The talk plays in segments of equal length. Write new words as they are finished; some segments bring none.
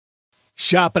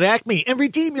Shop at Acme and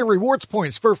redeem your rewards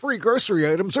points for free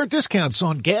grocery items or discounts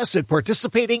on gas at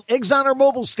participating Exxon or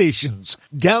mobile stations.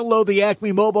 Download the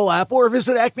Acme mobile app or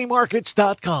visit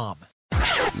acmemarkets.com.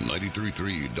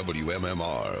 93.3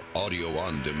 WMMR Audio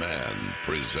on Demand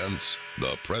presents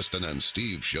the Preston and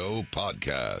Steve Show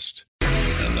podcast.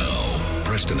 And now,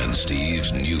 Preston and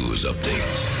Steve's News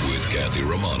Update with Kathy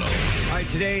Romano. All right,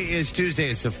 today is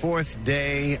Tuesday. It's the 4th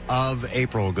day of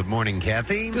April. Good morning,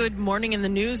 Kathy. Good morning. In the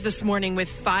news this morning, with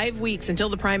 5 weeks until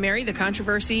the primary, the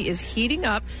controversy is heating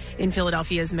up in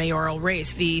Philadelphia's mayoral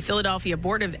race. The Philadelphia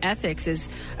Board of Ethics is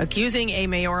accusing a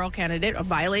mayoral candidate of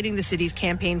violating the city's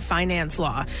campaign finance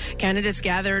law. Candidates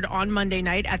gathered on Monday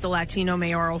night at the Latino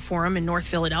Mayoral Forum in North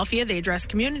Philadelphia. They addressed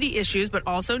community issues, but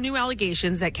also new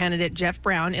allegations that candidate Jeff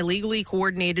Brown illegally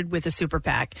coordinated with a super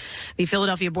PAC. The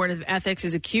Philadelphia Board of Ethics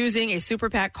is accusing a super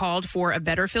PAC called for a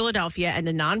Better Philadelphia and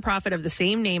a nonprofit of the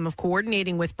same name of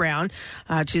coordinating with Brown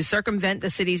to circumvent the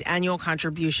city's annual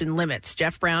contribution limits.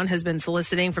 Jeff Brown has been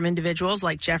soliciting from individuals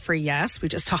like Jeffrey Yes, we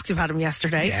just talked about him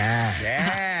yesterday.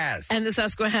 Yes. And the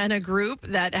Susquehanna Group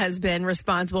that has been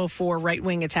responsible for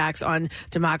right-wing attacks on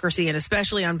democracy and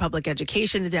especially on public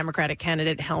education, the Democratic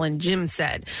candidate Helen Jim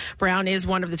said. Brown is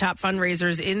one of the top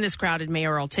fundraisers in this crowded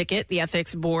mayoral ticket. The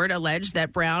Ethics Board alleged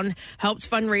that Brown helped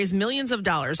fundraise millions of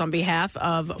dollars on behalf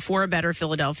of For a Better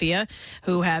Philadelphia,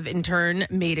 who have in turn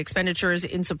made expenditures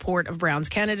in support of Brown's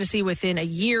candidacy within a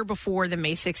year before the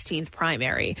May 16th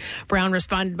primary. Brown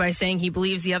responded by saying he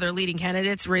believes the other leading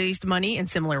candidates raised money in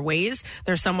similar ways.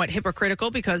 They're somewhat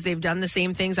hypocritical because they've done the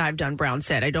same things I've done, Brown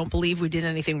said. I don't believe we did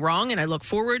anything wrong, and I look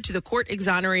forward to the court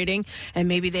exonerating, and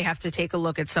maybe they have to take a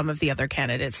look at some of the other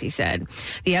candidates, he said.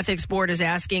 The Ethics Board is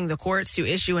asking the courts to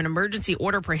issue an emergency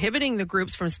order prohibiting the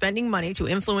groups from spending money to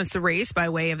influence the race by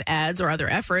way of ads or other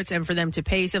efforts, and for them to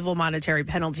pay civil monetary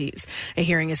penalties. A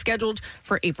hearing is scheduled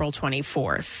for April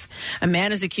 24th. A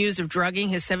man is accused of drugging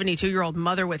his 72-year-old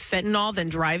mother with fentanyl, then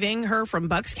driving her from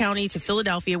Bucks County to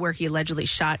Philadelphia, where he allegedly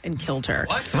shot and killed her.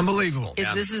 What? Unbelievable.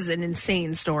 This is an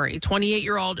insane story.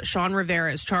 28-year-old Sean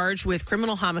Rivera is charged with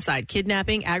criminal homicide,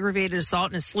 kidnapping, aggravated assault,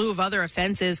 and a slew of other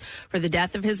offenses for the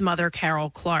death of his mother, Carol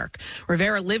Clark.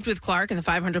 Rivera lived with Clark in the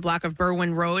 500 block of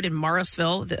Berwyn Road in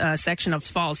Morrisville, section of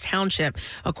Falls Township.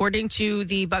 According to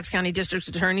the Bucks County District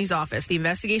Attorney's Office, the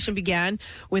investigation began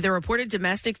with a reported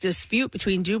domestic dispute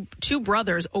between two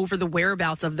brothers over the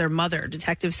whereabouts of their mother.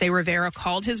 Detectives say Rivera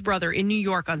called his brother in New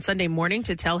York on Sunday morning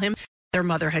to tell him their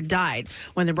mother had died.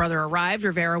 When the brother arrived,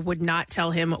 Rivera would not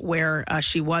tell him where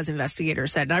she was,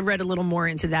 investigators said. And I read a little more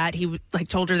into that. He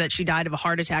told her that she died of a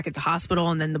heart attack at the hospital,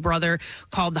 and then the brother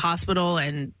called the hospital,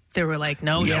 and they were like,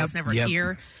 no, he was never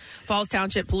here. Falls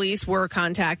Township Police were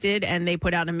contacted, and they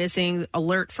put out a missing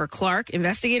alert for Clark.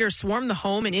 Investigators swarmed the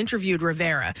home and interviewed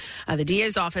Rivera. The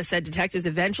DA's office said detectives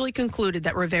eventually concluded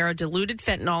that Rivera diluted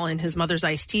fentanyl in his mother's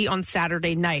iced tea on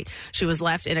Saturday night. She was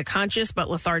left in a conscious but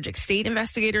lethargic state,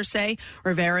 investigators say.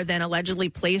 Rivera then allegedly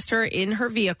placed her in her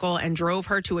vehicle and drove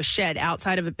her to a shed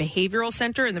outside of a behavioral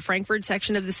center in the Frankford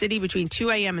section of the city between 2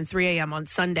 a.m. and 3 a.m. on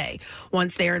Sunday.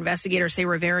 Once there, investigators say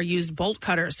Rivera used bolt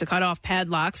cutters to cut off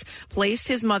padlocks, placed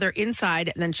his mother inside,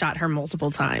 and then shot her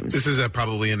multiple times. This is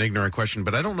probably an ignorant question,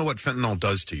 but I don't know what fentanyl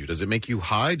does to you. Does it make you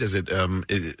high? Does it,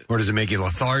 or does it make you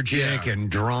lethargic and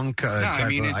drunk?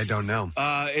 I don't know.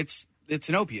 It's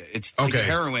an opiate. It's like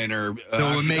heroin or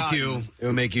so it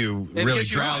would make you really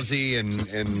drowsy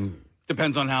and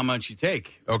depends on how much you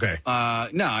take. Okay.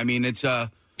 No, I mean it's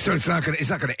So it's not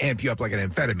gonna amp you up like an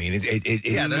amphetamine.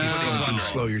 It's going to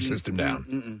slow your system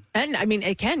down. And I mean,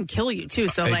 it can kill you too.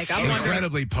 So it's I'm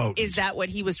incredibly potent. Is that what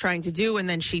he was trying to do? And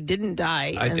then she didn't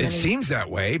die. It seems that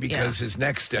way because his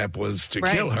next step was to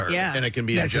kill her. Yeah. And it can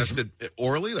be ingested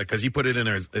orally, like because he put it in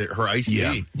her iced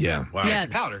tea. Yeah. Wow. Yeah.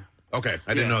 it's powder. Okay,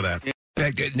 I didn't know that. In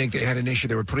fact, Nick, they had an issue.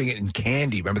 They were putting it in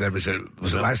candy. Remember that was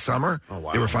it last summer? Oh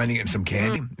wow. They were finding it in some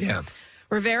candy. Yeah.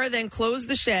 Rivera then closed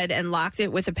the shed and locked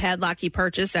it with a padlock he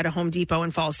purchased at a Home Depot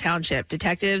in Falls Township.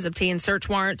 Detectives obtained search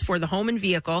warrants for the home and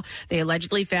vehicle. They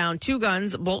allegedly found 2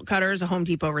 guns, bolt cutters, a Home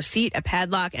Depot receipt, a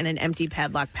padlock, and an empty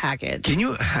padlock package. Can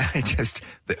you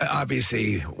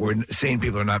obviously, sane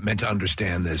people are not meant to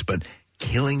understand this, but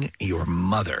killing your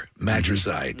mother,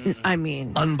 matricide. I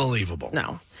mean, unbelievable.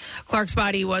 No. Clark's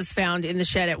body was found in the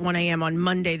shed at 1 a.m. on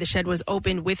Monday. The shed was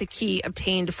opened with a key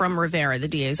obtained from Rivera, the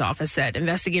DA's office said.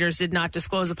 Investigators did not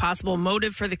disclose a possible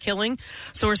motive for the killing.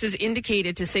 Sources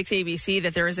indicated to 6ABC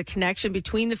that there is a connection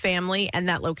between the family and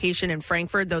that location in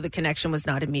Frankford, though the connection was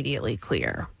not immediately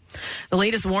clear. The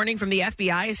latest warning from the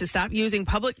FBI is to stop using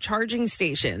public charging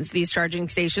stations. These charging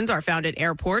stations are found at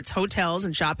airports, hotels,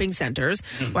 and shopping centers.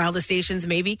 While the stations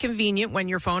may be convenient when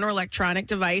your phone or electronic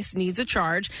device needs a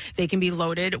charge, they can be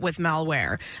loaded with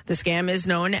malware. The scam is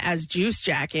known as juice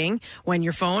jacking. When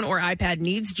your phone or iPad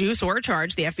needs juice or a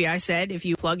charge, the FBI said if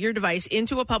you plug your device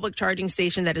into a public charging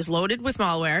station that is loaded with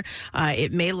malware,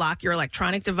 it may lock your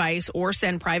electronic device or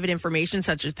send private information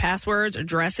such as passwords,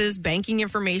 addresses, banking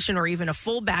information, or even a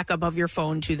full backup of your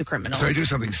phone to the criminals. So I do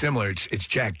something similar. It's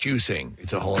jack juicing.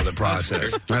 It's a whole other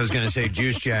process. I was going to say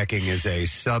juice jacking is a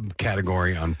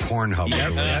subcategory on Pornhub.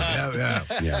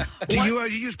 Yeah. Do you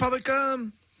use public?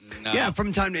 No. Yeah,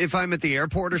 from time if I'm at the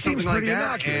airport or Seems something like pretty that,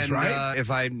 innocuous, and right?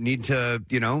 if I need to,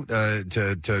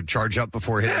 to charge up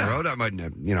before hitting the road, I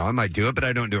might do it, but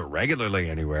I don't do it regularly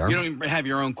anywhere. You don't even have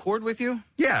your own cord with you?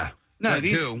 Yeah, No, I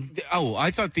these. do. Oh,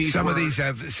 I thought these. Some were, of these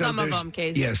have Some of them,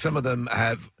 Case. Yeah, some of them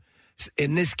have.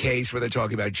 In this case, where they're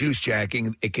talking about juice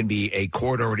jacking, it can be a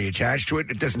cord already attached to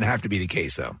it. It doesn't have to be the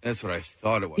case, though. That's what I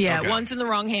thought it was. Yeah, Okay. once in the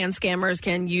wrong hands, scammers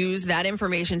can use that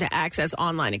information to access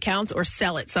online accounts or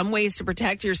sell it. Some ways to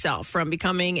protect yourself from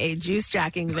becoming a juice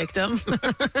jacking victim.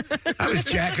 I was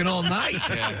jacking all night.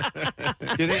 Yeah.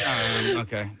 Do they?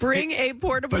 Okay. Bring a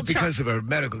portable But because of a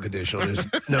medical condition, there's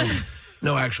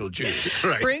no actual juice.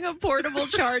 Bring a portable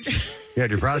charger. You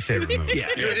had your prostate removed. Yeah,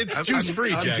 It's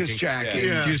juice-free I'm jacking. just jacking.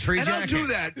 Yeah. Juice-free And jacking. I'll do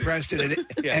that, Preston,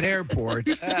 at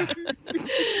airports.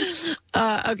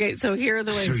 Okay, so here are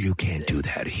the ways. So you can't do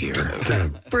that here.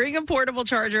 Bring a portable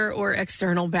charger or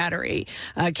external battery.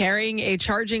 Carrying a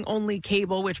charging-only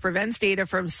cable, which prevents data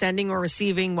from sending or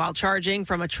receiving while charging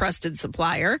from a trusted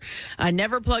supplier.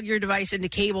 Never plug your device into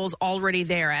cables already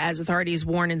there. As authorities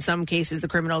warn, in some cases, the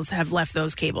criminals have left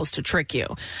those cables to trick you.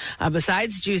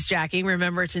 Besides juice jacking,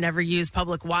 remember to never use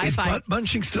public Wi-Fi. Is butt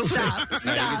munching still Stop, safe?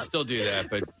 No, you can stop. still do that,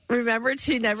 but Remember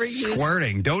to never use.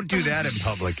 Squirting. Don't do that in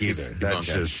public either. That's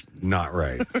just not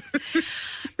right.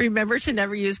 Remember to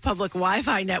never use public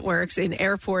Wi-Fi networks in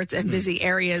airports and busy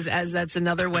areas, as that's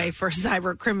another way for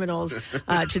cyber criminals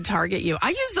to target you. I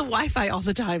use the Wi-Fi all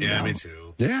the time. Yeah, now. me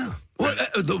too. Yeah. What,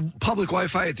 the public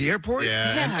Wi-Fi at the airport?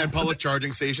 Yeah, and public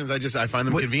charging stations. I find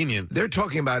them convenient. They're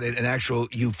talking about it, an actual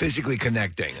you physically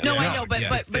connecting. No, I know, but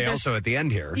They there's- also at the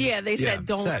end here. Yeah, they said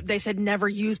don't. said. They said never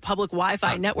use public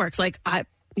Wi-Fi networks. Like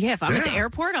if I'm at the Yeah.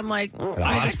 airport, I'm like, The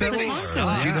hospital? I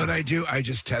want to. Do you know what I do? I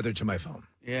just tether to my phone.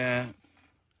 yeah.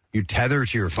 You tether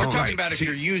to your phone. We're talking about if See-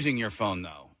 you're using your phone,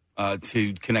 though,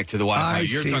 to connect to the Wi-Fi. I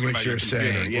You're see talking what about you're your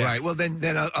computer. saying. Yeah. Right. Well,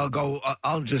 then I'll go.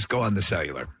 I'll just go on the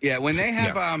cellular. Yeah, when they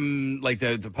have Yeah. like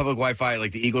the public Wi-Fi,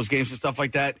 like the Eagles games and stuff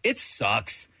like that, it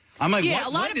sucks. I'm like, Yeah, a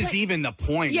lot what of is even the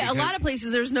point? Yeah, a Because- lot of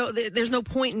places there's no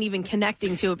point in even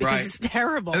connecting to it because Right. it's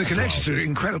terrible. And the connections are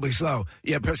incredibly slow.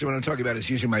 Yeah, Preston, what I'm talking about is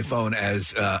using my phone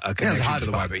as a Yeah, it's a connection to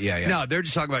the hotspot. Wi-Fi. Yeah. No, they're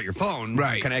just talking about your phone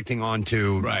connecting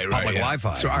onto public yeah.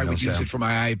 Wi-Fi. So I you know, would use it for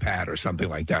my iPad or something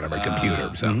like that on my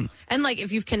computer. So. And like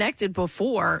if you've connected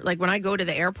before, like when I go to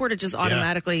the airport, it just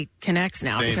automatically connects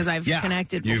now Same. because I've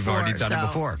connected before. You've already done it so-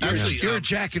 before. Actually, You're a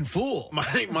jack and fool.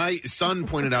 My son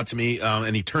pointed out to me,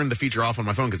 and he turned the feature off on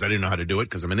my phone because I didn't know how to do it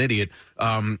because I'm an idiot.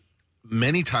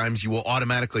 Many times you will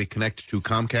automatically connect to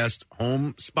Comcast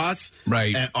home spots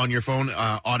on your phone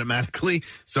automatically.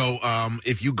 So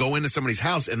if you go into somebody's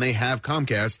house and they have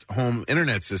Comcast home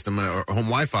internet system or home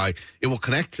Wi-Fi, it will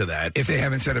connect to that. If they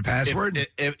haven't set a password?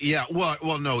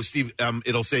 Well, no, Steve,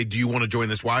 it'll say, do you want to join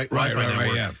this Wi-Fi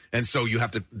network? yeah. And so you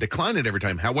have to decline it every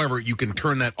time. However, you can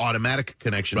turn that automatic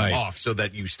connection off so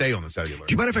that you stay on the cellular.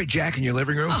 Do you mind if I jack in your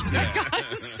living room?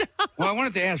 Well, I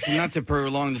wanted to ask, not to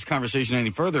prolong this conversation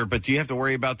any further, but do you have to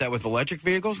worry about that with electric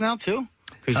vehicles now, too?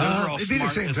 Because those are all it'd be the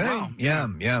smart same as thing. well.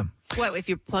 Yeah. What if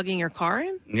you're plugging your car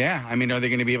in? Yeah, I mean, are they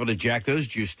going to be able to jack those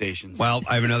juice stations? Well,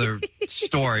 I have another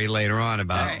story later on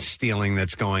about stealing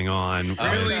that's going on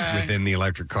within the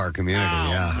electric car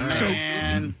community. So,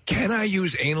 can I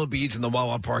use anal beads in the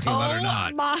Wawa parking lot or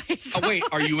not? Oh, wait,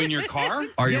 are you in your car?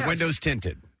 Are your windows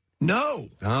tinted? No.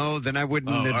 No, then I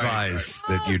wouldn't advise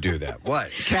that you do that.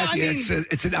 What? Kathy, it's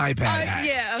an iPad hack.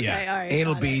 yeah, okay, all right,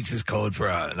 Anal got it. beads is code for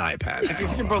an iPad hack.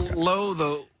 If you're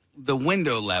below the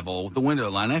window level, the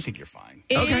window line, I think you're fine.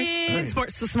 In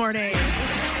Sports This Morning.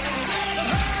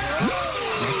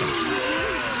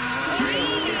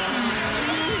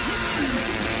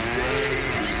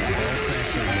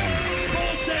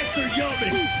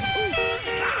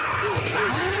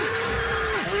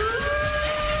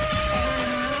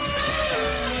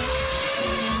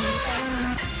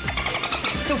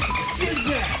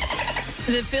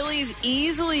 The Phillies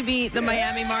easily beat the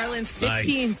Miami Marlins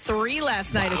 15-3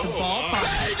 last night at the ballpark.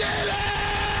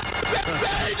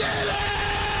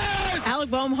 Alec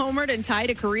Boehm homered and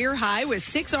tied a career high with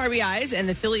 6 RBIs, and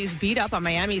the Phillies beat up on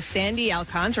Miami's Sandy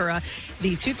Alcantara,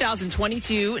 the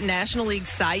 2022 National League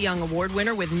Cy Young Award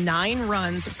winner, with 9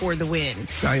 runs for the win.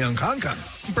 Cy Young Con.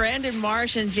 Brandon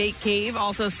Marsh and Jake Cave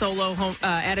also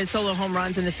added solo home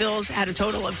runs, and the Phils had a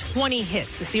total of 20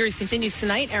 hits. The series continues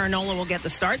tonight. Aaron Nola will get the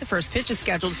start. The first pitch is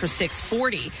scheduled for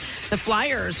 6:40. The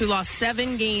Flyers, who lost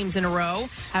 7 games in a row,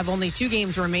 have only 2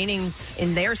 games remaining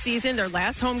in their season. Their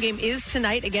last home game is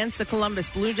tonight against the Columbus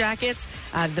Blue Jackets.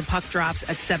 The puck drops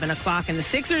at 7 o'clock. And the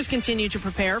Sixers continue to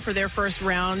prepare for their first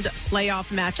round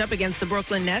playoff matchup against the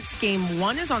Brooklyn Nets. Game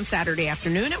 1 is on Saturday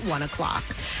afternoon at 1 o'clock.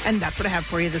 And that's what I have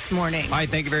for you this morning. All right,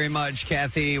 thank you very much,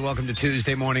 Kathy. Welcome to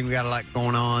Tuesday morning. We got a lot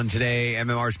going on today.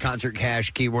 MMR's Concert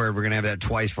Cash Keyword. We're going to have that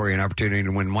twice for you, an opportunity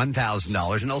to win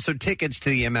 $1,000 and also tickets to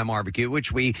the MMRBQ,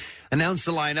 which we announced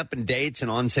the lineup and dates and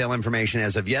on-sale information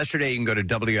as of yesterday. You can go to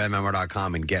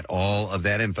WMMR.com and get all of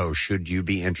that info should you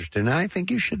be interested. And I think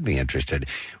you should be interested.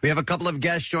 We have a couple of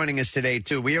guests joining us today,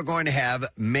 too. We are going to have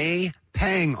May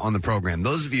Pang on the program.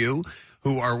 Those of you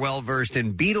who are well-versed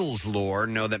in Beatles lore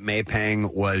know that May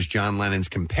Pang was John Lennon's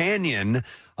companion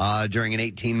during an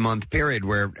 18-month period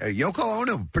where Yoko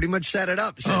Ono pretty much set it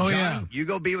up. Said, John, you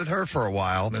go be with her for a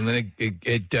while. And then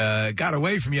it got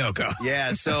away from Yoko.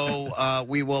 Yeah, so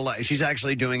we will. She's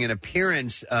actually doing an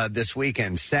appearance this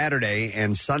weekend, Saturday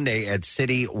and Sunday at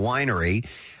City Winery.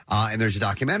 And there's a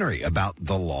documentary about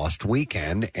the lost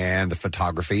weekend and the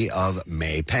photography of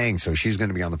May Pang. So she's going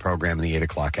to be on the program in the 8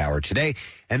 o'clock hour today.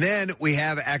 And then we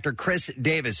have actor Chris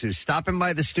Davis, who's stopping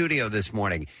by the studio this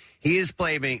morning. He is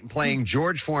playing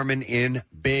George Foreman in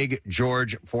Big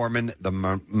George Foreman, the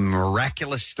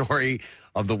miraculous story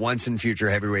of the once and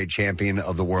future heavyweight champion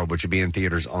of the world, which will be in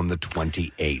theaters on the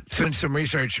 28th. So in some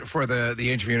research for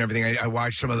the interview and everything, I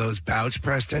watched some of those bouts,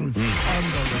 Preston.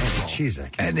 Unbelievable. Jeez,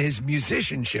 and his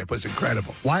musicianship was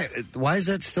incredible. Why is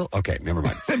that still? Okay, never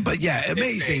mind. But yeah,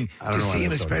 amazing to see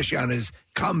him, especially on his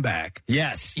comeback.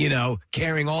 Yes. You know,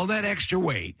 carrying all that extra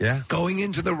weight, going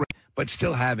into the ring, but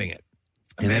still having it.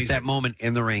 Amazing. And at that moment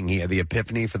in the ring, he had the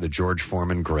epiphany for the George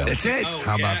Foreman grill. That's it.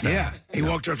 How about that? Yeah. He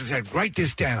walked off and said, write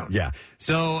this down. Yeah.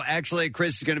 So, actually,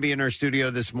 Chris is going to be in our studio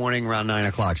this morning around 9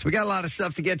 o'clock. So, we got a lot of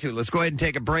stuff to get to. Let's go ahead and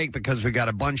take a break because we got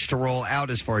a bunch to roll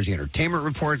out as far as the entertainment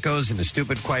report goes and the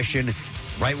stupid question.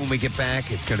 Right when we get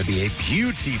back, it's going to be a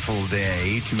beautiful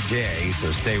day today.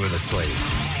 So, stay with us, please.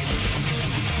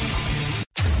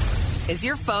 Is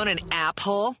your phone an app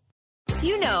hole?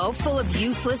 You know, full of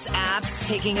useless apps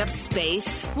taking up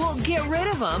space. Well, get rid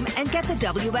of them and get the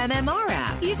WMMR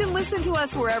app. You can listen to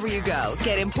us wherever you go,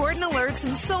 get important alerts,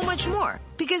 and so much more.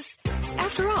 Because,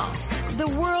 after all, the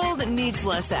world needs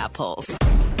less app holes.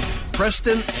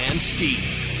 Preston and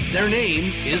Steve. Their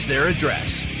name is their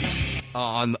address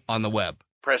on the web.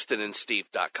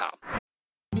 PrestonandSteve.com.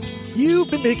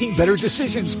 You've been making better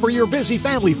decisions for your busy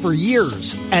family for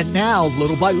years. And now,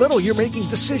 little by little, you're making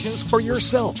decisions for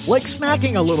yourself, like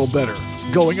snacking a little better,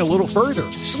 going a little further,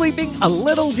 sleeping a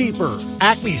little deeper.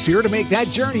 Acme's here to make that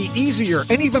journey easier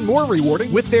and even more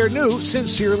rewarding with their new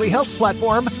Sincerely Health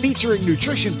platform featuring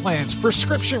nutrition plans,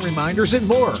 prescription reminders, and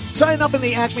more. Sign up in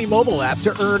the Acme mobile app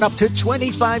to earn up to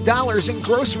 $25 in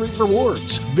grocery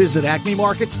rewards. Visit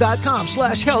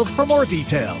acmemarkets.com/health for more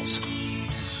details.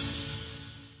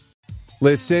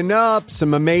 Listen up.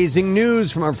 Some amazing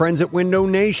news from our friends at Window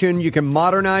Nation. You can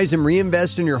modernize and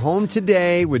reinvest in your home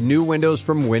today with new windows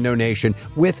from Window Nation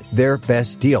with their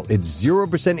best deal. It's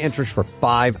 0% interest for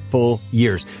 5 full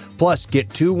years. Plus,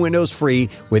 get 2 windows free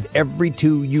with every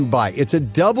 2 you buy. It's a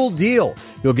double deal.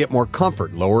 You'll get more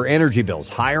comfort, lower energy bills,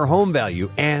 higher home value,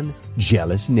 and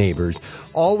jealous neighbors.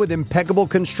 All with impeccable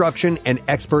construction and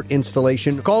expert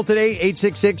installation. Call today,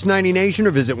 866-90NATION,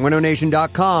 or visit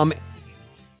windownation.com.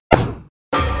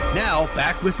 Now,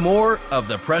 back with more of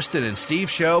the Preston and Steve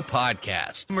Show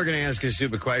podcast. We're going to ask a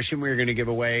stupid question. We're going to give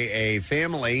away a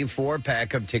family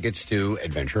 4-pack of tickets to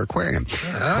Adventure Aquarium.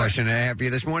 The question I have for you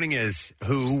this morning is,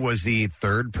 who was the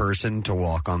third person to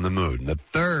walk on the moon? The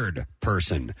third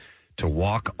person to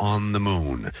walk on the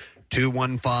moon.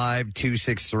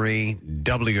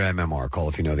 215-263-WMMR. Call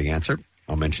if you know the answer.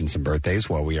 I'll mention some birthdays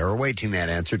while we are awaiting that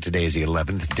answer. Today is the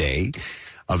 11th day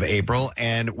of April,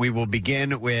 and we will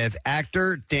begin with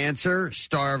actor, dancer,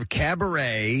 star of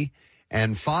Cabaret,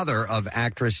 and father of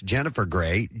actress Jennifer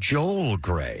Grey, Joel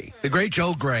Grey. The great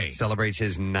Joel Grey. Celebrates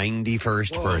his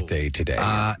 91st birthday today.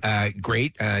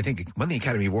 Great. I think he won the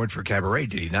Academy Award for Cabaret,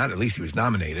 did he not? At least he was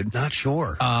nominated. Not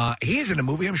sure. He is in a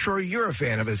movie I'm sure you're a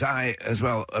fan of as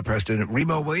well, Preston.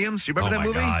 Remo Williams. You remember that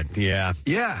movie? Oh, my God, yeah.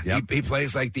 Yeah. Yep. He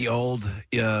plays like the old...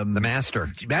 the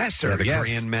master. Master, the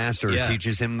Korean master who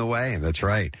teaches him the way. That's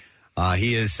right.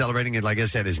 He is celebrating it, like I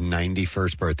said, his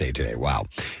 91st birthday today. Wow.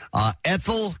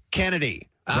 Ethel Kennedy,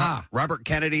 Robert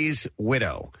Kennedy's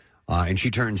widow. And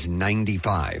she turns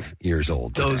 95 years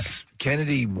old today. Those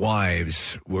Kennedy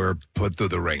wives were put through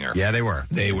the ringer. Yeah, they were.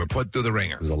 They were put through the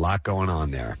ringer. There's a lot going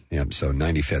on there. Yep, so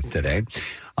 95th today.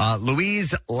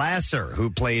 Louise Lasser, who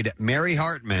played Mary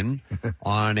Hartman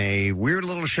on a weird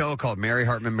little show called Mary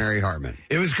Hartman, Mary Hartman.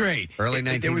 It was great. Early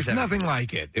 1970s. There was nothing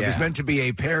like it. It was meant to be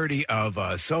a parody of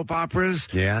soap operas,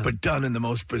 but done in the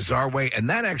most bizarre way. And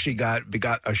that actually got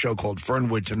a show called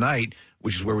Fernwood Tonight,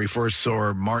 which is where we first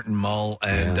saw Martin Mull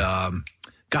and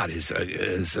his I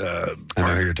know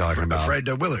who you're talking about. Fred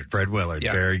Willard. Fred Willard.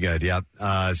 Yeah. Very good. Yep.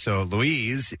 So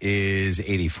Louise is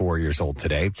 84 years old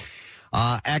today.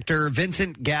 Actor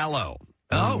Vincent Gallo,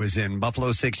 who was in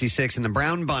Buffalo 66 and The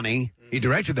Brown Bunny. He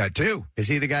directed that, too. Is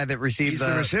he the guy that received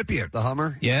the recipient. The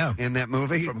Hummer? Yeah. In that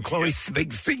movie? From Chloe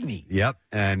Sevigny. Yep.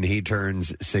 And he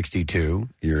turns 62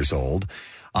 years old.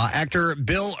 Actor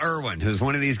Bill Irwin, who's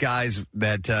one of these guys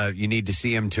that you need to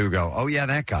see him to go, oh, yeah,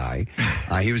 that guy.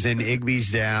 He was in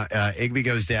Igby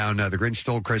Goes Down, The Grinch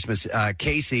Stole Christmas.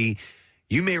 Casey,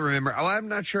 you may remember, I'm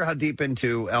not sure how deep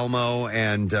into Elmo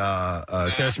and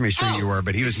Sesame Street you were,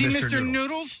 but he was Mr.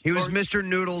 Noodles? He was Mr.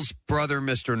 Noodles' brother,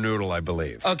 Mr. Noodle, I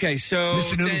believe. Okay, so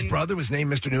Mr. Noodle's brother was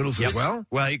named Mr. Noodles as well?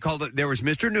 Well, he called it, there was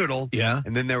Mr. Noodle. Yeah.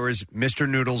 And then there was Mr.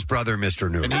 Noodle's brother,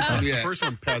 Mr. Noodle. And the first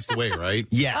one passed away, right?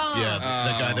 Yes.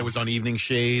 Yeah, the guy that was on Evening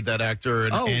Shade, that actor.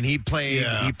 And he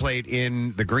played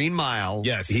in The Green Mile.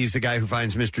 Yes. He's the guy who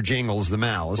finds Mr. Jingles, the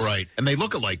mouse. Right. And they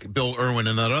look alike, Bill Irwin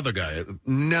and that other guy.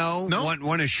 No?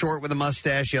 One is short with a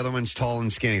mustache, the other one's tall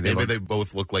and skinny. Maybe they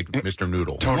both look like Mr.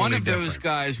 Noodle. Totally one of those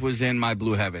guys was in My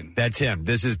Blue Heaven. That's him.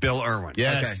 This is Bill Irwin.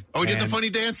 Yes. Okay. Oh, he did the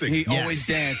funny dancing. He always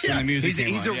danced when the music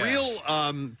came He's on. a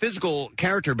real physical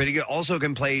character, but he also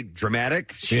can play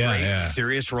dramatic, straight,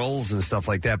 serious roles and stuff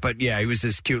like that. But yeah, he was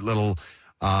this cute little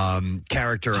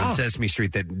character on Sesame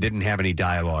Street that didn't have any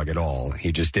dialogue at all.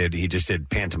 He just did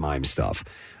pantomime stuff.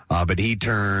 But he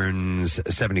turns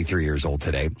 73 years old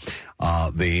today.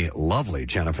 The lovely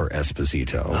Jennifer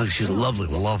Esposito. Oh, she's a lovely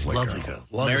girl. Lovely girl.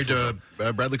 Married to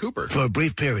Bradley Cooper. For a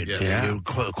brief period. Yes. Yeah. You're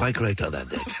quite correct on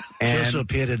that, Nick. She also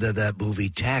appeared in that movie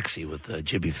Taxi with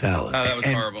Jimmy Fallon. Oh, that was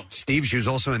horrible. Steve, she was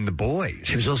also in The Boys.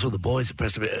 She was also in The Boys.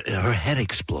 Her head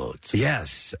explodes.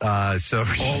 Yes.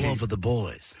 All over The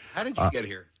Boys. How did you get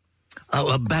here?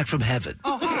 I'm back from heaven.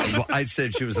 Well, I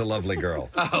said she was a lovely girl,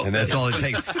 and that's all it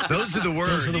takes. Those are the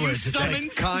words. Those are the words. It's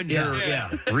like conjure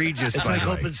Regis. It's by like the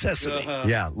way. Open Sesame.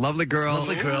 Yeah, lovely girl.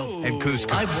 Lovely girl. And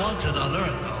couscous. I'm wanted on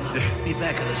Earth. I'll be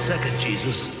back in a second,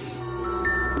 Jesus.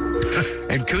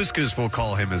 And couscous will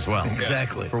call him as well.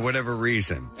 Exactly. For whatever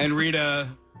reason. And Rita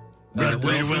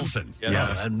Wilson.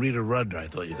 Yes. And Rita Rudner, I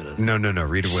thought you were going to... No,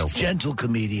 Rita Wilson. Gentle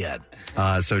comedian.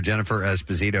 So Jennifer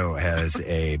Esposito has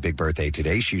a big birthday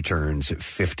today. She turns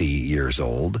 50 years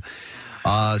old.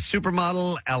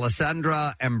 Supermodel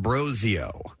Alessandra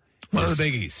Ambrosio. One of the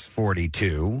biggies.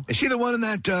 42. Is she the one in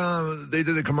that they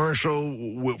did a commercial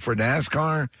for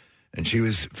NASCAR and she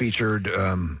was featured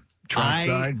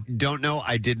I don't know.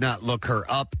 I did not look her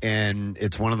up, and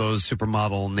it's one of those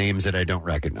supermodel names that I don't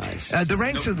recognize. The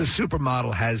ranks of the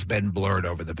supermodel has been blurred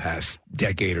over the past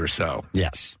decade or so.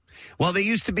 Yes. Well, they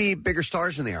used to be bigger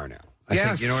stars than they are now. I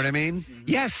think, you know what I mean?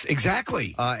 Yes,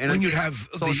 exactly. And when you have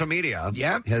social media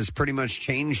has pretty much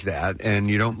changed that, and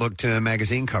you don't look to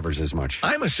magazine covers as much.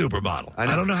 I'm a supermodel.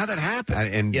 I don't know how that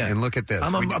happened. And look at this.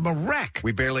 I'm a wreck.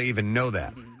 We barely even know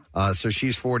that. So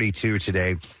she's 42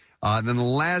 today. Then the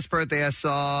last birthday I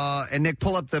saw, and Nick,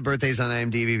 pull up the birthdays on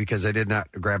IMDb because I did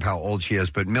not grab how old she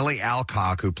is, but Millie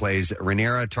Alcock, who plays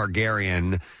Rhaenyra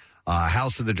Targaryen,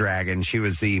 House of the Dragon, she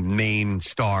was the main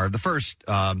star of the first,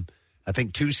 I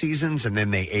think, 2 seasons, and then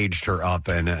they aged her up,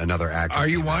 and another actor. Are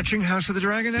you watching House of the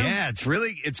Dragon now? Yeah, it's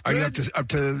good. Are you up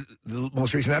to the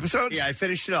most recent episodes? Yeah, I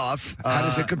finished it off. How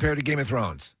does it compare to Game of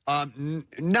Thrones?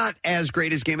 Not as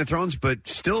great as Game of Thrones, but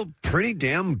still pretty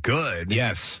damn good.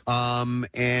 Yes. And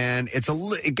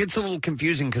it gets a little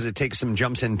confusing because it takes some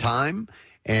jumps in time,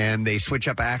 and they switch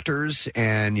up actors,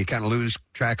 and you kind of lose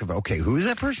track of, okay, who is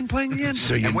that person playing again?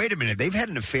 And wait a minute, they've had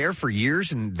an affair for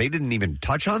years, and they didn't even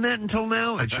touch on that until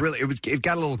now? It's really, it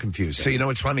got a little confusing. So you know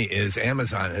what's funny is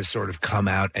Amazon has sort of come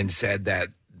out and said that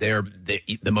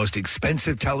the most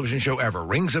expensive television show ever,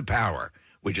 Rings of Power,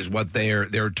 which is what their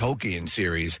Tolkien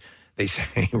series, they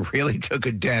say really took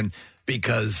a dent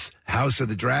because House of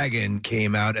the Dragon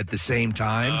came out at the same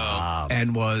time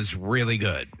and was really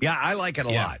good. Yeah, I like it a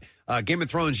lot. Game of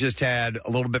Thrones just had a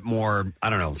little bit more, I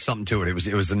don't know, something to it.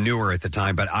 It was newer at the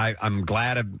time, but I'm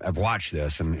glad I've watched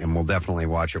this, and we'll definitely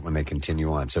watch it when they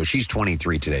continue on. So she's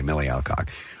 23 today, Millie Alcock.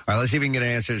 All right, let's see if we can get an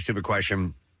answer to the stupid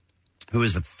question. Who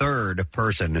is the third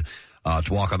person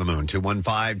to walk on the moon?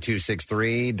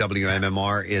 215-263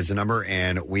 WMMR is the number,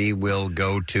 and we will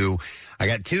go to, I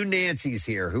got two Nancys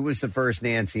here. Who was the first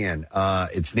Nancy in?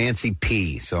 It's Nancy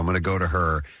P., so I'm going to go to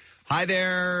her. Hi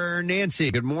there,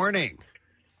 Nancy. Good morning.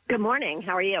 Good morning.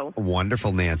 How are you?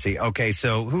 Wonderful, Nancy. Okay,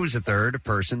 so who's the third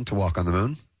person to walk on the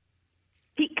moon?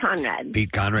 Pete Conrad.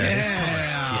 Pete Conrad is correct.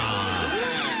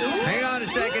 Hang on a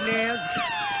second, Nance.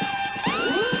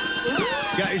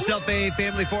 Got yourself a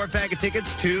family 4-pack of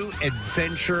tickets to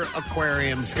Adventure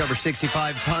Aquarium. Discover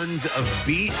 65 tons of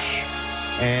beach.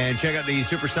 And check out the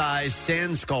supersized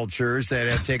sand sculptures that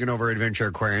have taken over Adventure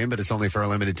Aquarium, but it's only for a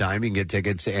limited time. You can get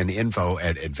tickets and info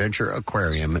at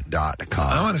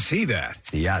adventureaquarium.com. I want to see that.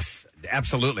 Yes,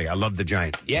 absolutely. I love the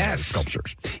giant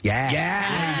sculptures.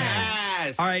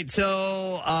 Yes. All right,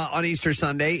 so on Easter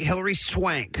Sunday, Hilary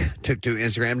Swank took to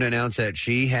Instagram to announce that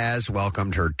she has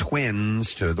welcomed her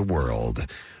twins to the world.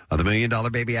 The $1 Million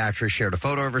Baby actress shared a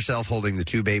photo of herself holding the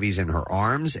two babies in her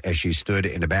arms as she stood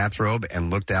in a bathrobe and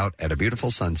looked out at a beautiful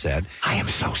sunset. I am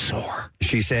so sore.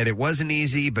 She said it wasn't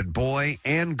easy, but boy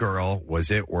and girl,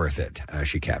 was it worth it,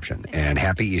 she captioned. And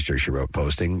happy Easter, she wrote,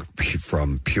 posting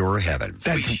from pure heaven.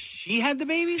 She had the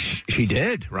baby? She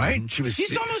did, right?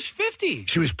 She's almost 50.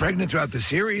 She was pregnant throughout the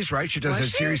series, right? She does that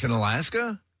series in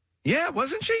Alaska. Yeah,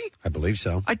 wasn't she? I believe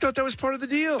so. I thought that was part of the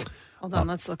deal. Hold on,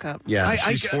 let's look up. Yeah,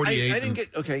 she's 48. I didn't get,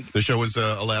 okay. The show was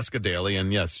Alaska Daily,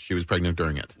 and yes, she was pregnant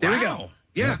during it. There we go.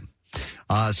 Yeah.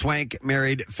 Swank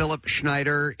married Philip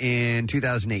Schneider in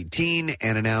 2018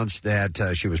 and announced that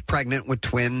she was pregnant with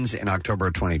twins in October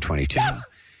of 2022.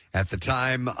 At the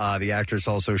time, the actress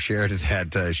also shared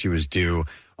that she was due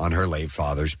on her late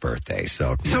father's birthday.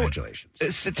 So congratulations.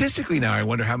 So, statistically now, I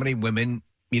wonder how many women,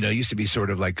 used to be sort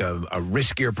of like a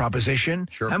riskier proposition.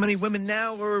 Sure. How many women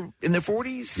now are in their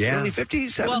 40s, early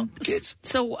 50s, having kids?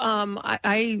 So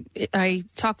I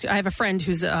talked to, I have a friend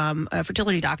who's a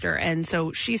fertility doctor, and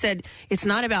so she said it's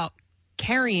not about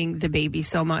carrying the baby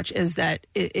so much as that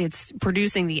it's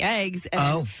producing the eggs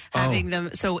and having them.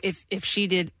 So if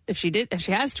she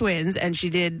has twins and she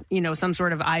did, some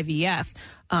sort of IVF,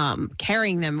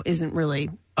 carrying them isn't really.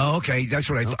 Oh, okay. That's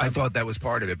what I thought that was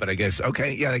part of it, but I guess, I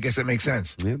guess that makes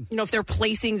sense. Yeah. If they're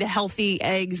placing the healthy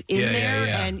eggs in there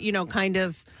and, kind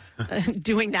of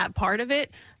doing that part of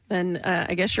it, then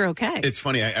I guess you're okay. It's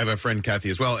funny. I have a friend, Kathy,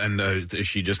 as well, and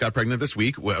she just got pregnant this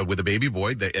week with a baby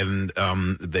boy, they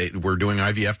were doing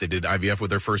IVF. They did IVF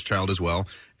with their first child as well,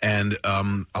 and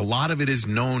a lot of it is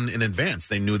known in advance.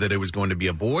 They knew that it was going to be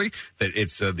a boy, that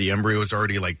it's the embryo is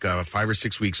already like 5 or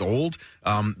 6 weeks old.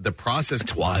 The process...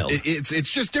 It's wild. It's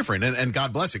just different, and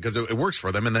God bless it, because it works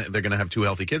for them, and they're going to have two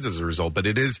healthy kids as a result, but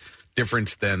it is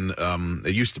different than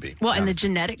it used to be. Well, and the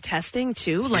genetic testing,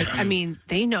 too.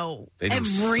 They know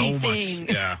everything. So much.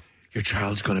 Yeah. Your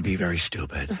child's going to be very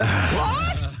stupid.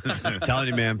 What? I'm telling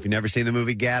you, man, if you've never seen the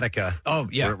movie Gattaca. Oh,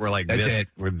 yeah. We're like That's this. It.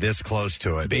 We're this close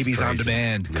to it. Babies on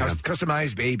demand. Yeah.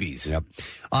 Customized babies. Yep.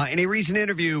 In a recent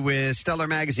interview with Stellar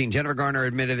Magazine, Jennifer Garner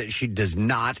admitted that she does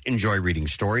not enjoy reading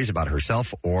stories about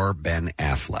herself or Ben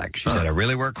Affleck. She said, I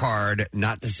really work hard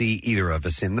not to see either of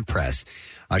us in the press.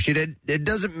 She did. It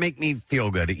doesn't make me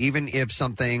feel good, even if it's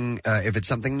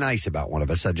something nice about one of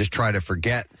us. I just try to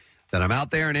forget that I'm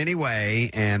out there in any way,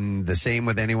 and the same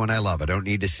with anyone I love. I don't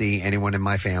need to see anyone in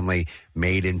my family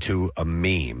made into a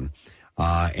meme.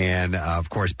 Of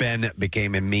course, Ben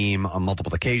became a meme on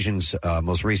multiple occasions.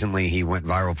 Most recently, he went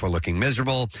viral for looking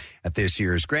miserable at this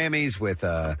year's Grammys with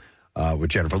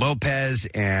Jennifer Lopez,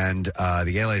 and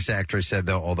the Alias actress said,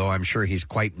 though, although I'm sure he's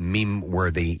quite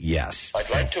meme-worthy, yes. I'd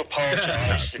like to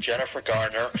apologize to Jennifer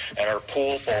Garner and her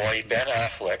pool boy, Ben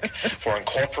Affleck, for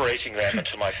incorporating them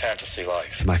into my fantasy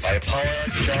life. I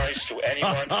apologize to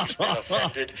anyone who's been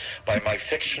offended by my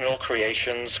fictional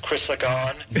creations,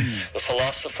 Chrysagon, the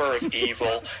Philosopher of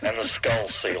Evil, and the Skull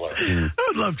Sealer. I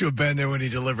would love to have been there when he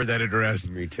delivered that address.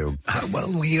 Me too.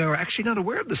 Well, we are actually not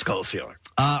aware of the Skull Sealer.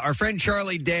 Our friend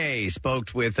Charlie Day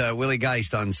spoke with Willie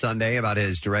Geist on Sunday about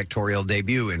his directorial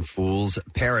debut in Fool's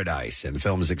Paradise, and the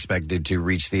film is expected to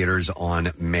reach theaters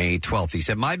on May 12th. He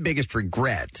said, my biggest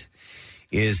regret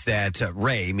is that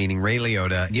Ray, meaning Ray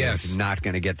Liotta, is not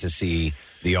going to get to see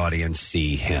the audience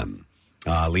see him.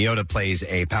 Liotta plays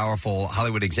a powerful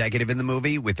Hollywood executive in the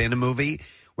movie, within a movie,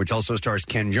 which also stars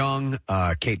Ken Jeong,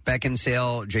 Kate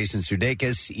Beckinsale, Jason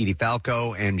Sudeikis, Edie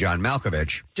Falco, and John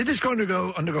Malkovich. Did this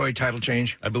undergo a title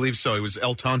change? I believe so. It was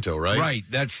El Tonto, right? Right.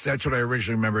 That's what I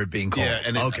originally remember it being called. Yeah,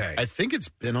 and I think it's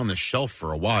been on the shelf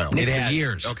for a while. It has.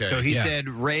 Years. Okay. So he said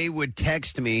Ray would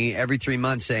text me every 3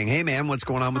 months saying, "Hey, man, what's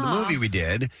going on with the movie we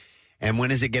did? And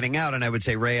when is it getting out?" And I would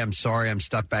say, "Ray, I'm sorry. I'm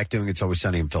stuck back doing It's Always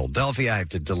Sunny in Philadelphia. I have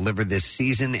to deliver this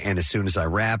season. And as soon as I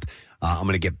wrap, I'm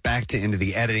going to get back into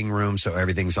the editing room. So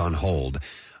everything's on hold."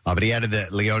 But he added that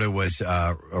Liotta was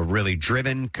really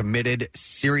driven, committed,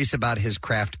 serious about his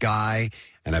craft guy.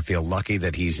 And I feel lucky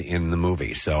that he's in the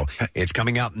movie. So it's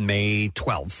coming out May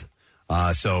 12th.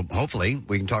 So hopefully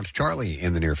we can talk to Charlie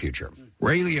in the near future.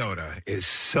 Ray Liotta is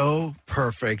so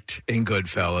perfect in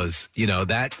Goodfellas. You know,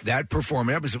 that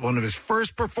performance, that was one of his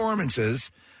first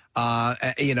performances. You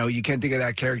can't think of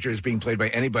that character as being played by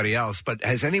anybody else. But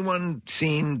has anyone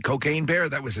seen Cocaine Bear?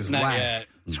 That was his last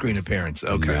screen appearance.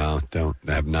 Okay. No,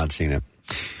 I have not seen it.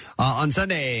 On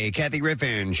Sunday, Kathy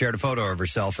Griffin shared a photo of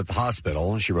herself at the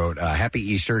hospital. She wrote, "Happy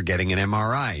Easter, getting an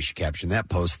MRI." She captioned that,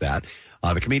 post that.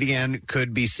 The comedian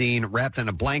could be seen wrapped in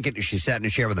a blanket as she sat in a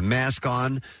chair with a mask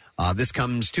on. This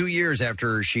comes 2 years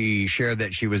after she shared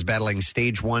that she was battling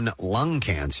stage 1 lung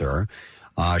cancer.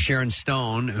 Sharon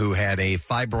Stone, who had a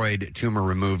fibroid tumor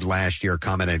removed last year,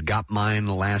 commented, "Got mine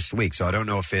last week." So I don't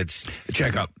know if it's a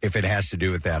checkup, if it has to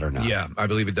do with that or not. Yeah, I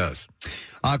believe it does.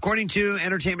 According to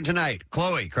Entertainment Tonight,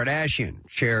 Khloe Kardashian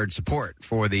shared support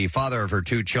for the father of her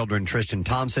 2 children, Tristan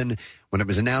Thompson, when it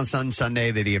was announced on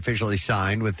Sunday that he officially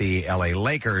signed with the LA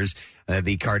Lakers.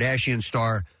 The Kardashian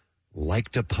star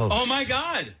liked a post. Oh, my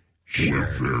God. We're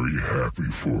very happy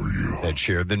for you. That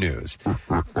shared the news.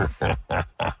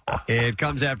 It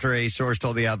comes after a source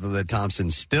told the outlet that Thompson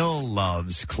still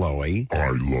loves Khloe.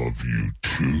 I love you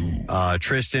too.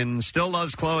 Tristan still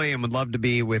loves Khloe and would love to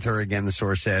be with her again. The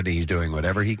source said he's doing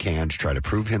whatever he can to try to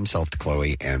prove himself to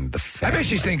Khloe and the family. I bet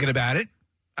she's thinking about it.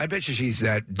 I bet she's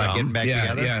that dumb. Getting back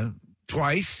together? Yeah.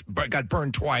 Twice, got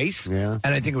burned twice. Yeah.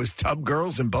 And I think it was tub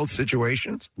girls in both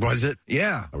situations. Was it?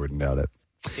 Yeah. I wouldn't doubt it.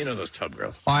 You know those tub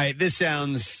girls. All right, this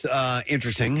sounds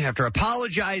interesting. After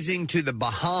apologizing to the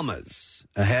Bahamas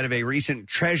ahead of a recent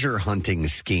treasure hunting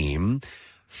scheme,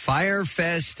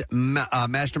 Firefest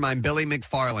mastermind Billy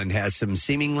McFarland has some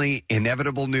seemingly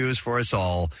inevitable news for us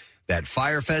all that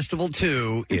Fire Festival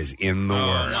 2 is in the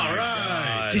works. All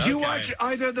right. Did you watch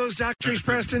either of those documentaries,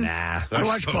 Preston? Nah. I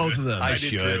watched both of them. I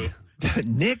should.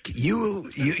 Nick, you'll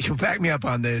back me up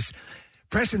on this.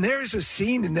 Preston, there's a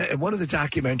scene in one of the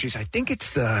documentaries. I think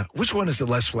it's which one is the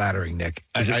less flattering, Nick?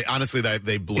 Honestly,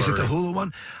 they blur. Is it the Hulu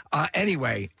one?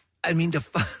 Anyway, I mean,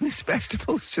 this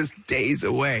festival is just days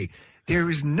away. There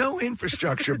is no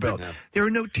infrastructure built. There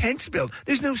are no tents built.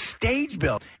 There's no stage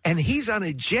built. And he's on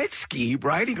a jet ski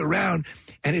riding around,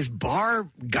 and his bar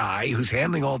guy who's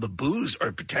handling all the booze,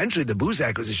 or potentially the booze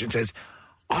acquisition, says,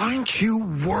 "Aren't you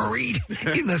worried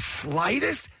in the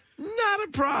slightest?" Not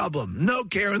a problem. No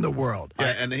care in the world.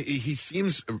 Yeah, and he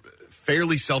seems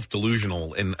fairly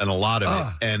self-delusional in a lot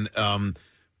of it. And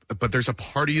but there's a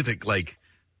part of you that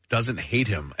doesn't hate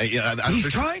him. He's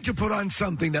trying to put on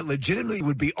something that legitimately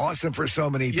would be awesome for so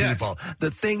many people.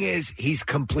 The thing is, he's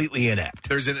completely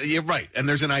inept. You're right, and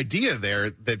there's an idea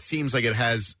there that seems like it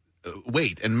has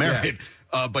weight and merit.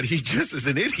 Yeah. But he just is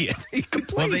an idiot.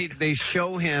 Well, they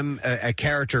show him a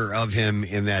character of him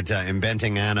in that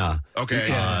Inventing Anna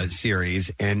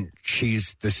series, and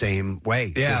she's the same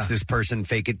way. Yeah. This person,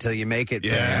 fake it till you make it.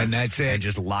 Yeah, and that's it. And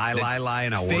just lie,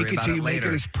 and I'll worry fake it about till it you later.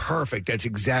 make it is perfect. That's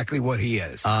exactly what he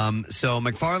is. So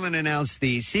McFarlane announced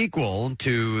the sequel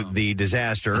to the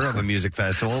disaster of a music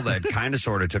festival that kind of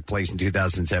sort of took place in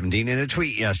 2017 in a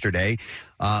tweet yesterday.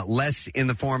 Less in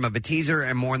the form of a teaser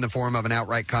and more in the form of an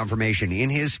outright confirmation. In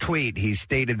his tweet, he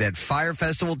stated that Fire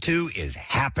Festival 2 is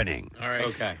happening. All right.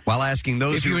 Okay. While asking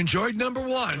those if you enjoyed number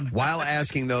 1. While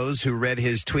asking those who read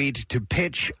his tweet to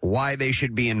pitch why they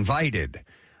should be invited.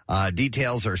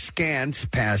 Details are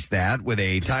scant past that, with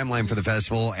a timeline for the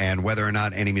festival and whether or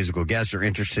not any musical guests are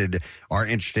interested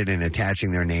in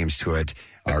attaching their names to it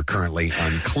are currently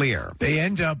unclear. They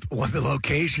end up, the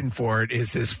location for it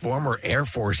is this former Air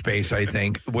Force base, I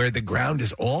think, where the ground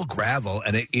is all gravel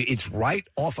and it's right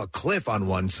off a cliff on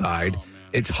one side.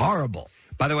 It's horrible.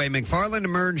 By the way, McFarland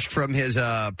emerged from his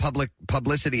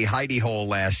publicity hidey hole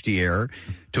last year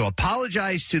to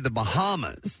apologize to the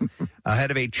Bahamas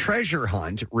ahead of a treasure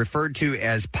hunt referred to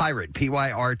as Pirate,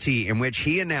 P-Y-R-T, in which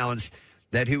he announced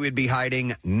that he would be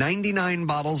hiding 99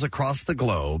 bottles across the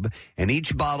globe, and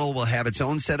each bottle will have its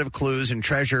own set of clues and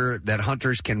treasure that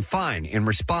hunters can find. In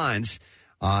response,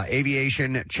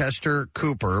 Aviation Chester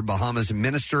Cooper, Bahamas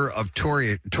Minister of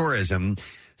Tourism,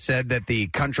 said that the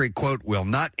country, quote, will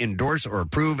not endorse or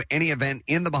approve any event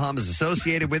in the Bahamas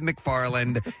associated with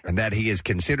McFarland, and that he is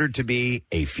considered to be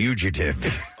a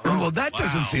fugitive. Well, that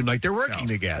doesn't seem like they're working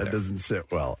together. That doesn't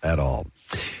sit well at all.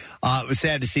 It was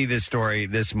sad to see this story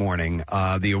this morning.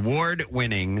 The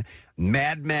award-winning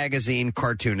Mad Magazine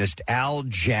cartoonist Al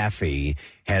Jaffe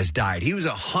has died. He was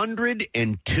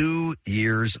 102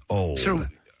 years old. So,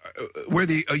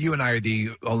 you and I are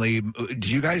the only. Did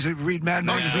you guys read Mad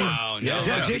Magazine?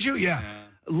 No. Did you? Yeah.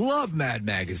 Love Mad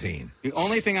Magazine. The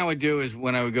only thing I would do is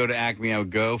when I would go to Acme, I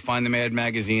would go find the Mad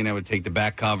Magazine. I would take the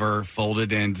back cover, fold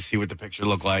it in to see what the picture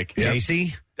looked like.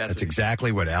 Casey? That's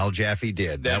exactly what Al Jaffe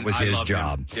did. That was his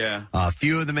job. Yeah.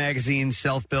 Few of the magazine's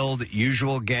self-billed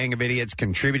usual gang of idiots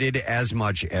contributed as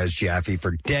much as Jaffe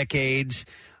for decades.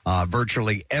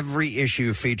 Virtually every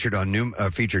issue featured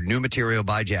new material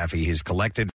by Jaffe. His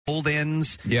collected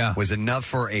fold-ins was enough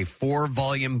for a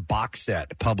 4-volume box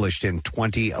set published in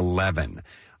 2011.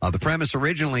 The premise,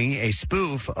 originally a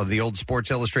spoof of the old Sports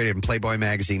Illustrated and Playboy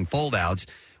magazine fold-outs,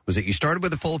 was that you started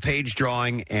with a full-page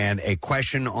drawing and a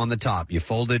question on the top. You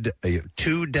folded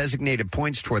 2 designated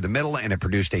points toward the middle, and it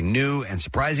produced a new and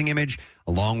surprising image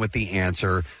along with the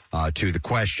answer to the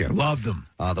question. Loved them.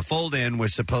 The fold-in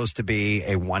was supposed to be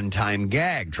a one-time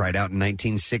gag, tried out in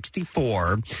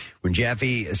 1964 when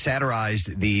Jaffe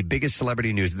satirized the biggest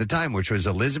celebrity news at the time, which was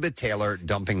Elizabeth Taylor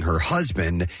dumping her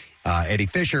husband, Eddie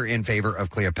Fisher, in favor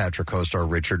of Cleopatra co-star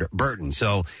Richard Burton.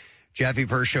 So Jaffe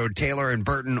first showed Taylor and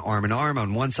Burton arm in arm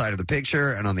on one side of the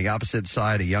picture, and on the opposite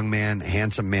side, a young man,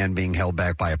 handsome man being held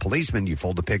back by a policeman. You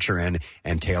fold the picture in,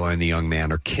 and Taylor and the young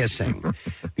man are kissing.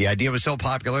 The idea was so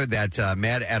popular that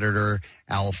Mad editor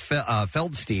Al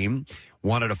Feldstein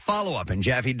wanted a follow-up, and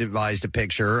Jaffe devised a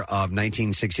picture of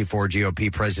 1964 GOP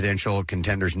presidential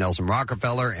contenders Nelson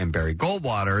Rockefeller and Barry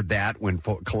Goldwater that, when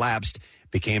collapsed,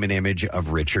 became an image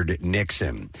of Richard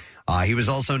Nixon. He was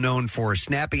also known for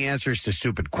snappy answers to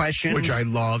stupid questions, which I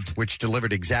loved, which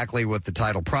delivered exactly what the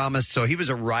title promised. So he was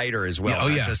a writer as well,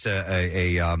 not just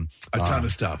a ton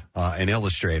of stuff. An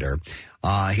illustrator.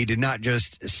 He did not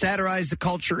just satirize the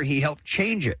culture; he helped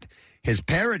change it. His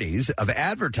parodies of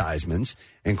advertisements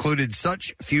included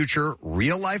such future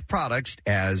real-life products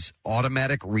as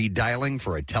automatic redialing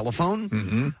for a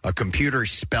telephone, a computer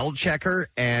spell checker,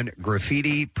 and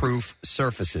graffiti-proof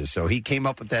surfaces. So he came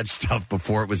up with that stuff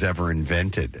before it was ever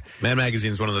invented. Mad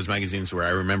Magazine is one of those magazines where I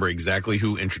remember exactly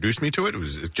who introduced me to it. It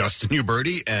was Justin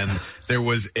Uberti, and there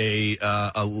was a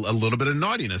little bit of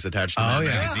naughtiness attached to Mad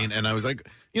Magazine, and I was like,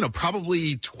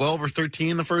 probably 12 or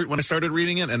 13 when I started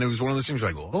reading it, and it was one of those things where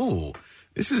I go, oh,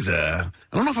 this is I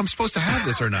don't know if I'm supposed to have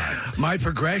this or not. My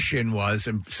progression was,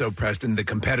 and so Preston, the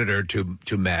competitor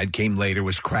to Mad came later,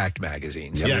 was Cracked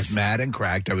magazine. So Yes. It was Mad and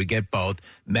Cracked. I would get both.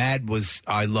 Mad was,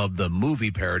 I loved the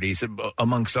movie parodies,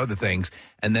 amongst other things.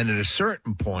 And then at a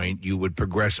certain point, you would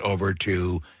progress over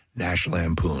to National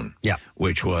Lampoon. Yeah.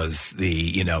 Which was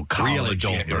the, college. Real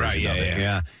adult version of it.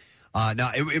 Yeah.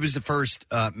 No, it was the first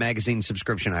magazine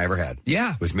subscription I ever had.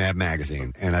 Yeah. It was Mad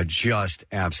Magazine, and I just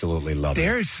absolutely loved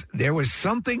it. There was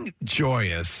something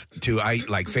joyous to,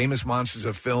 like Famous Monsters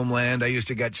of Filmland. I used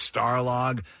to get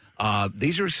Starlog.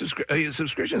 These were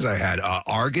subscriptions I had.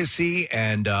 Argosy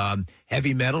and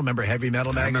Heavy Metal. Remember Heavy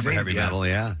Metal magazine? I remember Heavy Metal,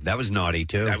 yeah. That was naughty,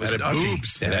 too. That was naughty.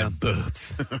 Boobs. Yeah.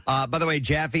 Boobs. By the way,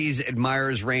 Jaffe's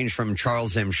admirers range from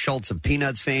Charles M. Schultz of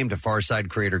Peanuts fame to Far Side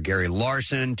creator Gary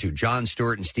Larson to Jon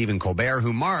Stewart and Stephen Colbert,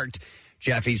 who marked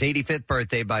Jaffe's 85th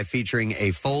birthday by featuring a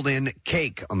fold-in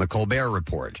cake on the Colbert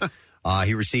Report.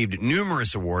 He received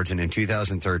numerous awards, and in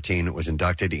 2013 was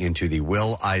inducted into the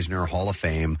Will Eisner Hall of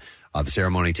Fame. The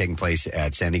ceremony taking place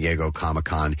at San Diego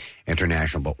Comic-Con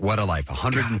International. But what a life.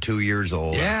 102 years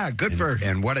old. Yeah, good for her.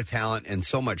 And what a talent, and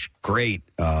so much great,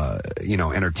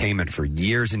 entertainment for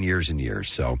years and years and years.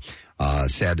 So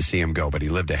sad to see him go, but he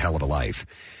lived a hell of a life.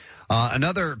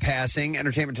 Another passing,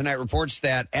 Entertainment Tonight reports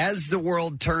that As the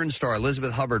World Turns star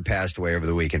Elizabeth Hubbard passed away over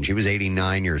the weekend. She was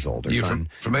 89 years old. Her You son,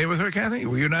 familiar with her, Kathy?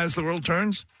 Were you not As the World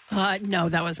Turns? No,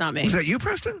 that was not me. Was that you,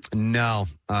 Preston? No,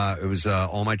 it was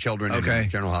All My Children in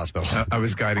General Hospital. I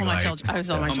was guiding All my light. children. I was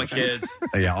all my children. kids.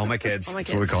 Yeah, All My Kids. All My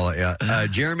That's what we Kids. call it, yeah.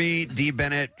 Jeremy D.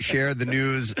 Bennett shared the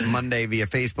news Monday via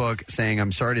Facebook, saying,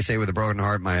 I'm sorry to say with a broken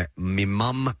heart, me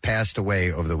mum passed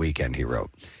away over the weekend, he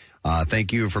wrote.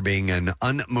 Thank you for being an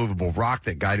unmovable rock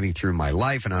that guided me through my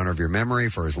life. In honor of your memory,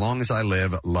 for as long as I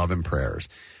live, love and prayers.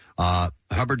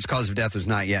 Hubbard's cause of death was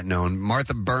not yet known.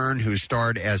 Martha Byrne, who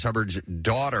starred as Hubbard's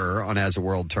daughter on As the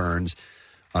World Turns,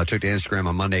 took to Instagram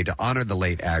on Monday to honor the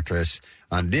late actress.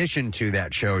 In addition to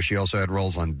that show, she also had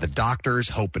roles on The Doctors,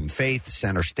 Hope and Faith,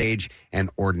 Center Stage, and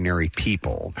Ordinary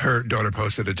People. Her daughter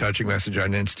posted a touching message on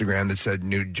Instagram that said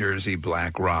New Jersey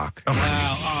Black Rock. Oh,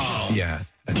 wow. Oh. Yeah.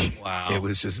 Wow. It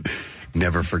was just...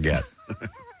 Never forget.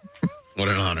 What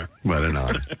an honor. What an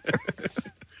honor.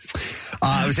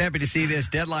 I was happy to see this.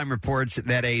 Deadline reports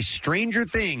that a Stranger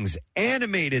Things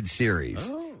animated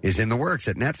series is in the works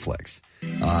at Netflix.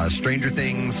 Stranger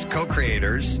Things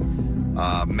co-creators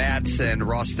Matt and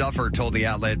Ross Duffer told the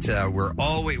outlet,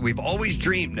 we've always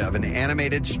dreamed of an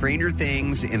animated Stranger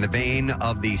Things in the vein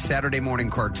of the Saturday morning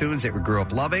cartoons that we grew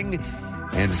up loving.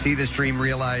 And to see this dream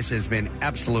realized has been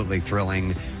absolutely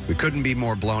thrilling. We couldn't be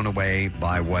more blown away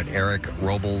by what Eric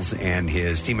Robles and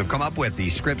his team have come up with. The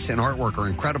scripts and artwork are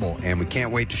incredible, and we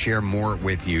can't wait to share more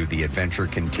with you. The adventure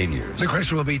continues. The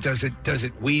question will be, does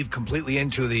it weave completely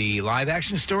into the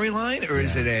live-action storyline, or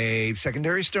is it a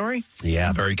secondary story? Yeah.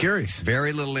 I'm very curious.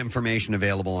 Very little information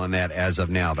available on that as of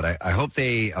now, but I hope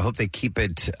they keep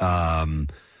it...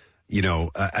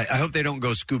 I hope they don't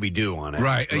go Scooby-Doo on it.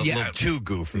 Right. A little too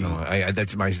goofy. No,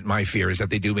 that's my fear, is that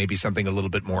they do maybe something a little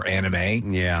bit more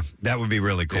anime. Yeah, that would be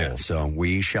really cool. Yeah. So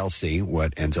we shall see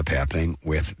what ends up happening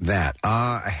with that.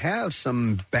 I have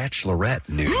some Bachelorette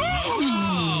news.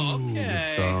 Oh,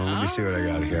 okay. So let me see what I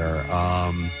got here. I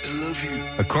love you.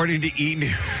 According to E!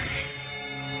 News...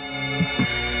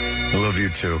 I love you,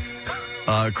 too.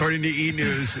 According to E!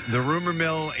 News, the rumor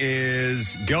mill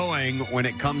is going when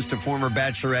it comes to former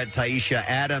Bachelorette Taisha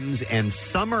Adams and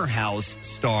Summer House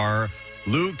star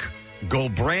Luke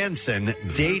Gulbranson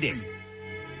dating.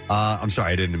 I'm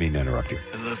sorry, I didn't mean to interrupt you.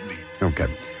 I love me. Okay.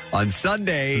 On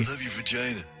Sunday... I love your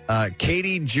vagina.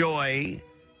 Katie Joy...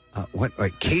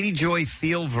 Katie Joy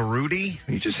Thiel Veruti?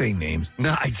 Are you just saying names?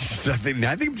 No, I think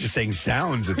I'm just saying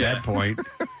sounds at that point.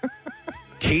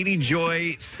 Katie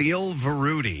Joy Thiel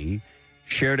Veruti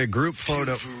shared a group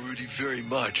photo very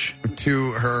much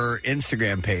to her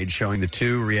Instagram page showing the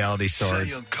two reality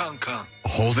stars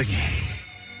holding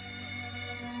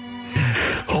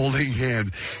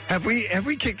hands. Have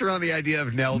we kicked around the idea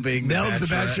of Nell being Nell's the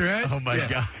Bachelorette? Oh my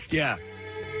God! Yeah.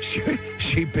 She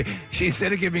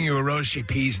instead of giving you a rose, she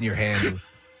pees in your hand.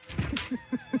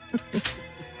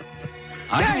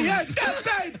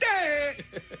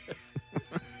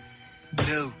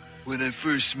 No. When I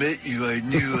first met you, I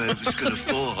knew I was going to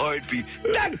fall hard for you.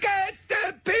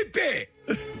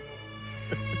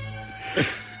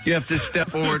 You have to step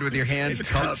forward with your hands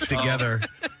cupped together.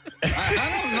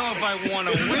 I don't know if I want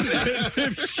to win that.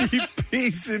 If she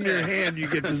pees in your hand, you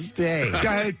get to stay.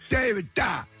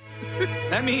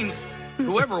 That means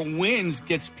whoever wins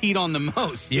gets peed on the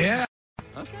most. Yeah.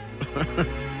 Okay.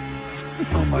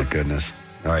 Oh, my goodness.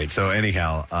 All right, so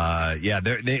anyhow,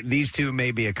 these two may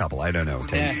be a couple. I don't know. When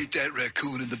you ate that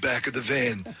raccoon in the back of the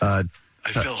van, I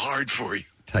fell hard for you.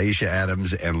 Taisha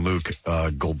Adams and Luke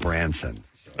Gulbranson.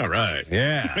 All right.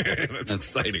 Yeah. That's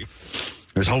exciting.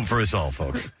 There's hope for us all,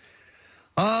 folks.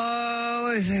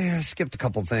 Let's see, I skipped a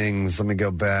couple things. Let me go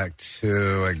back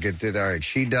to... all right,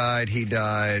 she died, he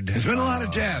died. There's been a lot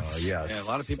of deaths. Yes. Yeah, a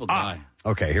lot of people die.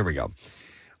 Okay, here we go.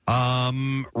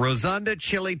 Rosanda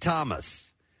Chili Thomas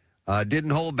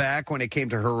didn't hold back when it came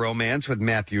to her romance with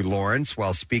Matthew Lawrence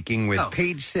while speaking with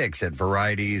Page Six at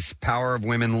Variety's Power of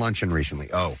Women luncheon recently.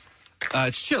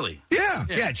 It's Chili.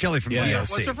 Yeah, Chili from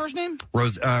TLC. What's her first name?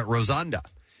 Rosanda.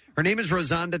 Her name is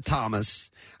Rosanda Thomas.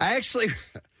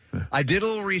 I did a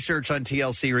little research on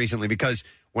TLC recently because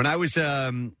when I was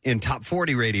in Top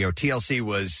 40 radio, TLC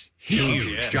was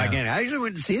huge, gigantic. I actually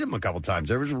went to see them a couple times.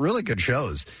 There was really good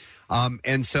shows.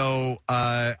 And so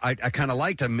I kind of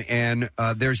liked them. And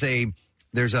there's a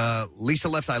Lisa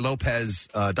Left Eye Lopez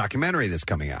documentary that's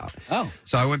coming out. Oh,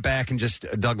 so I went back and just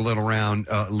dug a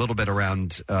little bit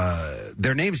around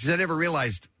their names because I never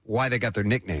realized why they got their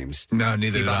nicknames. No,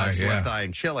 neither did I. Left Eye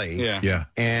and Chili. Yeah.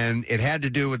 And it had to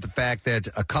do with the fact that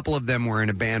a couple of them were in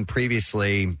a band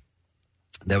previously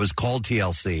that was called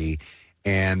TLC.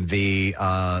 And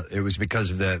it was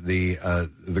because of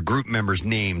the group members'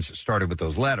 names started with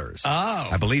those letters. Oh,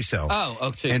 I believe so. Oh,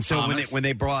 okay. And so when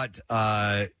they brought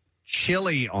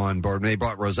Chili on board, when they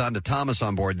brought Rosanda Thomas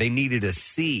on board, they needed a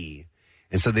C,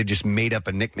 and so they just made up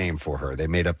a nickname for her. They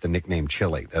made up the nickname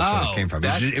Chili. That's where it came from.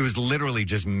 It was literally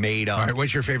just made up. All right,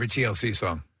 what's your favorite TLC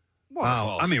song?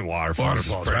 Waterfalls. I mean,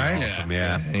 Waterfalls, right? Awesome,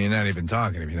 yeah. You're not even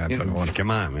talking if you're not talking Waterfalls.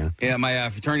 Come on, man. Yeah, my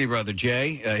fraternity brother,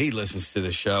 Jay, he listens to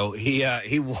the show.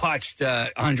 He watched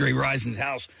Andre Rison's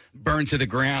house burn to the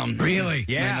ground. Really?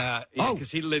 Yeah.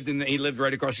 Because he lived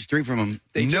right across the street from him.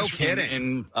 No kidding.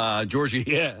 In Georgia,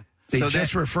 yeah. Did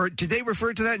they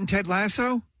refer to that in Ted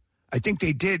Lasso? I think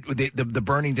they did the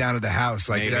burning down of the house.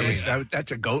 Like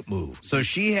that's a goat move. So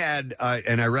she had,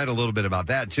 and I read a little bit about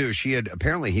that too. She had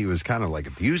apparently he was kind of like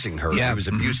abusing her. Yeah. He was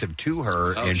abusive to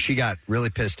her, and she got really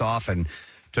pissed off and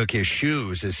took his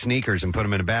shoes, his sneakers, and put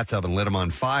them in a bathtub and lit them on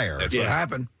fire. That's what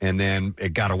happened. And then it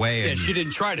got away. Yeah, and she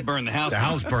didn't try to burn the house. The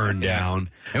house burned down.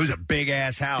 It was a big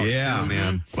ass house, too,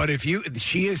 man. But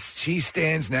she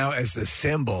stands now as the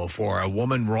symbol for a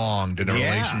woman wronged in a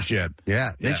relationship.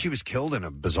 Yeah. Then she was killed in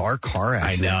a bizarre car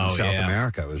accident in South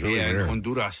America. It was really weird. in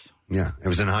Honduras. Yeah, it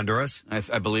was in Honduras?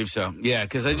 I believe so. Yeah,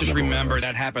 because I just remember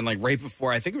that happened like right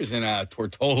before, I think it was in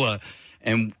Tortola.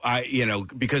 And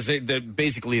because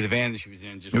basically the van that she was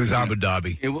in just... It was Abu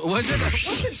Dhabi. What's the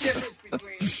difference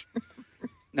between...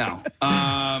 No.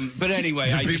 But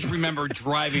anyway, I just remember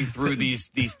driving through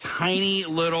these tiny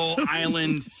little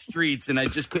island streets, and I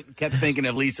just kept thinking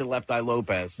of Lisa Left Eye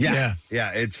Lopez. Yeah.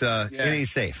 It's it ain't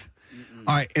safe.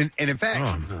 All right, and in fact,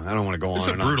 I don't want to go on. It's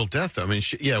a brutal death, though. I mean,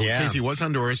 Casey was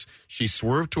Honduras. She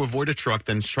swerved to avoid a truck,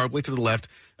 then sharply to the left,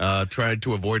 tried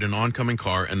to avoid an oncoming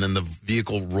car, and then the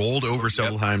vehicle rolled over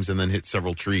several times and then hit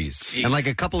several trees. Jeez. And like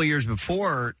a couple of years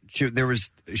before, she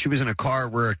was in a car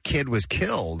where a kid was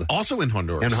killed. Also in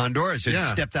Honduras. In Honduras. It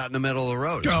stepped out in the middle of the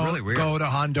road. It's really weird. Go to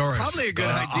Honduras. Probably a good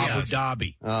idea. Abu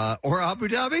Dhabi. Or Abu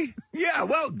Dhabi? Yeah,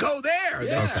 well, go there.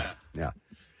 Yeah.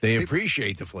 They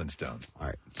appreciate the Flintstones. All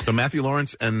right. So Matthew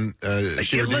Lawrence and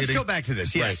let's go back to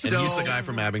this. Yes. Right. And he's the guy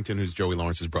from Abington who's Joey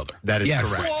Lawrence's brother. That is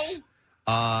correct.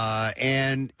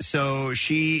 And so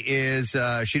she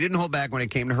didn't hold back when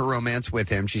it came to her romance with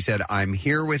him. She said, I'm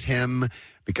here with him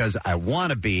because I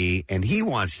want to be and he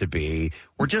wants to be.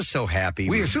 We're just so happy.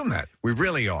 We assume that. We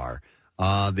really are.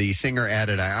 The singer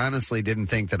added, I honestly didn't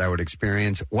think that I would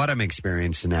experience what I'm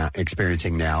experiencing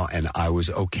now, and I was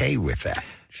okay with that.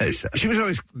 She was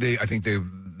always my personal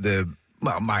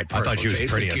I thought she was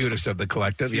taste, the cutest of the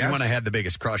collective. She's the one I had the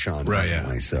biggest crush on, right?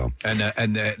 Definitely, so,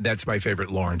 and that's my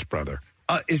favorite Lawrence brother.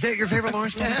 Is that your favorite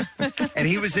Lawrence brother? And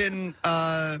he was in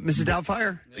Mrs.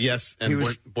 Doubtfire? Yes, and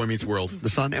Boy Meets World. The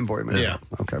son and Boy Meets World.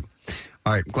 Okay.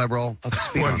 All right, glad we're all up to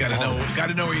speed. Well, got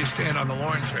to know where you stand on the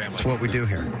Lawrence family. That's what we do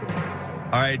here.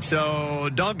 All right, so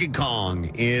Donkey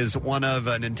Kong is one of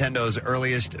Nintendo's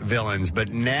earliest villains, but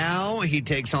now he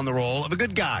takes on the role of a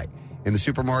good guy in the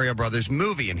Super Mario Brothers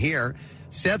movie. And here,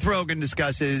 Seth Rogen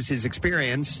discusses his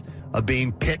experience of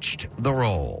being pitched the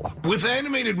role. With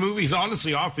animated movies,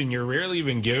 honestly, often you're rarely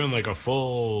even given like a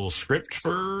full script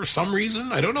for some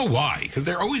reason. I don't know why, because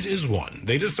there always is one.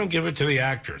 They just don't give it to the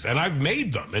actors. And I've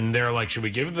made them, and they're like, should we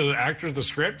give the actors the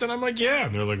script? And I'm like, yeah.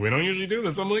 And they're like, we don't usually do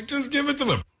this. I'm like, just give it to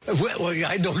them. Well,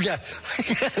 I don't get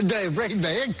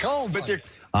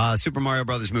but Super Mario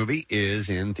Brothers movie is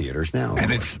in theaters now.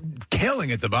 And it's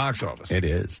killing at the box office. It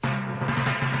is.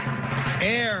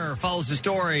 Air follows the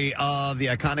story of the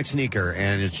iconic sneaker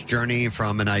and its journey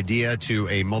from an idea to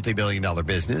a multi-billion-dollar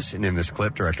business. And in this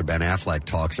clip, director Ben Affleck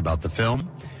talks about the film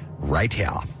right here.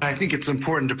 I think it's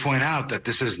important to point out that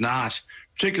this is not,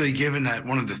 particularly given that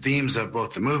one of the themes of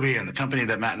both the movie and the company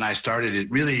that Matt and I started, it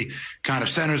really kind of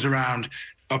centers around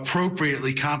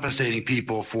appropriately compensating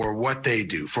people for what they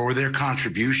do, for their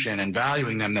contribution, and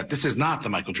valuing them, that this is not the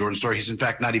Michael Jordan story. He's, in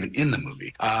fact, not even in the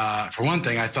movie. For one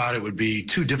thing, I thought it would be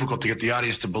too difficult to get the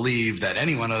audience to believe that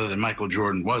anyone other than Michael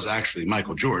Jordan was actually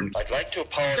Michael Jordan. I'd like to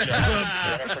apologize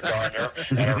to Jennifer Garner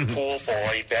and her pool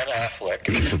boy, Ben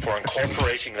Affleck, for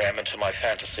incorporating them into my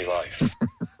fantasy life.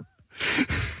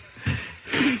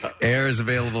 Air is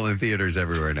available in theaters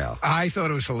everywhere now. I thought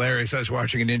it was hilarious. I was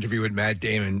watching an interview with Matt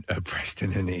Damon,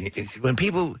 Preston, and when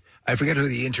people, I forget who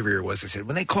the interviewer was, I said,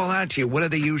 when they call out to you, what do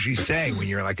they usually say when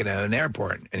you're like in an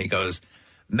airport? And he goes,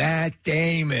 Matt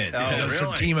Damon. Oh, He goes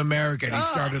from Team America, and he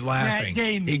started laughing. Matt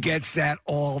Damon. He gets that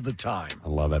all the time. I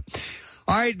love it.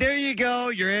 All right, there you go.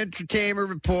 Your entertainment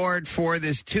report for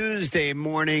this Tuesday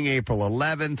morning, April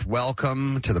 11th.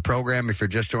 Welcome to the program. If you're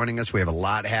just joining us, we have a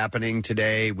lot happening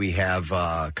today. We have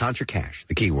Concert Cash,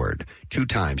 the keyword, 2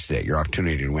 times today. Your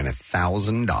opportunity to win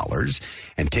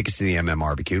 $1,000 and tickets to the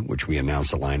MMRBQ, which we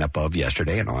announced the lineup of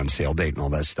yesterday, and on sale date and all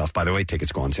that stuff. By the way,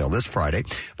 tickets go on sale this Friday.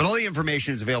 But all the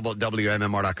information is available at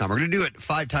WMMR.com. We're going to do it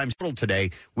 5 times total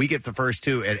today. We get the first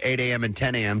 2 at 8 a.m. and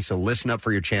 10 a.m., so listen up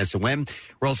for your chance to win.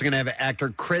 We're also going to have actor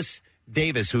Chris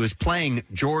Davis, who is playing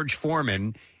George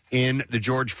Foreman in the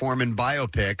George Foreman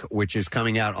biopic, which is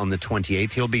coming out on the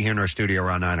 28th. He'll be here in our studio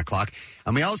around 9 o'clock.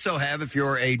 And we also have, if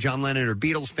you're a John Lennon or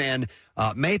Beatles fan,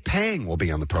 May Pang will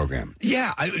be on the program.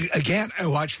 Yeah, I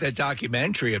watched that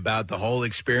documentary about the whole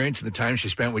experience and the time she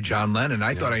spent with John Lennon.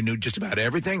 I thought I knew just about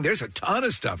everything. There's a ton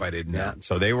of stuff I didn't know. Yeah,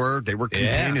 so they were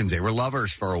companions. They were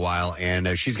lovers for a while,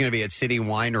 and she's going to be at City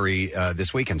Winery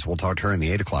this weekend, so we'll talk to her in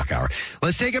the 8 o'clock hour.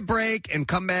 Let's take a break and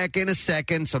come back in a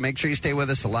second, so make sure you stay with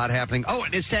us. A lot happening. Oh,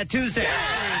 and it's Tattoo Tuesday.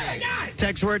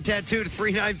 Text word tattoo to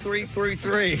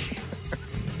 39333.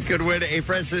 Could win a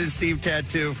Preston and Steve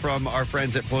tattoo from our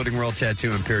friends at Floating World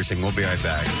Tattoo and Piercing. We'll be right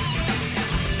back.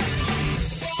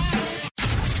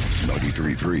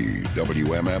 93.3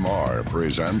 WMMR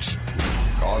presents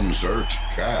Concert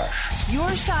Cash. Your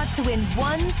shot to win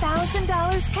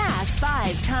 $1,000 cash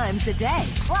 5 times a day.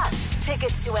 Plus,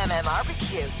 tickets to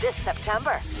MMRBQ this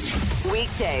September.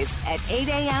 Weekdays at 8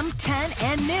 a.m., 10,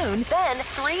 and noon. Then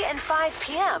 3 and 5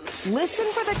 p.m.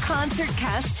 Listen for the Concert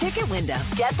Cash ticket window.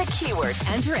 Get the keyword,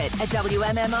 enter it at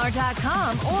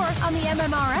WMMR.com or on the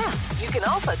MMR app. You can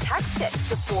also text it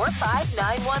to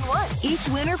 45911. Each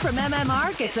winner from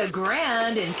MMR gets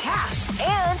 $1,000 in cash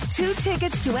and 2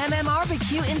 tickets to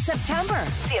MMRBQ in September.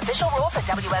 See official rules at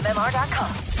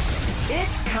WMMR.com.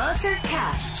 It's Concert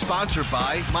Cash. Sponsored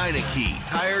by Meineke.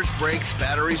 Tires, brakes,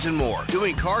 batteries, and more.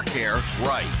 Doing car care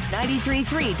right.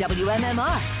 93.3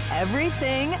 WMMR.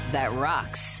 Everything that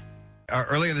rocks.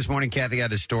 Earlier this morning, Kathy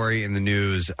had a story in the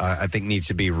news I think needs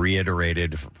to be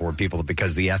reiterated for people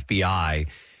because the FBI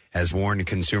has warned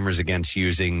consumers against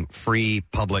using free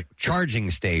public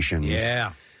charging stations.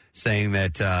 Yeah. Saying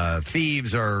that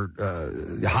thieves are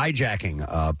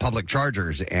hijacking public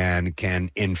chargers and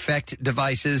can infect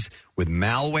devices with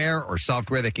malware or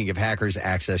software that can give hackers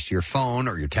access to your phone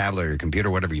or your tablet or your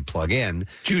computer, whatever you plug in.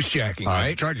 Juice jacking,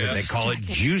 right? Yes. They call it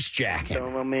juice jacking.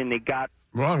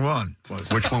 Wrong one.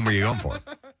 Which one were you going for?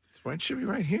 It should be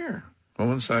right here.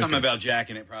 One second. Something about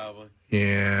jacking it, probably.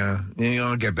 Yeah.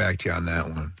 I'll get back to you on that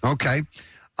one. Okay.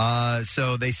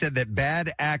 So they said that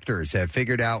bad actors have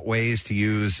figured out ways to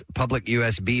use public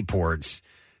USB ports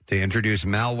to introduce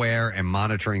malware and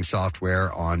monitoring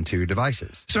software onto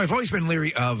devices. So I've always been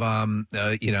leery of,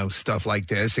 stuff like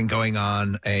this and going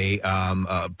on a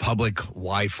public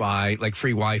Wi-Fi, like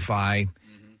free Wi-Fi.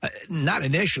 Not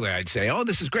initially, I'd say, oh,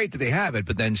 this is great that they have it,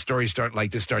 but then stories start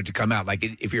to come out. Like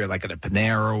if you're like at a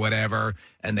Panera or whatever,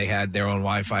 and they had their own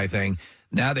Wi-Fi thing.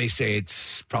 Now they say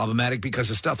it's problematic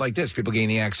because of stuff like this, people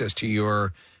gaining access to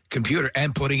your computer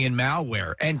and putting in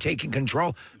malware and taking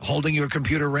control, holding your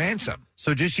computer ransom.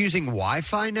 So just using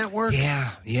Wi-Fi networks?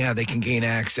 Yeah, they can gain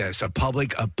access. A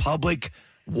public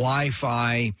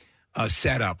Wi-Fi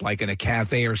setup, like in a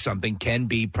cafe or something, can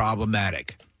be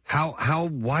problematic. How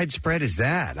widespread is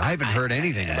that? I haven't heard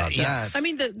anything about that. I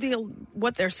mean, the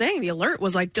what they're saying, the alert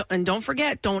was like, and don't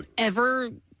forget, don't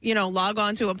ever log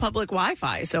on to a public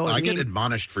Wi-Fi. So I get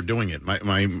admonished for doing it.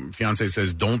 My fiance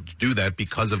says, don't do that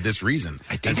because of this reason.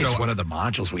 I think it's one of the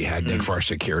modules we had, Nick, for our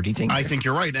security thing. I think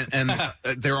you're right. And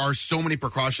there are so many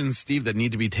precautions, Steve, that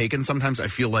need to be taken. Sometimes I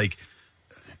feel like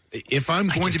if I'm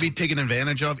going to be taken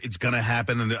advantage of, it's going to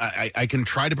happen. And I can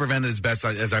try to prevent it as best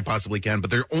as I possibly can.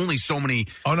 But there are only so many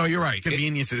you're right.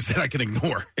 conveniences that I can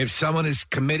ignore. If someone is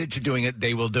committed to doing it,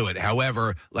 they will do it.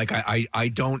 However, like I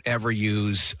don't ever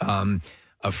use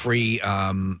a free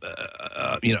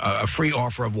a free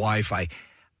offer of Wi-Fi.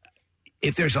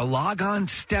 If there's a log-on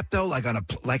step, though, like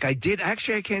I did,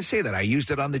 actually, I can't say that. I used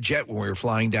it on the jet when we were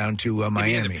flying down to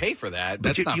Miami. You had to pay for that.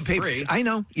 But That's not pay free. I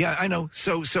know. Yeah, I know.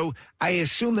 So I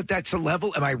assume that's a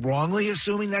level. Am I wrongly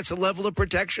assuming that's a level of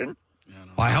protection?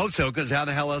 Well, I hope so, because how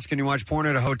the hell else can you watch porn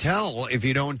at a hotel if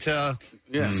you don't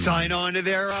sign on to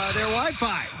their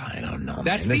Wi-Fi? I don't know.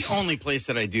 That's the only place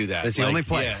that I do that. That's the only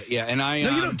place. Yeah, and I.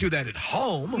 No, you don't do that at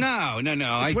home. No.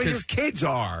 That's where your kids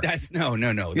are. That's no.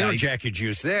 You don't jack your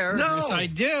juice there. No.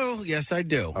 Yes, I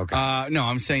do. Okay. No,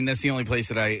 I'm saying that's the only place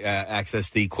that I access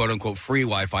the quote-unquote free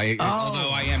Wi-Fi, although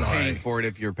I am paying for it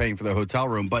if you're paying for the hotel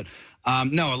room. But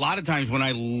no, a lot of times when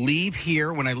I leave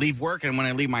here, when I leave work, and when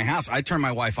I leave my house, I turn my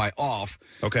Wi-Fi off.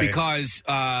 Okay. Because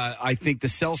I think the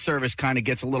cell service kind of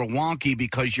gets a little wonky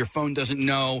because your phone doesn't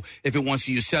know if it wants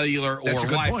to use cellular or That's a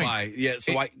good Wi-Fi. point. Yeah.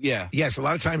 So Yes, a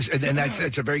lot of times, and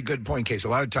that's a very good point, Case. A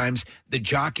lot of times, the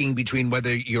jockeying between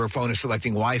whether your phone is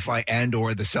selecting Wi-Fi and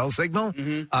or the cell signal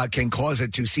can cause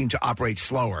it to seem to operate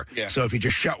slower. Yeah. So if you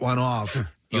just shut one off,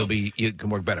 you can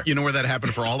work better. You know where that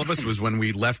happened for all of us was when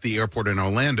we left the airport in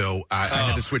Orlando. I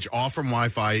had to switch off from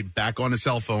Wi-Fi back on a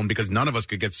cell phone because none of us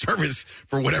could get service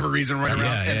for whatever reason right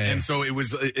around. And so it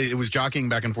was jockeying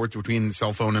back and forth between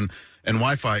cell phone and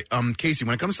Wi-Fi. Casey,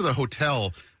 when it comes to the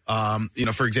hotel,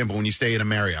 for example, when you stay in a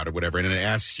Marriott or whatever, and it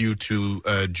asks you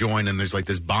to join, and there's like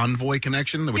this Bonvoy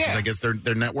connection, which is, I guess,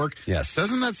 their network. Yes.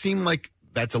 Doesn't that seem like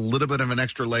that's a little bit of an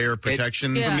extra layer of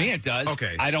protection? For me, it does.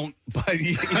 Okay. I don't, but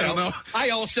you know, I don't know. I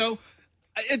also,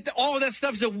 all of that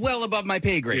stuff's well above my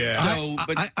pay grade. Yeah.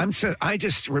 So, I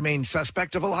just remain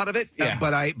suspect of a lot of it. Yeah.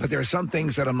 But there are some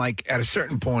things that I'm like, at a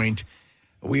certain point,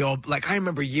 we all, like, I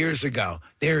remember years ago,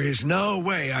 there is no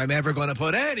way I'm ever going to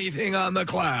put anything on the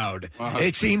cloud.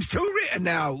 It seems too and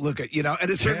now look at, at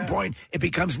a certain point, it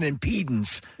becomes an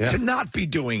impedance to not be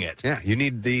doing it. Yeah, you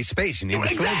need the space. You need the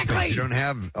storage space. You don't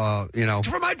have,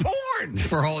 For my porn.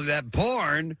 For all that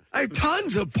porn. I have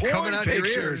tons of porn coming out your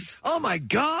pictures. ears. Oh, my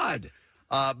God.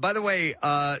 By the way,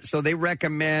 so they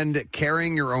recommend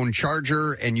carrying your own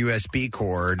charger and USB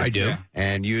cord. I do.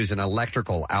 And use an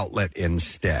electrical outlet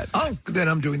instead. Oh, then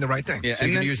I'm doing the right thing. So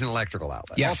you can use an electrical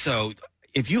outlet. Yes. Also,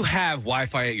 if you have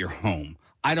Wi-Fi at your home,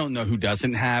 I don't know who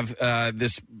doesn't have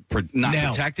this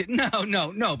protected.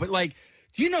 No. But, like,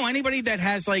 do you know anybody that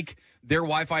has, like, their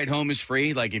Wi-Fi at home is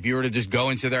free? Like, if you were to just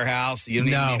go into their house, you don't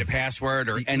even need a password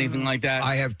or anything like that?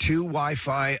 I have 2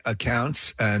 Wi-Fi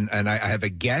accounts, and I have a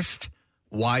guest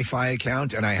Wi-Fi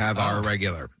account, and I have our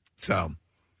regular. So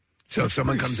if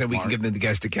someone comes in, we can give them the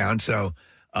guest account. So,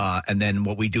 and then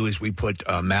what we do is we put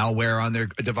malware on their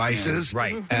devices,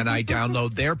 right? And I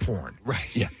download their porn,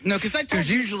 right? Yeah, no, because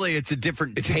usually it's a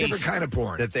different a different kind of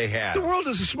porn that they have. The world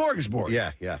is a smorgasbord.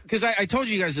 Yeah. Because I told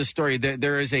you guys this story.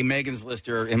 There is a Megan's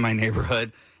Lister in my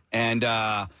neighborhood, and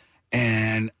I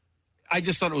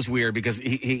just thought it was weird because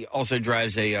he also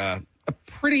drives a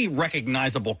pretty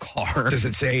recognizable car. Does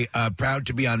it say proud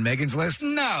to be on Megan's list?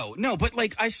 No, but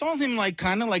like I saw him like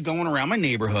kind of like going around my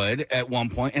neighborhood at one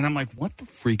point, and I'm like, what the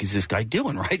freak is this guy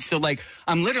doing, right? So like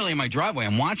I'm literally in my driveway,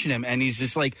 I'm watching him, and he's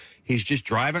just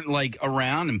driving like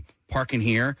around and parking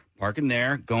here, parking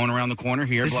there, going around the corner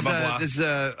here, blah blah blah. This is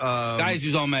guys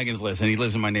who's on Megan's List, and he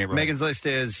lives in my neighborhood. Megan's List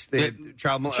is the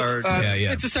child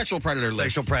It's a sexual predator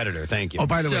list. Sexual predator. Thank you. Oh,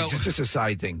 by the way, just a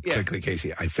side thing, quickly,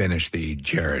 Casey. I finished the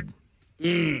Jared.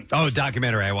 Oh,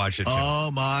 documentary. I watched it too. Oh,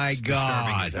 my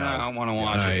God. I want to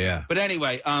watch it. Yeah. But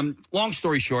anyway, long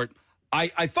story short,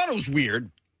 I thought it was weird,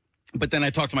 but then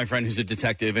I talked to my friend who's a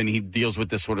detective, and he deals with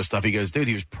this sort of stuff. He goes, dude,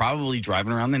 he was probably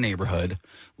driving around the neighborhood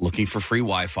looking for free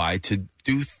Wi-Fi to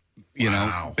do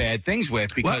bad things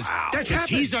with because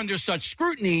he's under such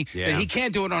scrutiny that he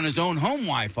can't do it on his own home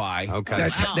Wi-Fi. Okay.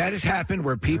 That has happened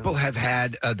where people have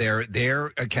had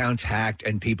their accounts hacked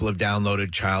and people have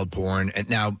downloaded child porn. And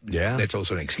now that's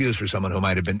also an excuse for someone who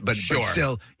might have been, but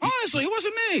still. Honestly, it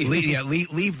wasn't me.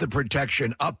 Leave the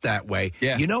protection up that way.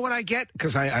 Yeah. You know what I get?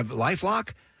 Because I have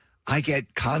LifeLock. I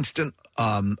get constant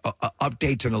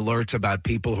updates and alerts about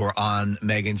people who are on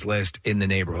Megan's List in the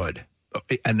neighborhood.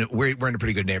 And we're in a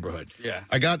pretty good neighborhood. Yeah.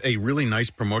 I got a really nice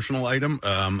promotional item.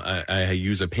 I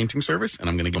use a painting service, and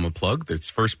I'm going to give them a plug. That's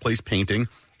First Place Painting.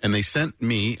 And they sent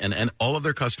me and all of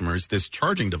their customers this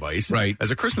charging device as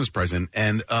a Christmas present.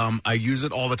 And I use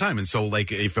it all the time. And so,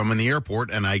 like, if I'm in the airport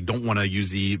and I don't want to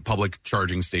use the public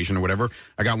charging station or whatever,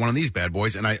 I got one of these bad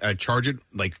boys, and I charge it,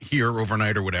 like, here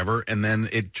overnight or whatever. And then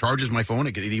it charges my phone.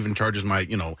 It even charges my,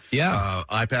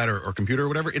 iPad or computer or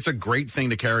whatever. It's a great thing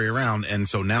to carry around. And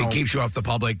so now it keeps you off the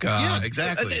public. Yeah,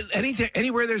 exactly.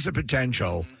 Anywhere there's a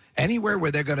potential, anywhere where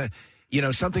they're going to.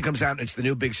 Something comes out and it's the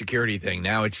new big security thing.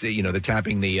 Now it's the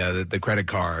tapping the credit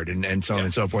card and so on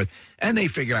and so forth. And they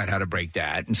figure out how to break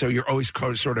that. And so you're always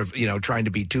sort of, trying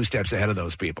to be 2 steps ahead of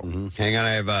those people. Mm-hmm. Hang on. I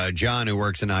have John who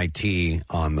works in IT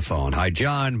on the phone. Hi,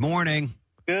 John. Morning.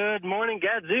 Good morning,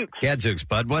 Gadzooks. Gadzooks,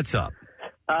 bud. What's up?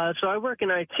 So I work in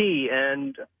IT,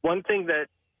 and one thing that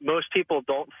most people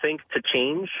don't think to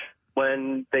change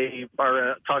when they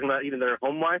are talking about even their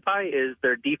home Wi-Fi is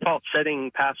their default setting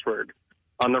password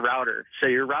on the router. So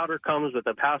your router comes with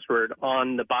a password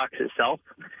on the box itself.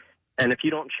 And if you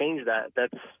don't change that,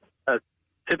 that's a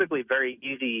typically very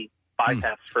easy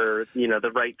bypass for,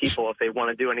 the right people if they want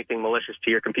to do anything malicious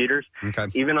to your computers,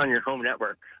 even on your home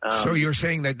network. So you're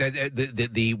saying that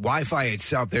the Wi-Fi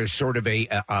itself, there's sort of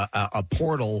a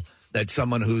portal that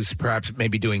someone who's perhaps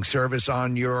maybe doing service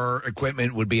on your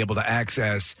equipment would be able to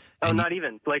access. Oh, not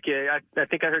even. Like, I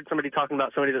think I heard somebody talking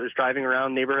about somebody that was driving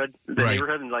around the neighborhood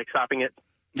and, like, stopping at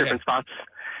different spots.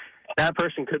 That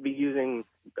person could be using,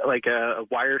 like, a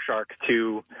Wireshark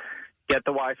to get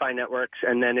the Wi-Fi networks,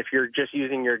 and then if you're just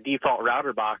using your default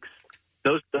router box,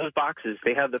 those boxes,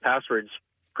 they have the passwords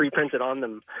pre-printed on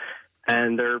them,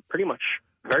 and they're pretty much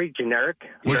very generic,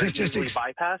 very easily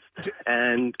bypassed,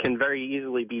 and can very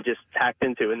easily be just hacked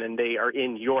into, and then they are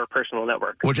in your personal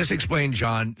network. Well, just explain,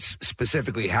 John,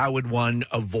 specifically, how would one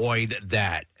avoid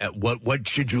that? What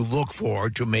should you look for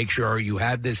to make sure you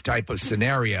have this type of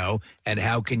scenario, and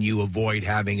how can you avoid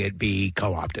having it be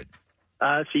co-opted?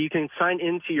 So you can sign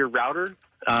into your router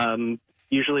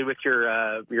usually with your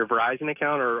Verizon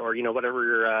account or whatever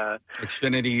your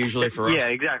Xfinity usually for us. Yeah,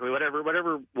 exactly.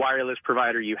 Whatever wireless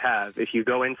provider you have, if you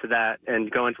go into that and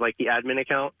go into like the admin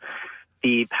account,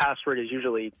 the password is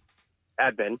usually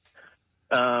admin.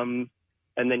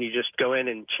 And then you just go in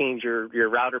and change your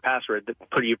router password.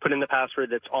 You put in the password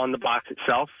that's on the box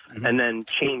itself, and then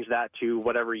change that to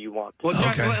whatever you want. Well,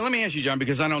 John, let me ask you, John,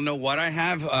 because I don't know what I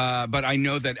have, but I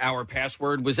know that our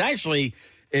password was actually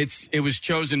it was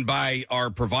chosen by our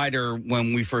provider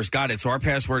when we first got it. So our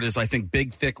password is, I think,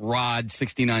 Big Thick Rod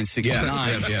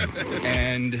 6969. Yeah.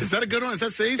 And is that a good one? Is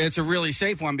that safe? It's a really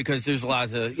safe one because there's a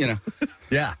lot of Yeah.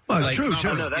 Well, it's true,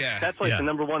 too. No, that's like the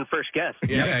number one first guess.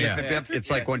 Yep. It's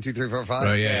like 1, 2, 3, 4, 5.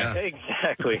 Oh, yeah.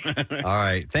 Exactly. All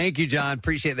right. Thank you, John.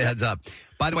 Appreciate the heads up.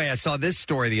 By the way, I saw this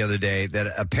story the other day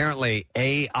that apparently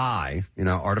AI,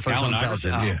 artificial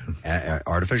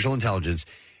intelligence,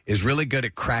 is really good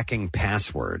at cracking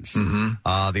passwords.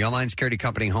 Mm-hmm. The online security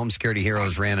company Home Security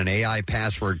Heroes ran an AI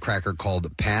password cracker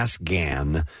called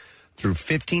PassGAN through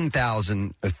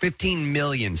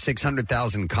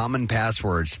 15,600,000 common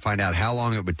passwords to find out how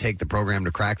long it would take the program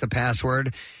to crack the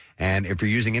password. And if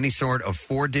you're using any sort of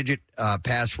 4-digit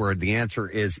password, the answer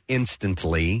is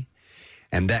instantly.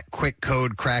 And that quick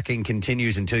code cracking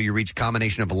continues until you reach a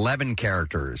combination of 11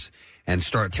 characters and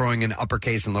start throwing in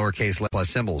uppercase and lowercase plus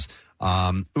symbols.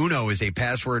 Uno is a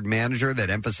password manager that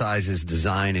emphasizes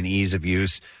design and ease of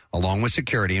use along with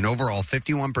security. And overall,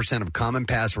 51% of common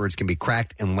passwords can be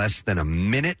cracked in less than a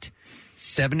minute,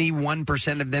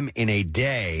 71% of them in a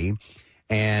day.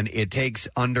 And it takes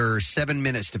under 7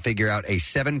 minutes to figure out a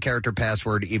 7-character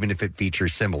password, even if it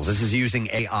features symbols. This is using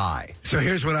AI. So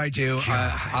here's what I do.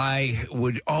 I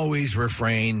would always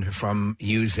refrain from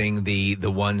using the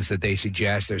ones that they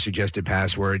suggest, their suggested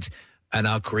passwords, and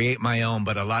I'll create my own.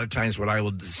 But a lot of times what I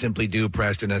will simply do,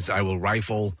 Preston, is I will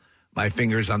rifle my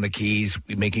fingers on the keys,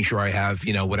 making sure I have,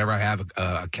 whatever I have,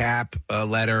 a cap, a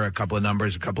letter, a couple of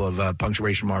numbers, a couple of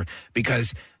punctuation marks,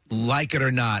 because like it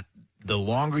or not, the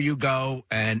longer you go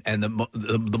and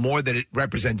the more that it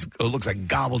represents, it looks like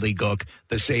gobbledygook,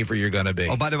 the safer you're going to be.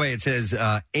 Oh, by the way, it says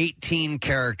 18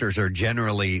 characters are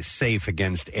generally safe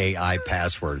against AI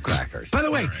password crackers. By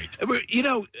the way,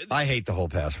 I hate the whole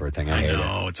password thing. I hate it.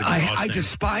 It's exhausting. I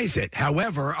despise it.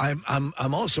 However,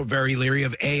 I'm also very leery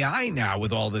of AI now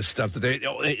with all this stuff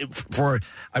that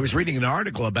I was reading an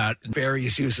article about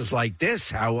various uses like this,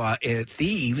 how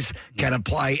thieves can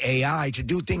apply AI to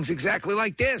do things exactly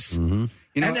like this. Mm-hmm.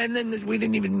 And then we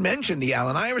didn't even mention the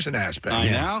Allen Iverson aspect.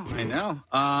 I know.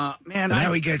 Man,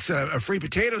 now he gets a free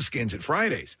potato skins at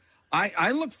Fridays.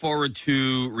 I look forward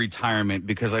to retirement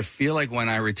because I feel like when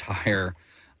I retire,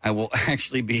 I will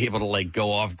actually be able to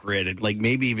go off grid and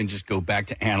maybe even just go back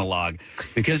to analog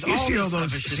because you see all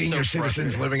those senior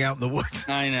citizens living out in the woods.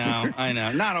 I know.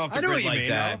 Not off the grid like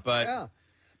that, but. Yeah.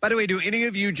 By the way, do any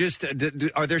of you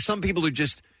are there some people who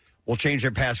just will change their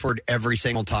password every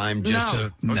single time No.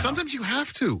 Sometimes you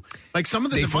have to. Like some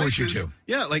of the devices. Force you to.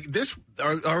 Yeah, like this,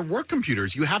 our work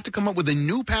computers, you have to come up with a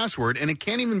new password, and it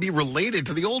can't even be related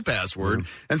to the old password.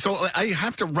 And so I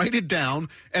have to write it down.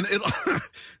 And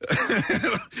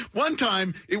one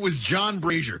time, it was John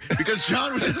Brazier, because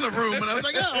John was in the room, and I was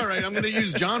like, all right, I'm going to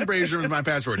use John Brazier as my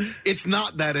password. It's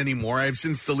not that anymore. I've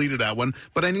since deleted that one,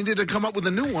 but I needed to come up with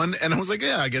a new one, and I was like,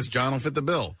 yeah, I guess John will fit the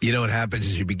bill. You know what happens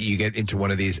is you get into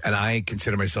one of these, and I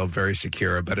consider myself very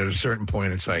secure, but at a certain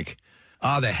point, it's like,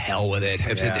 oh, the hell with it.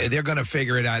 If they're going to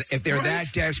figure it out. If they're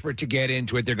that desperate to get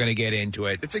into it, they're going to get into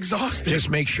it. It's exhausting. Just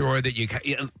make sure that you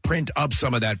print up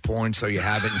some of that porn so you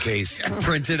have it in case.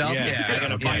 Print it up?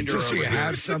 Just so you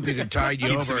have something to tide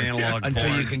you over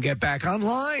until you can get back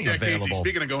online. Yeah, Casey,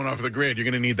 speaking of going off of the grid, you're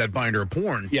going to need that binder of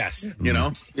porn. Yes. You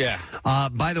know? Yeah.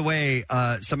 By the way,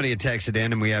 somebody had texted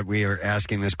in, and we were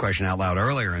asking this question out loud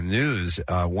earlier in the news,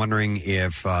 wondering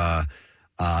if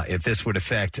this would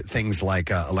affect things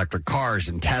like electric cars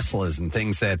and Teslas and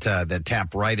things that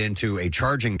tap right into a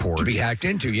charging port. To be hacked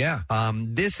into, yeah.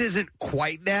 This isn't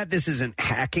quite that. This isn't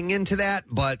hacking into that,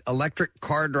 but electric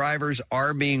car drivers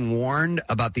are being warned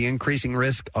about the increasing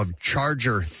risk of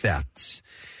charger thefts,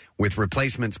 with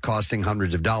replacements costing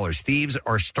hundreds of dollars. Thieves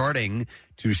are starting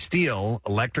to steal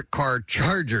electric car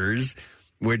chargers,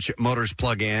 which motors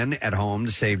plug in at home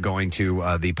to save going to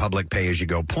the public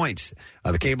pay-as-you-go points.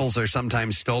 The cables are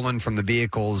sometimes stolen from the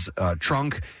vehicle's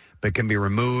trunk, but can be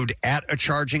removed at a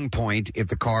charging point if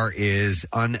the car is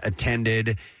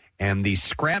unattended. And the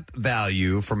scrap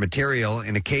value for material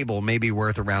in a cable may be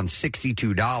worth around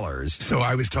 $62. So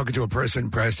I was talking to a person,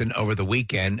 Preston, over the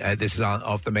weekend. This is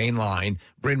off the main line.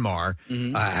 Bryn Mawr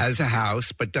has a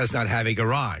house but does not have a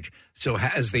garage. so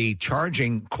has the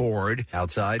charging cord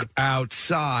outside,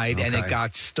 and it Okay.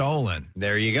 got stolen.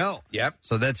 There you go. Yep.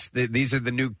 So these are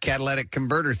the new catalytic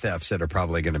converter thefts that are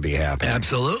probably going to be happening.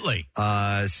 Absolutely.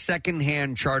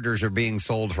 Secondhand chargers are being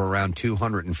sold for around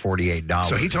 $248.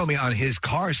 So he told me on his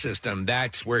car system,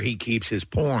 that's where he keeps his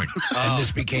porn. And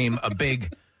this became a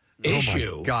big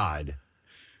issue. Oh, my God.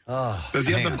 Does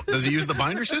he use the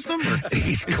binder system? Or?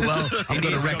 He's I'm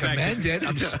going to recommend it.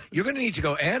 You're going to need to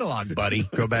go analog, buddy.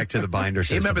 Go back to the binder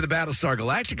system. You remember the Battlestar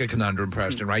Galactica conundrum,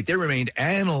 Preston, right? They remained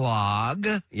analog.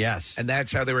 Yes. And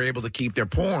that's how they were able to keep their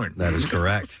porn. That is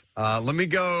correct. Let me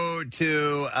go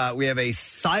to, we have a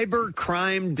cyber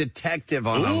crime detective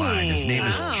on the line. His name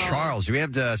is Charles. Do we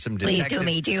have some Please detective, do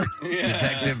me too.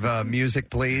 detective music,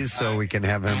 please, so we can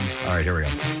have him? All right, here we go.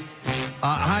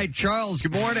 Hi, Charles.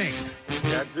 Good morning.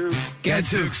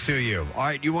 Gadzooks to you. All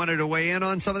right, you wanted to weigh in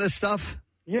on some of this stuff?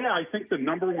 Yeah, I think the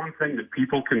number one thing that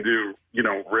people can do,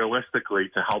 realistically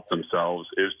to help themselves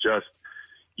is just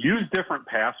use different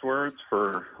passwords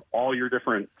for all your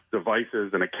different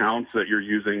devices and accounts that you're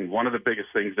using. One of the biggest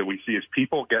things that we see is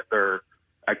people get their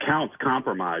accounts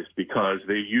compromised because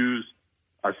they use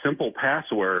a simple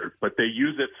password, but they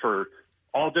use it for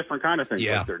all different kind of things,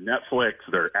 like their Netflix,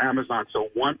 their Amazon. So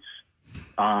once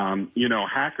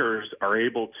hackers are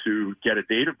able to get a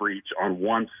data breach on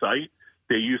one site,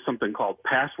 they use something called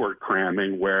password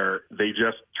cramming, where they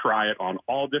just try it on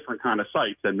all different kind of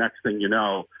sites. And next thing you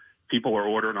know, people are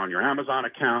ordering on your Amazon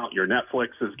account, your Netflix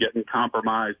is getting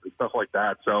compromised and stuff like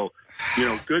that. So,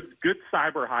 good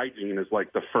cyber hygiene is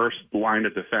like the first line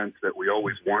of defense that we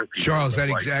always warn people. Charles, that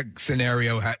exact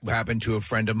scenario happened to a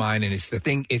friend of mine, and it's the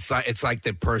thing. It's like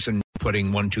the person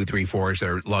putting 1, 2, 3, 4 as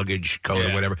their luggage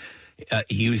code or whatever.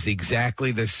 He used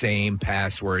exactly the same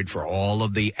password for all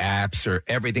of the apps or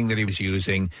everything that he was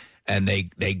using, and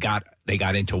they got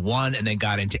into one and then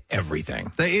got into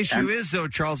everything. The issue is, though,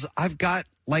 Charles, I've got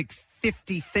like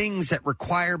 50 things that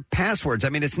require passwords. I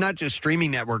mean, it's not just streaming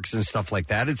networks and stuff like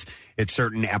that. It's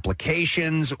certain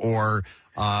applications or,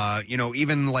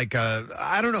 even like,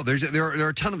 I don't know. There are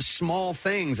a ton of small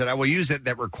things that I will use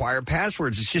that require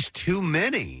passwords. It's just too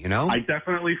many, I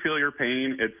definitely feel your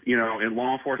pain. It's, in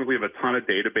law enforcement, we have a ton of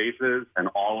databases, and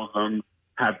all of them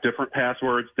have different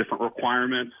passwords, different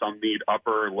requirements. Some need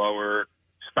upper, lower,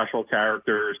 special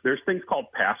characters. There's things called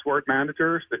password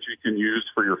managers that you can use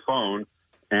for your phone,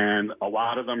 and a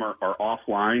lot of them are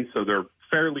offline, so they're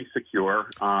fairly secure,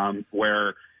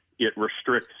 where it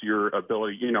restricts your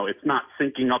ability. It's not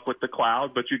syncing up with the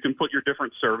cloud, but you can put your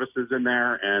different services in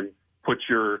there and put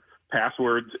your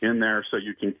passwords in there so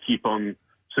you can keep them.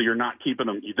 So you're not keeping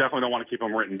them. You definitely don't want to keep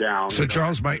them written down. So,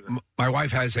 Charles, my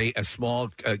wife has a small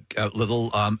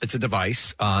little. It's a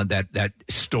device that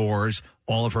stores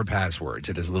all of her passwords.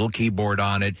 It has a little keyboard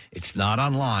on it. It's not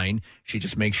online. She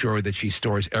just makes sure that she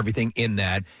stores everything in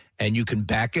that, and you can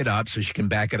back it up. So she can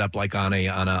back it up like on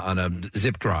a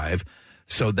zip drive.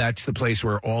 So that's the place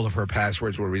where all of her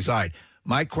passwords will reside.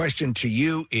 My question to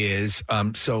you is,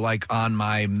 so like on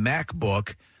my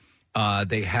MacBook,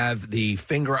 they have the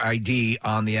finger ID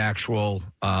on the actual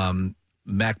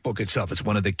MacBook itself. It's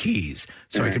one of the keys.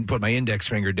 So I can put my index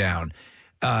finger down.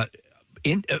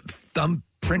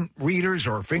 Thumbprint readers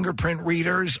or fingerprint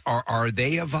readers, are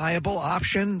they a viable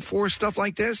option for stuff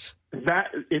like this?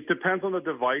 That it depends on the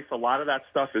device. A lot of that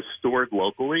stuff is stored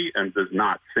locally and does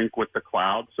not sync with the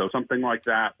cloud. So something like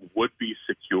that would be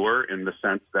secure in the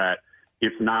sense that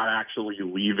it's not actually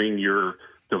leaving your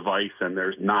device, and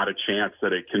there's not a chance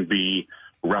that it can be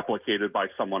replicated by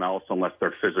someone else unless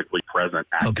they're physically present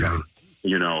at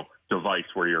your, device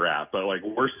where you're at. But like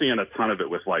we're seeing a ton of it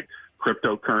with like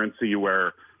cryptocurrency,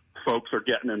 where folks are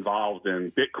getting involved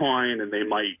in Bitcoin, and they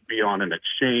might be on an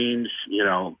exchange,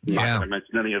 not going to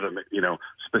mention any of them,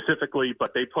 specifically,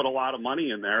 but they put a lot of money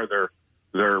in there.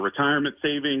 Their retirement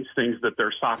savings, things that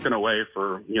they're socking away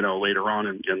for, later on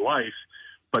in life.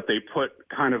 But they put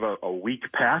kind of a weak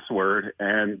password,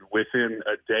 and within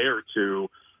a day or two,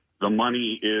 the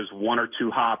money is 1 or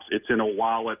 2 hops. It's in a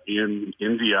wallet in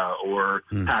India or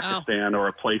Pakistan or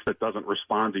a place that doesn't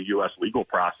respond to U.S. legal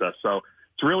process. So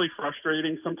it's really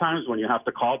frustrating sometimes when you have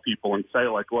to call people and say,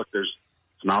 like, look, there's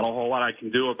not a whole lot I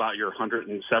can do about your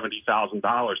 $170,000.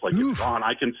 Like, it's gone.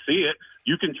 I can see it.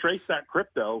 You can trace that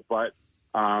crypto, but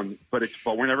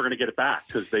we're never going to get it back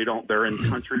because they're in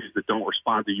countries that don't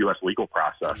respond to U.S. legal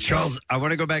process. Charles, I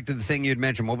want to go back to the thing you had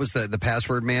mentioned. What was the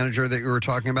password manager that you were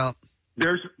talking about?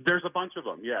 There's a bunch of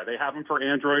them. Yeah, they have them for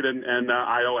Android and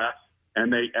iOS,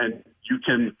 and you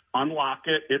can unlock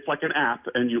it. It's like an app,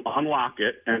 and you unlock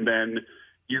it, and then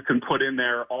you can put in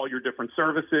there all your different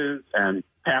services and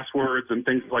passwords and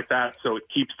things like that, so it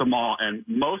keeps them all. And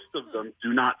most of them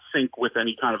do not sync with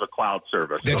any kind of a cloud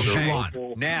service. That's so what you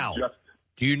want. Now,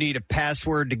 do you need a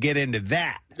password to get into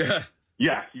that?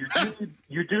 Yes,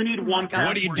 you do need one password.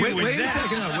 What do you do with wait that? a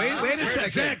second. Wait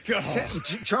a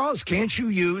second. Charles, can't you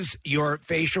use your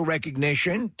facial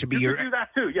recognition to be You can do that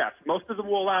too, yes. Most of them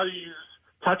will allow you to use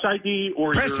Touch ID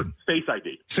or Preston. your Face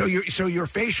ID. So your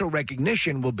facial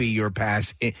recognition will be your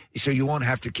pass, so you won't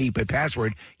have to keep a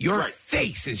password. Your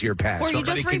face is your pass. Or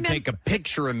somebody can take a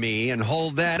picture of me and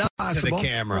hold that up to the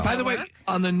camera. By the way,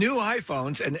 on the new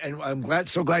iPhones, and I'm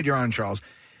so glad you're on, Charles.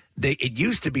 It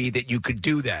used to be that you could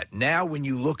do that. Now, when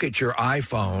you look at your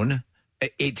iPhone,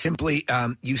 it simply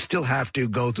you still have to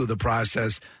go through the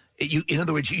process. In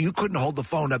other words, you couldn't hold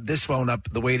this phone up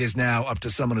the way it is now up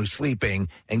to someone who's sleeping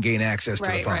and gain access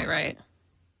to the phone.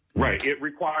 Right. It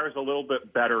requires a little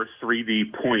bit better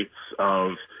 3D points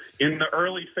of. In the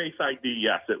early Face ID,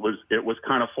 yes, it was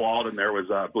kind of flawed, and there was,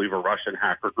 I believe, a Russian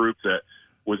hacker group that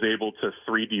was able to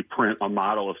 3D print a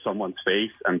model of someone's face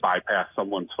and bypass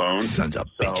someone's phone. Sons of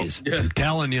bitches. I'm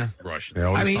telling you. Russian. They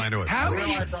always I mean, find a way.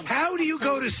 how do you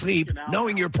go to sleep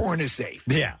knowing your porn is safe?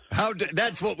 Yeah.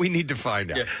 That's what we need to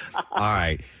find out. All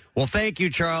right. Well, thank you,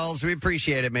 Charles. We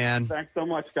appreciate it, man. Thanks so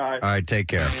much, guys. All right, take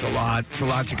care. It's a lot. It's a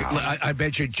lot to get. I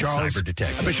bet you, Charles. Cyber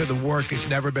detective. I bet you the work has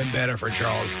never been better for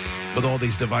Charles with all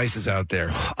these devices out there.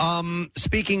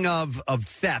 Speaking of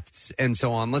thefts and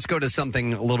so on, let's go to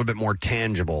something a little bit more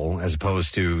tangible as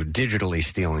opposed to digitally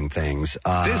stealing things.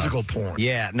 Physical porn.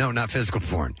 Yeah, no, not physical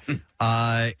porn.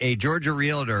 A Georgia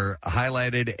realtor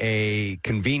highlighted a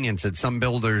convenience that some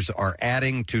builders are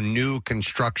adding to new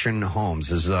construction homes.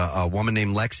 This is a woman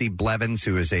named Lexi Blevins,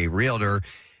 who is a realtor,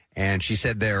 and she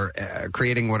said they're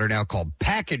creating what are now called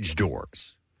package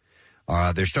doors.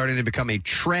 They're starting to become a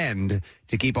trend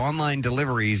to keep online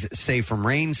deliveries safe from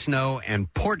rain, snow,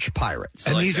 and porch pirates.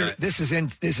 And this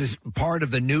is part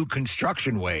of the new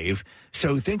construction wave.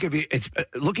 So think of it. It's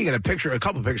looking at a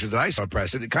couple of pictures that I saw,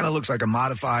 Preston. It kind of looks like a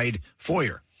modified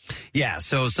foyer. Yeah.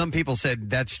 So some people said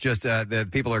that's just the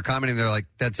people are commenting. They're like,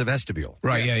 that's a vestibule.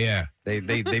 Right. Yeah.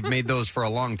 They've made those for a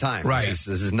long time. Right. This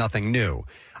is nothing new.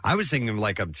 I was thinking of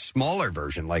like a smaller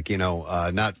version, like,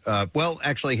 not,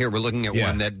 actually here we're looking at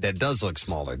one that does look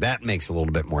smaller. That makes a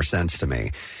little bit more sense to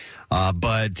me.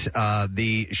 But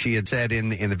she had said in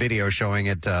the video showing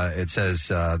it, it says,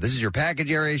 this is your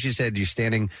package area. She said you're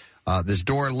standing, this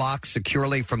door locks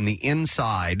securely from the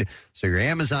inside. So your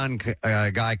Amazon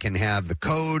guy can have the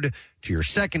code to your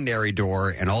secondary door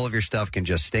and all of your stuff can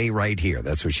just stay right here.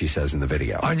 That's what she says in the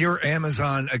video. On your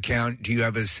Amazon account, do you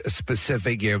have a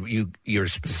specific, your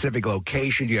specific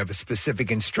location? Do you have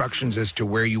specific instructions as to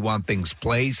where you want things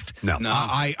placed? No.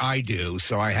 I do.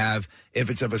 So I have, if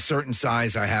it's of a certain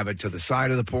size, I have it to the side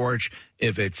of the porch.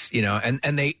 If it's,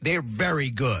 and they're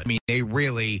very good. I mean,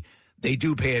 they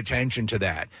do pay attention to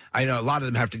that. I know a lot of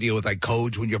them have to deal with like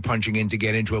codes when you're punching in to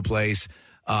get into a place.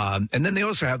 And then they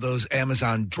also have those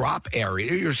Amazon drop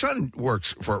area. Your son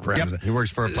works for Amazon. He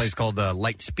works for a place called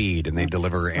Lightspeed, and they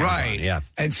deliver Amazon. Right. Yeah.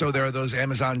 And so there are those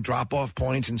Amazon drop-off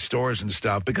points in stores and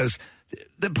stuff because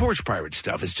the porch pirate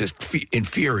stuff is just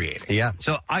infuriating. Yeah.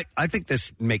 So I think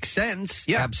this makes sense.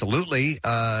 Yeah. Absolutely.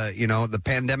 The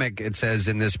pandemic, it says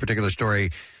in this particular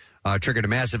story, triggered a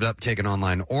massive uptick in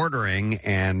online ordering,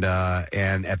 and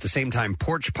at the same time,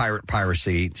 porch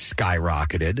piracy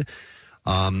skyrocketed.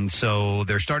 So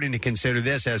they're starting to consider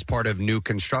this as part of new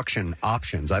construction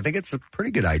options. I think it's a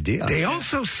pretty good idea. They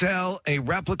also sell a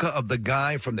replica of the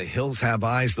guy from The Hills Have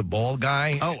Eyes, the bald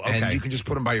guy. Oh, okay. And you can just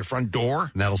put him by your front door.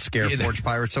 And that'll scare porch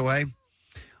pirates away.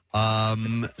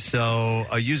 So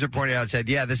a user pointed out, said,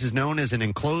 this is known as an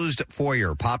enclosed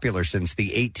foyer, popular since the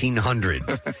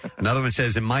 1800s. Another one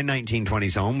says, in my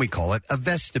 1920s home, we call it a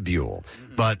vestibule.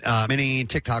 But many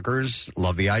TikTokers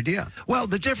love the idea. Well,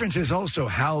 the difference is also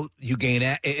how you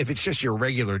gain, if it's just your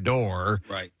regular door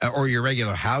or your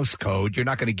regular house code, you're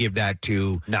not going to give that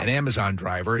to an Amazon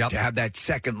driver to have that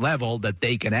second level that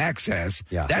they can access.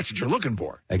 Yeah. That's what you're looking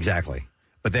for. Exactly.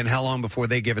 But then how long before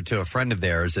they give it to a friend of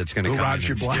theirs that's going to come robs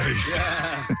your blind?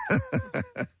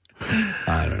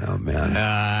 I don't know,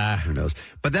 man. Who knows?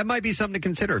 But that might be something to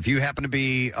consider if you happen to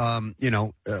be,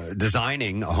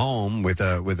 designing a home with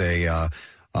an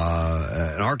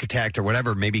architect or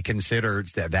whatever. Maybe consider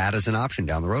that as an option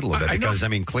down the road a little bit because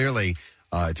clearly.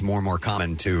 It's more and more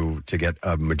common to get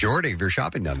a majority of your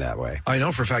shopping done that way. I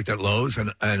know for a fact that Lowe's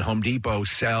and Home Depot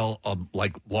sell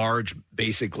large,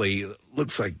 basically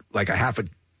looks like a half a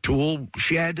tool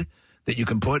shed that you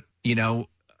can put,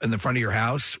 in the front of your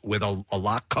house with a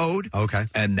lock code. Okay.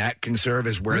 And that can serve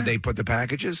as where they put the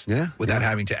packages. Yeah. Without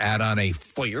having to add on a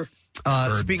foyer.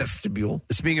 Vestibule.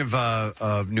 Speaking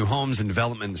of new homes and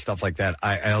development and stuff like that,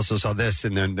 I also saw this,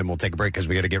 and then we'll take a break because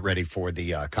we got to get ready for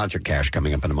the concert cash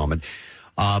coming up in a moment.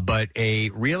 But a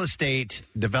real estate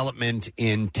development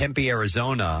in Tempe,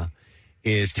 Arizona,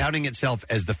 is touting itself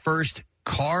as the first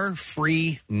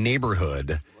car-free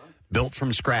neighborhood built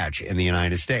from scratch in the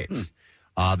United States.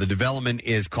 The development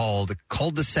is called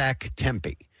Cul-de-sac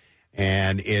Tempe.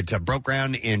 And it broke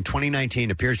ground in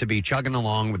 2019, appears to be chugging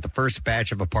along with the first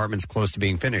batch of apartments close to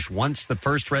being finished. Once the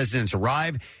first residents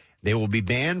arrive, they will be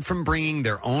banned from bringing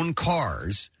their own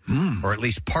cars, or at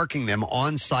least parking them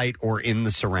on site or in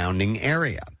the surrounding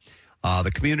area.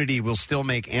 The community will still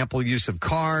make ample use of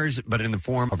cars, but in the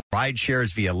form of ride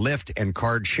shares via Lyft and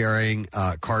car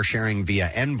sharing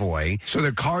via Envoy. So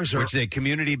the cars are... Which is a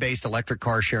community-based electric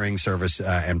car sharing service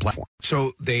and platform.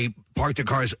 So they park the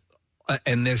cars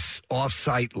in this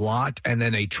off-site lot, and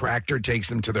then a tractor takes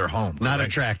them to their home. Not a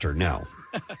tractor, no.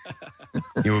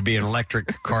 It would be an electric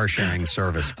car-sharing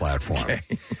service platform. Okay.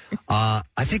 I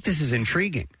think this is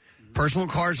intriguing. Personal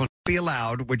cars will not be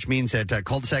allowed, which means that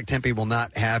Cul-de-sac Tempe will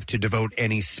not have to devote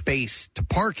any space to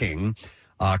parking,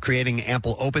 creating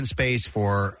ample open space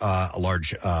for a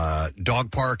large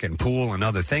dog park and pool and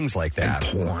other things like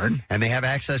that. And porn. And they have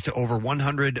access to over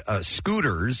 100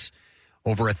 scooters,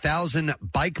 over 1,000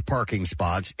 bike parking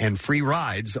spots, and free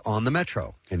rides on the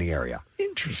metro in the area.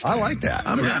 Interesting. I like that.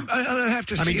 I have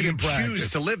to see it in you choose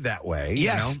practice. to live that way.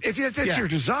 Yes, you know? if that's your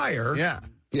desire. Yeah.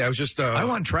 Yeah, I was just... I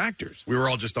want tractors. We were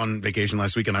all just on vacation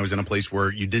last week, and I was in a place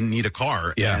where you didn't need a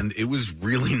car. Yeah. And it was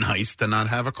really nice to not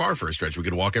have a car for a stretch. We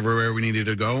could walk everywhere we needed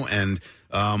to go, and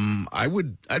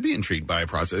I'd be intrigued by a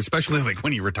process, especially like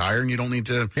when you retire and you don't need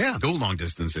to go long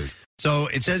distances. So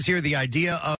it says here the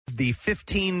idea of the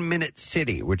 15-minute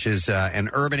city, which is an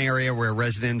urban area where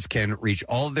residents can reach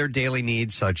all of their daily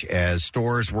needs, such as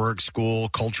stores, work, school,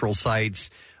 cultural sites,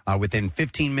 within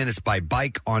 15 minutes by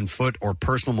bike, on foot, or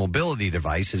personal mobility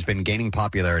device, has been gaining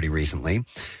popularity recently.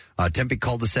 Tempe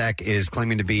Cul-de-sac is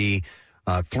claiming to be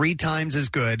 3 times as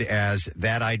good as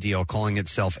that ideal, calling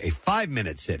itself a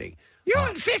 5-minute city. You're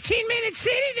in 15-minute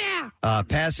city now.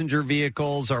 Passenger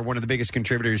vehicles are one of the biggest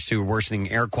contributors to worsening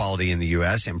air quality in the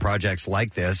U.S., and projects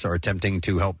like this are attempting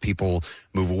to help people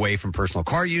move away from personal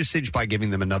car usage by giving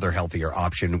them another healthier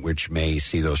option, which may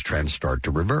see those trends start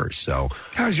to reverse. So,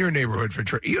 how's your neighborhood for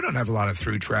traffic? You don't have a lot of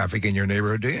through traffic in your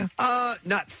neighborhood, do you?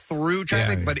 Not through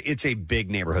traffic, but it's a big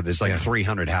neighborhood. There's like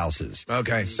 300 houses.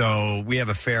 Okay. So we have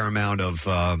a fair amount of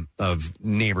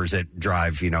neighbors that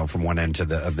drive, from one end of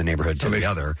the neighborhood to the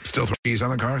other. Still throw cheese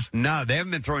on the cars? No, they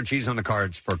haven't been throwing cheese on the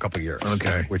cars for a couple of years.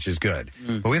 Okay. Which is good.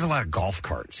 But we have a lot of golf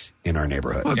carts in our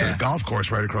neighborhood. Well, there's a golf course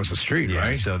right across the street,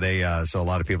 right? So so a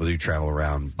lot of people do travel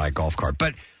around by golf cart.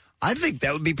 But I think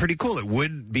that would be pretty cool. It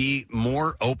would be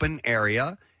more open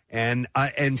area, and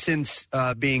since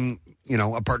being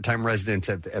a part-time resident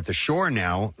at the shore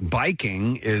now,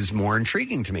 biking is more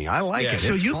intriguing to me. I like it.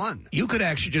 So it's fun. You could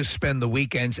actually just spend the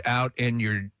weekends out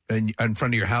in front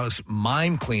of your house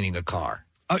mime cleaning a car.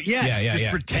 Oh, yes.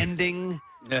 Just pretending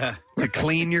to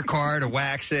clean your car, to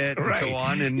wax it, and so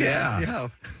on. And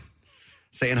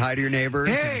saying hi to your neighbors.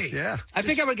 Hey! I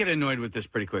think I would get annoyed with this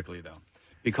pretty quickly, though.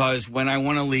 Because when I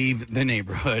want to leave the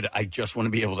neighborhood, I just want to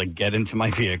be able to get into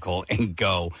my vehicle and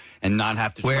go and not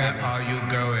have to Where travel. are you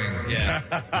going? Yeah.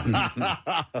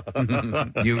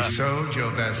 You sold your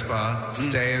Vespa.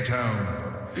 Stay at home.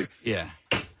 Yeah.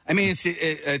 I mean,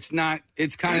 it's not.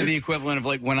 It's kind of the equivalent of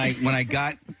like when I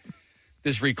got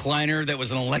this recliner that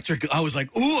was an electric. I was like,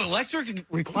 "Ooh, electric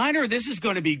recliner! This is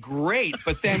going to be great."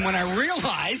 But then when I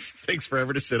realized it takes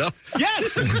forever to sit up.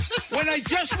 Yes, when I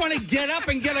just want to get up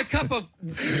and get a cup of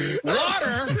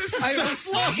water, I was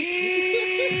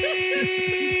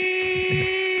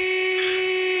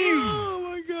Oh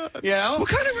my god! Yeah. What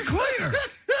kind of recliner?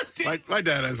 My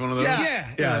dad has one of those.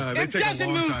 Yeah. They It take a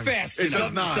doesn't long move time. fast It enough.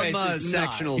 does not. Some It does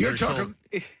not. sectionals are sold.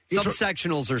 Some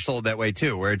sectionals are sold that way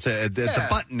too, where it's a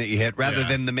button that you hit rather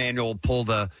than the manual pull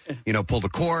the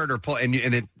cord or pull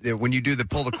when you do the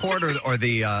pull the cord or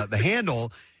the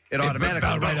handle, it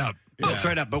automatically right up. It's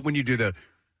right up. But when you do the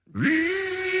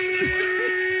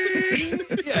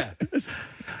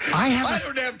I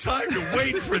don't have time to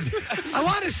wait for this. I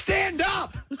want to stand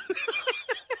up.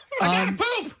 I gotta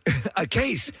poop. A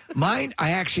case. Mine,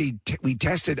 I actually, we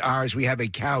tested ours. We have a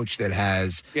couch that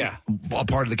has, a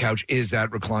part of the couch is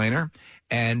that recliner,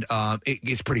 and it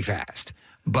gets pretty fast.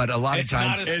 But a lot of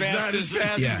times, it's not as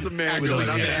fast as the manual. It's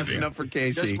not fast enough for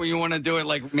Casey. Just when you want to do it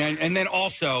like man. And then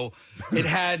also, it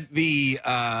had the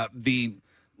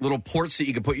little ports that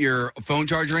you could put your phone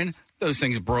charger in. Those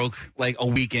things broke like a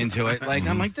week into it. Like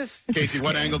I'm like this. Casey,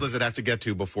 what angle does it have to get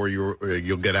to before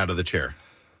you'll get out of the chair?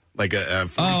 Like a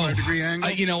 45-degree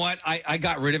angle? You know what? I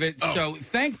got rid of it. Oh. So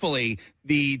thankfully,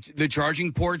 the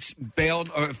charging ports failed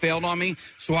on me.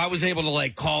 So I was able to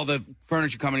like call the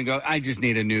furniture company and go, I just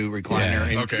need a new recliner. Yeah.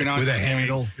 And, Okay. You know, With a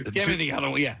handle? Give me the other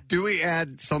one. Yeah. Do we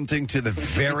add something to the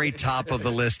very top of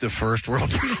the list of first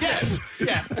world problems? Yes.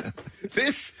 Yeah.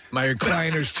 My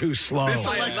recliner's too slow. This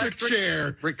electric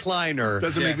chair recliner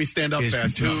doesn't make me stand up is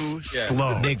fast too enough.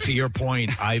 slow. Nick, to your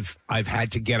point, I've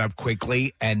had to get up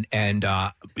quickly, and then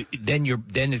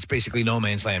it's basically no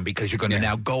man's land because you're going to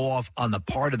now go off on the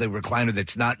part of the recliner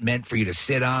that's not meant for you to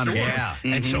sit on. Sure. Yeah.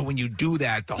 And so when you do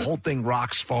that, the whole thing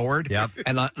rocks forward. Yep.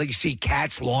 And like you see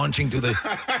cats launching to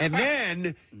the. And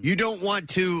then you don't want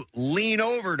to lean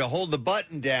over to hold the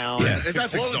button down to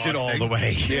That's close it all exhausting. the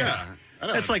way. Yeah.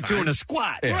 That's like doing a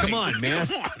squat. Yeah. Come on, man.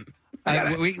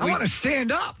 I want to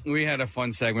stand up. We had a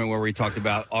fun segment where we talked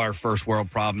about our first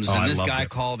world problems, Oh, and I this loved guy it.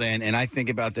 called in, and I think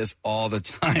about this all the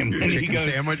time. And he Chicken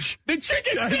goes, sandwich? The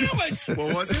chicken sandwich!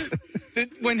 What was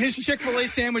it? When his Chick-fil-A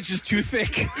sandwich is too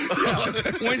thick.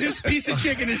 When his piece of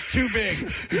chicken is too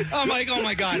big. I'm like, oh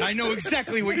my God, I know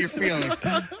exactly what you're feeling.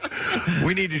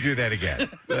 We need to do that again.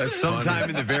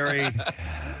 Sometime in the very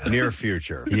near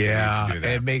future. Yeah, We need to do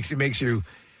that. it makes you.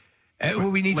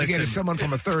 What we need to get is someone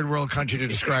from a third world country to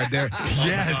describe their.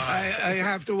 Yes. I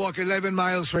have to walk 11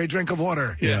 miles for a drink of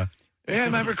water. Yeah. Yeah,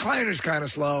 my recliner's kind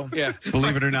of slow. Yeah.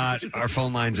 Believe it or not, our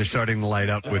phone lines are starting to light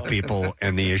up with people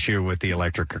and the issue with the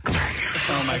electric recliner.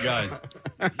 Oh my God.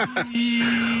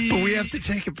 But we have to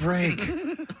take a break.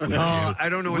 I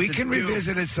don't know what We to can do.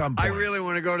 revisit at some I point. really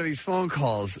want to go to these phone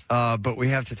calls, but we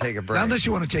have to take a break. Not unless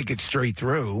you want to take it straight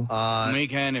through. We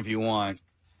can if you want.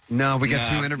 No, we got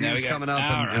No, two interviews we got- coming up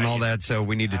all and all that, so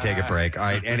we need to take a break. All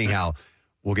right, anyhow,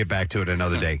 we'll get back to it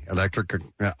another day.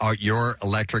 Your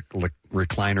electric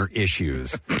recliner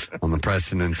issues on the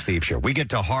Preston and Steve Show. We get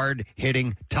to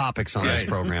hard-hitting topics on this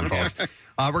program, folks.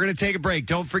 We're going to take a break.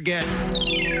 Don't forget,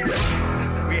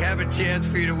 we have a chance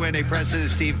for you to win a Preston and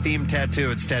Steve themed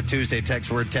tattoo. It's Tattoo's Day.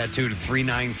 Text word tattoo to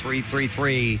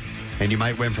 39333, and you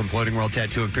might win from Floating World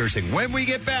Tattoo and Piercing. When we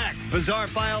get back, Bizarre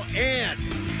File and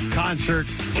Concert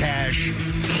Cash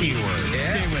Keyword.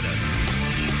 Stay with us.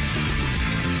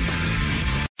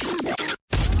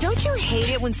 Don't you hate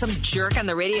it when some jerk on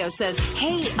the radio says,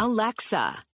 "Hey,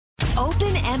 Alexa,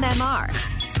 open MMR"?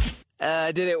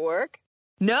 Did it work?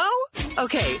 No?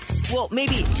 Okay, well,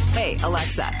 maybe, "Hey,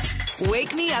 Alexa,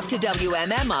 wake me up to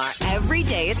WMMR every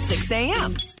day at 6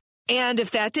 a.m. And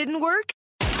if that didn't work,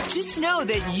 just know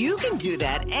that you can do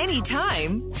that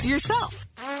anytime yourself.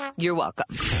 You're welcome.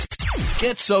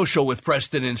 Get social with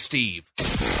Preston and Steve.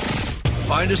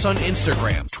 Find us on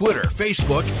Instagram, Twitter,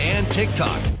 Facebook, and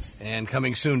TikTok. And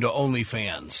coming soon to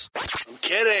OnlyFans. I'm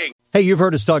kidding. Hey, you've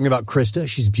heard us talking about Krista.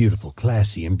 She's beautiful,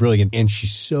 classy, and brilliant, and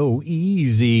she's so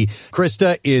easy.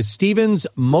 Krista is Steven's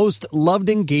most loved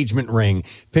engagement ring.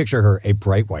 Picture her, a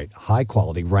bright white,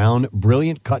 high-quality, round,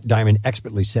 brilliant cut diamond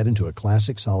expertly set into a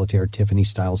classic solitaire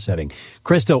Tiffany-style setting.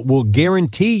 Krista will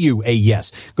guarantee you a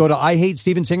yes. Go to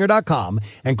IHateStevenSinger.com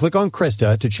and click on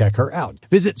Krista to check her out.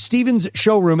 Visit Steven's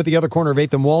showroom at the other corner of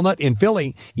 8th and Walnut in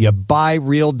Philly. You buy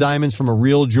real diamonds from a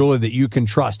real jeweler that you can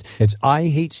trust. It's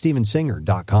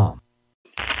IHateStevenSinger.com.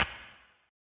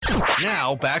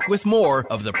 Now, back with more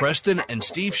of the Preston and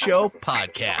Steve Show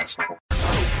podcast.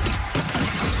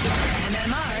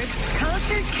 MMR's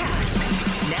Concert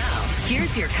Cash. Now,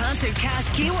 here's your Concert Cash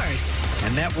keyword.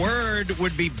 And that word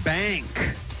would be bank.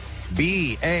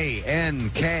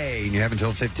 B-A-N-K. And you have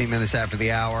until 15 minutes after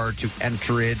the hour to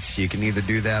enter it. You can either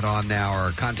do that on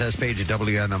our contest page at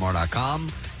WMMR.com.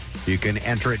 You can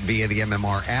enter it via the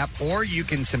MMR app, or you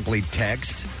can simply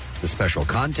text the special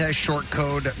contest short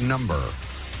code number,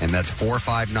 and that's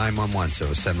 45911.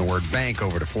 So send the word bank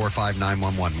over to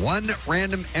 45911. One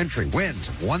random entry wins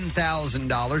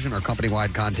 $1,000 in our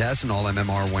company-wide contest, and all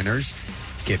MMR winners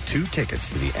get 2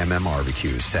 tickets to the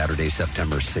MMRBQ Saturday,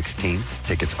 September 16th.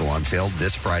 Tickets go on sale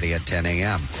this Friday at 10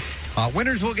 a.m.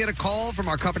 Winners will get a call from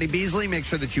our company, Beasley. Make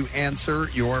sure that you answer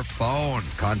your phone.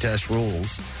 Contest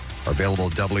rules are available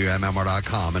at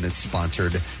WMMR.com, and it's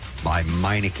sponsored by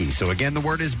Meineke. So again, the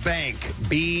word is bank.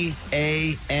 B-A-N-K.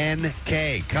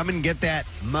 Come and get that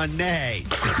money.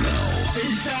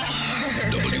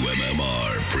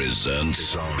 WMMR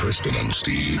presents Preston and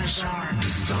Steve's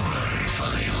Bizarre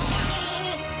File.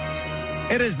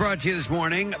 It is brought to you this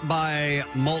morning by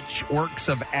Mulch Works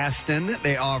of Aston.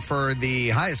 They offer the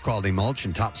highest quality mulch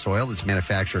and topsoil that's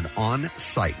manufactured on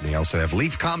site. They also have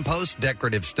leaf compost,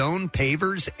 decorative stone,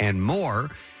 pavers, and more.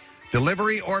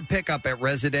 Delivery or pickup at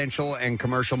residential and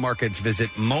commercial markets. Visit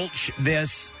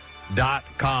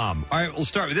mulchthis.com. All right, we'll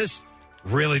start with this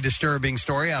really disturbing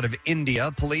story out of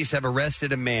India. Police have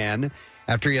arrested a man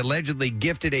after he allegedly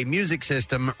gifted a music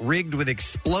system rigged with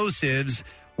explosives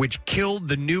which killed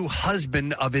the new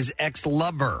husband of his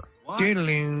ex-lover. Ding,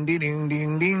 ding, ding,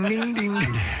 ding, ding, ding,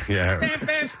 ding.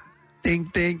 Yeah. Ding,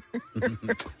 ding.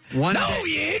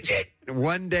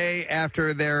 One day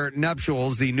after their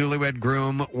nuptials, the newlywed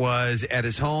groom was at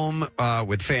his home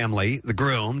with family. The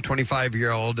groom,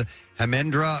 25-year-old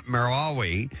Hemendra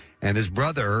Marawi, and his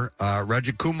brother,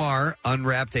 Rajakumar,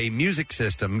 unwrapped a music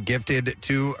system gifted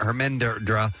to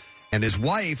Hemendra and his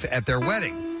wife at their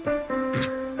wedding.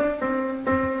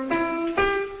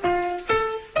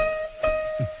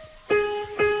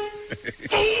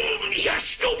 You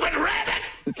stupid rabbit!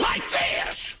 Like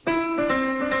this!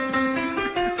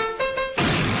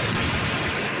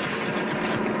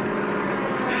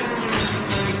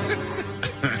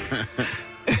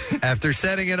 After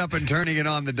setting it up and turning it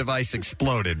on, the device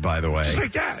exploded, by the way. Just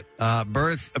like that.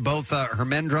 Both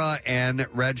Hermendra and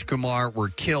Rajkumar were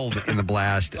killed in the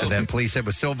blast that police said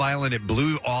was so violent it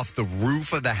blew off the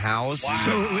roof of the house. Wow.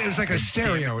 So it was like a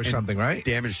stereo or something, right?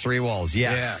 Damaged 3 walls,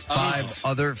 yes. Yeah. 5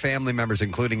 other family members,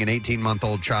 including an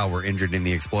 18-month-old child, were injured in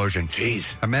the explosion.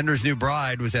 Jeez. Hermendra's new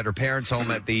bride was at her parents'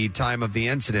 home at the time of the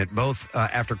incident. Both,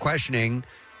 after questioning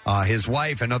his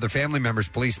wife and other family members,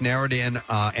 police narrowed in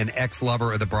an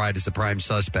ex-lover of the bride as the prime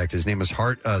suspect. His name was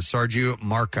Sarju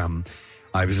Markham.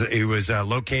 He was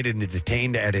located and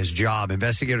detained at his job.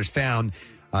 Investigators found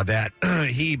that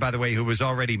he, by the way, who was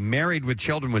already married with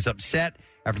children, was upset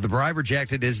after the bride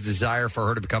rejected his desire for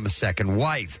her to become a second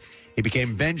wife. He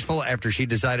became vengeful after she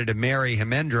decided to marry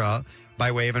Hemendra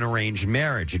by way of an arranged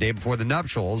marriage. A day before the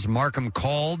nuptials, Markham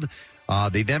called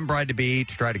the then bride-to-be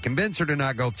to try to convince her to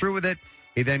not go through with it.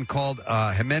 He then called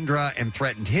Hemendra and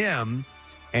threatened him.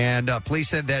 And police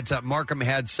said that Markham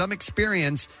had some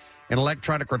experience in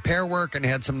electronic repair work and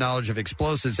had some knowledge of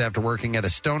explosives after working at a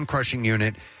stone crushing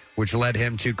unit, which led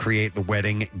him to create the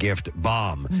wedding gift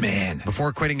bomb. Man.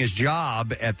 Before quitting his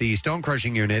job at the stone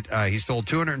crushing unit, he stole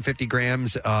 250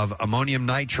 grams of ammonium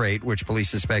nitrate, which police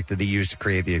suspected he used to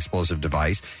create the explosive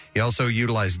device. He also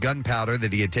utilized gunpowder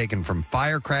that he had taken from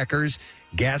firecrackers,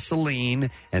 gasoline,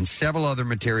 and several other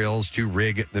materials to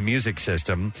rig the music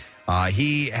system.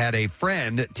 He had a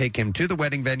friend take him to the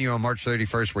wedding venue on March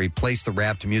 31st, where he placed the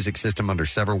wrapped music system under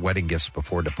several wedding gifts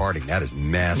before departing. That is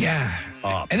messed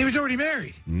up. And he was already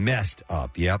married. Messed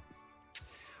up, yep.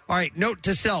 All right, note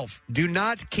to self, do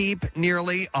not keep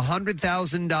nearly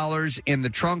 $100,000 in the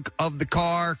trunk of the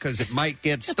car because it might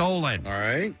get stolen. All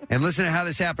right. And listen to how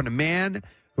this happened. A man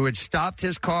who had stopped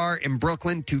his car in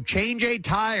Brooklyn to change a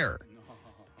tire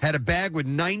had a bag with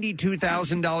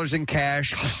 $92,000 in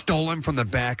cash stolen from the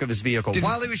back of his vehicle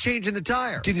while he was changing the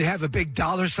tire. Did it have a big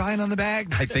dollar sign on the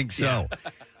bag? I think so.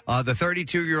 The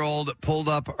 32-year-old pulled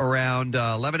up around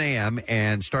 11 a.m.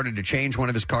 and started to change one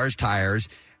of his car's tires.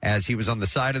 As he was on the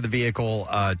side of the vehicle,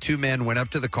 2 men went up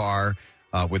to the car,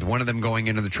 with one of them going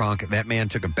into the trunk. That man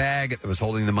took a bag that was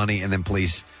holding the money, and then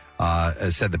police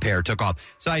said the pair took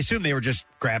off. So I assume they were just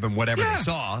grabbing whatever they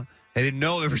saw. They didn't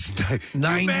know there was... Can you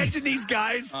imagine these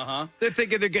guys? They're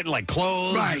thinking they're getting like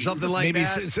clothes or something like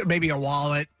that. Maybe a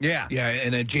wallet. Yeah. Yeah,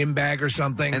 and a gym bag or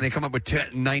something. And they come up with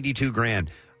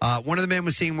 $92,000. One of the men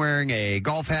was seen wearing a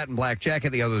golf hat and black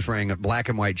jacket. The other was wearing a black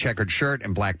and white checkered shirt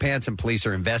and black pants. And police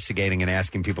are investigating and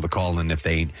asking people to call in if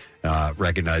they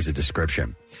recognize the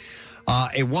description.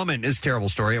 A woman, this is a terrible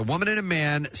story. A woman and a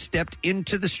man stepped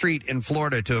into the street in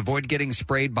Florida to avoid getting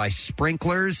sprayed by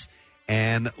sprinklers.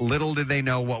 And little did they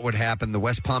know what would happen. The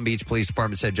West Palm Beach Police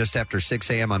Department said just after 6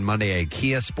 a.m. on Monday, a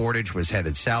Kia Sportage was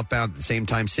headed southbound. At the same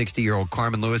time, 60-year-old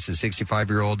Carmen Lewis and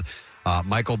 65-year-old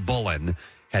Michael Bullen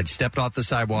had stepped off the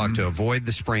sidewalk to avoid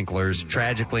the sprinklers.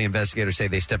 Tragically, investigators say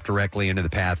they stepped directly into the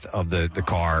path of the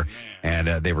car, and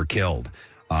they were killed.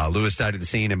 Lewis died at the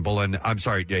scene, and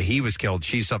he was killed.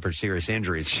 She suffered serious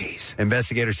injuries. Jeez.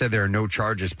 Investigators said there are no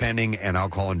charges pending, and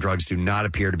alcohol and drugs do not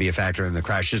appear to be a factor in the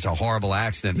crash. Just a horrible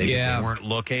accident. They weren't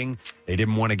looking. They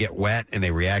didn't want to get wet, and they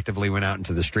reactively went out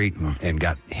into the street and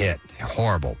got hit.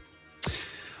 Horrible.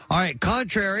 All right,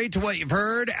 contrary to what you've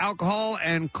heard, alcohol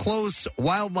and close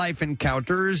wildlife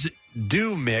encounters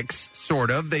do mix,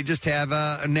 sort of. They just have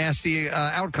a nasty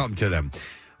outcome to them.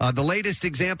 The latest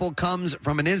example comes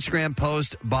from an Instagram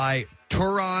post by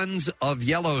Turons of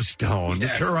Yellowstone.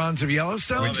 Yes. Turons of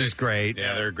Yellowstone? Which is great.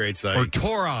 Yeah, they're a great site. Or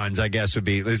Torons, I guess, would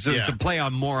be. It's a play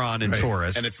on moron and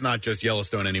tourist. And it's not just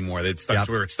Yellowstone anymore. That's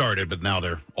where it started, but now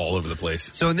they're all over the place.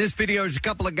 So in this video, there's a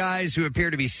couple of guys who appear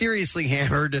to be seriously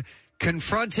hammered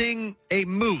confronting a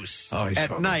moose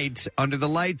at night under the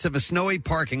lights of a snowy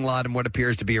parking lot in what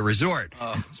appears to be a resort.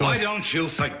 Why don't you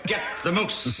forget the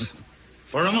moose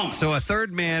for a moment? So a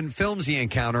third man films the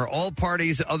encounter. All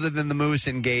parties other than the moose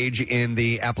engage in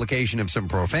the application of some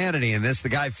profanity. And the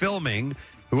guy filming,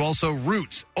 who also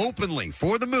roots openly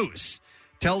for the moose,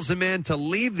 tells the man to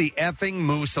leave the effing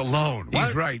moose alone.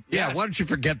 He's right. Yeah, Yes. why don't you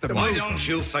forget the moose? Why don't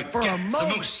you forget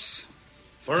the moose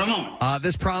for a moment?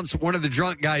 This prompts one of the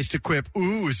drunk guys to quip,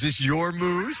 "Ooh, is this your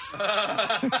moose?"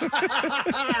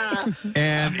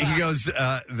 And he goes,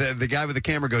 the guy with the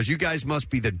camera goes, "You guys must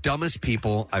be the dumbest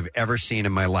people I've ever seen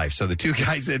in my life." So the two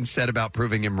guys then set about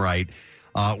proving him right.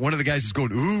 One of the guys is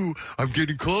going, "Ooh, I'm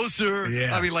getting closer."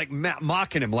 Yeah. I mean, like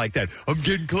mocking him like that. "I'm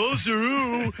getting closer,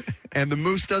 ooh." And the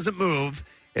moose doesn't move.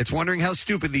 It's wondering how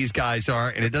stupid these guys are,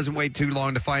 and it doesn't wait too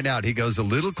long to find out. He goes a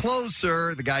little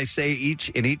closer. The guys say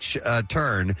in each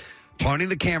turn, taunting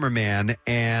the cameraman,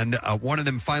 and one of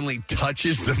them finally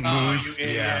touches the moose.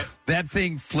 That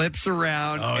thing flips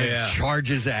around and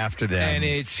charges after them.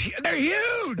 And they're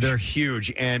huge. They're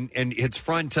huge, and its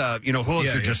front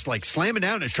hooves are just like slamming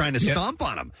down. It's trying to stomp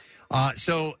on them.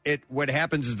 So what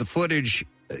happens is the footage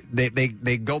they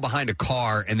go behind a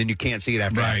car, and then you can't see it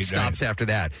after that. It stops after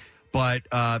that. But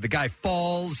the guy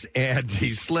falls and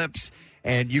he slips,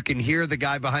 and you can hear the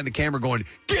guy behind the camera going,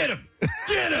 "Get him!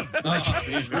 Get him!"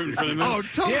 He's rooting for the moose. Oh,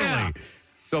 totally. Yeah.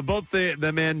 So both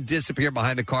the men disappear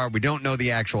behind the car. We don't know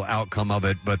the actual outcome of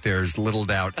it, but there's little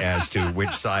doubt as to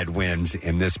which side wins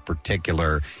in this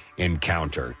particular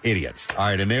encounter. Idiots. All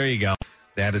right, and there you go.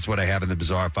 That is what I have in the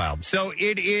bizarre file. So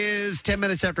it is 10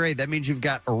 minutes after 8. That means you've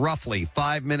got roughly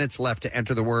 5 minutes left to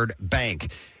enter the word bank.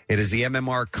 It is the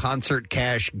MMR Concert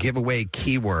Cash giveaway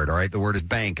keyword. All right, the word is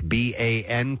bank,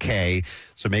 B-A-N-K.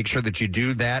 So make sure that you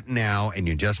do that now, and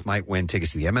you just might win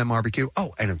tickets to the MMRBQ.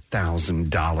 Oh, and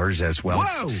 $1,000 as well.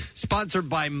 Whoa! Sponsored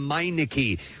by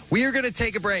Meineke. We are going to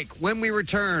take a break. When we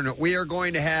return, we are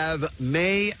going to have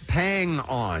May Pang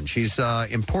on. She's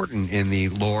important in the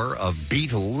lore of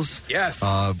Beatles. Yes.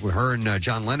 Her and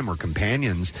John Lennon were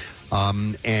companions.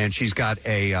 And she's got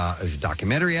a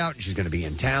documentary out. She's going to be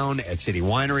in town at City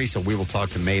Winery, so we will talk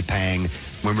to May Pang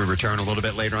when we return a little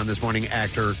bit later on this morning.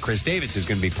 Actor Chris Davis, who's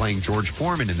going to be playing George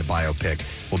Foreman in the biopic,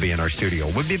 will be in our studio.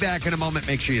 We'll be back in a moment.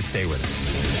 Make sure you stay with us.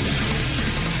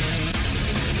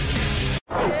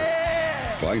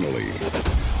 Finally,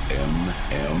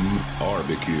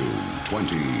 MMRBQ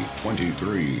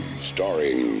 2023,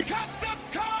 starring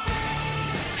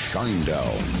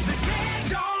Shinedown,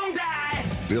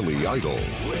 Billy Idol.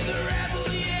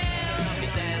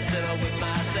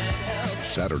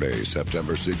 Saturday,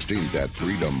 September 16th at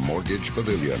Freedom Mortgage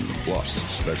Pavilion. Plus,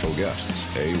 special guests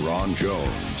A. Ron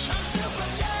Jones,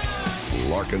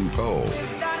 Larkin Poe,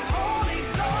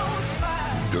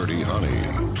 Dirty Honey,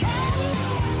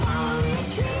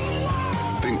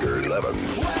 Finger 11.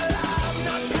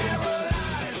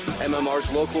 MMR's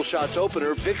local shots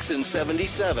opener, Vixen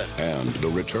 77. And the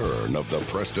return of the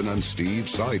Preston and Steve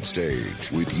side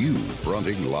stage with you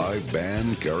fronting live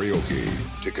band karaoke.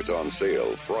 Tickets on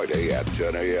sale Friday at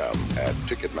 10 a.m. at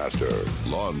Ticketmaster.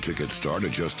 Lawn tickets start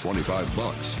at just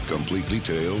 $25. Complete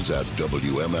details at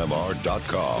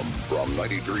WMMR.com. From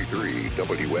 93.3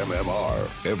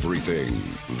 WMMR. Everything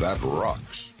that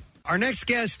rocks. Our next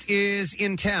guest is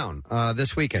in town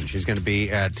this weekend. She's going to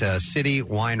be at City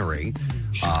Winery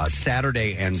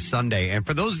Saturday and Sunday. And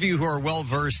for those of you who are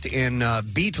well-versed in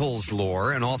Beatles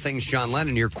lore and all things John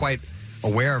Lennon, you're quite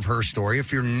aware of her story.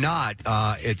 If you're not,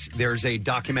 there's a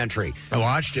documentary. I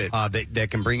watched it. That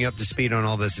can bring you up to speed on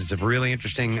all this. It's a really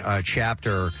interesting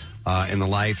chapter in the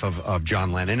life of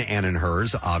John Lennon and in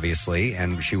hers, obviously.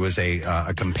 And she was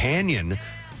a companion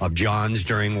of John's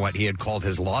during what he had called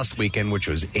his lost weekend, which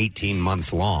was 18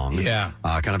 months long. Yeah.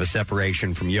 Kind of a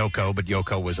separation from Yoko, but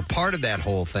Yoko was a part of that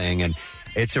whole thing. And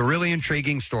it's a really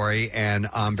intriguing story, and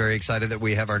I'm very excited that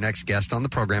we have our next guest on the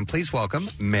program. Please welcome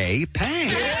May Pang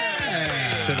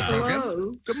to the program.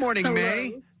 Hello. Good morning, Hello.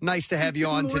 May. Nice to have you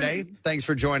on today. Thanks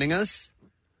for joining us.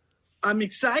 I'm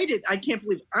excited. I can't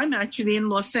believe I'm actually in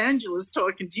Los Angeles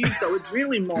talking to you, so it's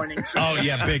really morning. Oh,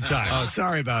 yeah, big time. Oh,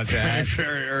 sorry about that.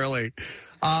 Very early.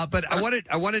 But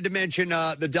I wanted to mention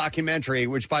the documentary,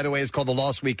 which, by the way, is called "The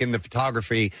Lost Weekend: The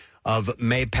Photography of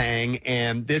May Pang."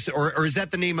 And this, or is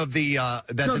that the name of the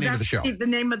the name of the show? The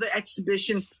name of the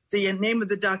exhibition. The name of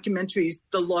the documentary is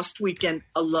 "The Lost Weekend: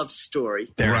 A Love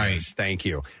Story." There it is. Thank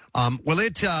you. Well,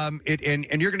 and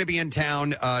you're going to be in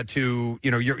town to,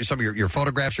 some of your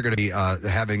photographs are going to be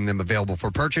having them available for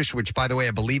purchase. Which, by the way,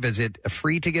 I believe is it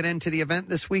free to get into the event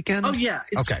this weekend? Oh yeah,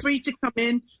 it's free to come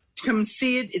in. come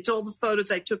see it. It's all the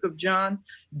photos I took of John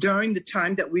during the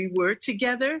time that we were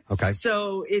together. Okay.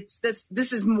 So it's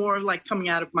this is more like coming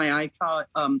out of my iPod,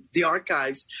 the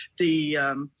archives.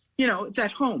 It's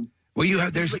at home.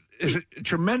 Well, there's a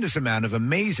tremendous amount of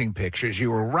amazing pictures. You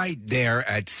were right there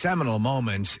at seminal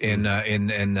moments in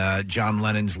John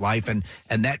Lennon's life and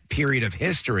that period of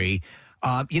history.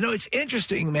 It's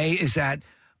interesting, May, is that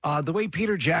the way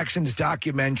Peter Jackson's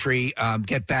documentary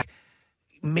Get Back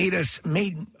made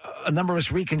a number of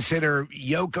us reconsider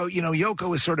Yoko. Yoko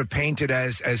was sort of painted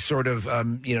as sort of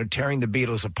tearing the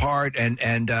Beatles apart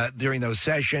and during those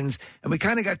sessions, and we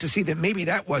kind of got to see that maybe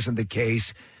that wasn't the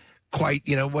case.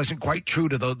 Wasn't quite true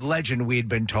to the legend we had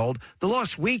been told. The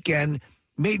Lost Weekend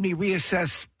made me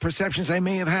reassess perceptions I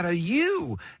may have had of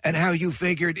you and how you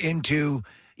figured into.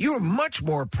 You were much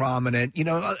more prominent.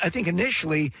 I think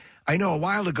initially, I know a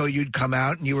while ago you'd come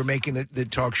out and you were making the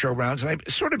talk show rounds, and I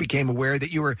sort of became aware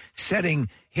that you were setting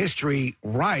history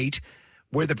right,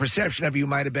 where the perception of you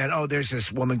might have been, oh, there's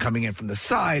this woman coming in from the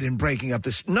side and breaking up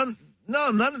this. None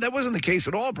that wasn't the case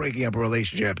at all, breaking up a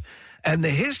relationship. And the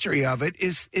history of it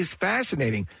is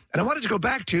fascinating. And I wanted to go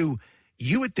back to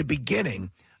you at the beginning.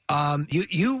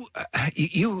 Your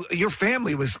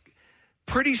family was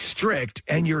pretty strict,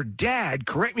 and your dad,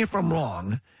 correct me if I'm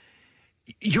wrong,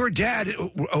 your dad,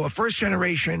 a first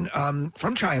generation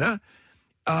from China,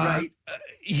 right.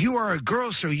 You are a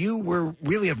girl, so you were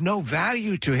really of no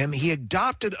value to him. He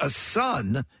adopted a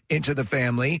son into the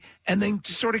family and then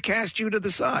sort of cast you to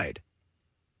the side.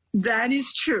 That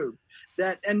is true.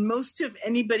 And most of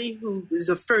anybody who is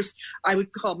a first, I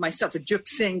would call myself a Juk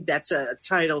Singh. That's a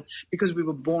title because we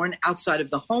were born outside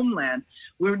of the homeland.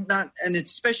 We're not, and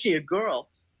especially a girl,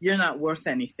 you're not worth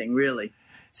anything, really.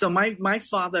 So my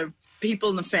father, people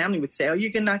in the family would say, oh,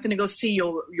 you're not going to go see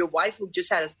your wife who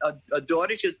just had a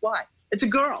daughter? She goes, why? It's a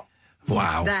girl.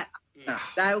 Wow.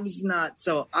 That was not,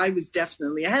 so I had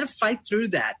to fight through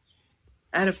that.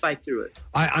 I had to fight through it.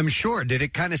 I'm sure. Did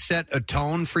it kind of set a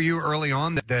tone for you early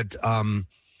on that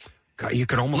you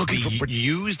could almost be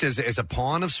used as a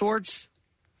pawn of sorts?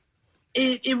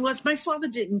 It was. My father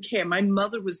didn't care. My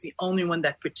mother was the only one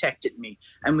that protected me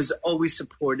and was always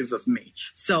supportive of me.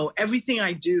 So everything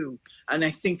I do and I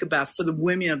think about for the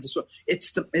women of this world,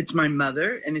 it's my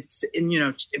mother, and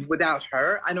without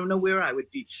her, I don't know where I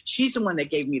would be. She's the one that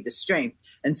gave me the strength,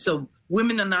 and so.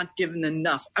 Women are not given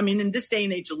enough. I mean, in this day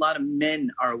and age, a lot of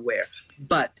men are aware,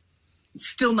 but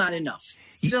still not enough.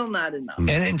 Still not enough.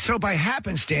 And so, by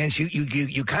happenstance,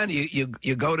 you kind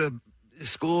of go to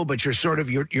school, but you're sort of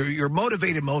you're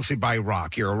motivated mostly by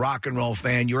rock. You're a rock and roll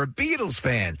fan. You're a Beatles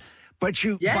fan. But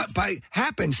by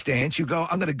happenstance, you go.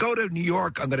 I'm going to go to New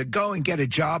York. I'm going to go and get a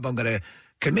job. I'm going to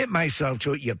commit myself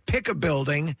to it. You pick a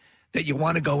building that you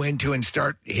want to go into and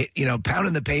start,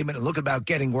 pounding the pavement and look about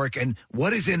getting work. And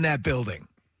what is in that building?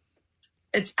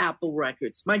 It's Apple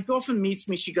Records. My girlfriend meets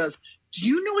me. She goes, do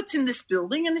you know what's in this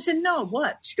building? And I said, no,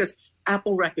 what? She goes,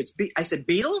 Apple Records. I said,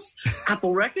 Beatles?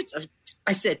 Apple Records?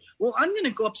 I said, well, I'm going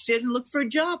to go upstairs and look for a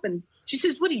job. And she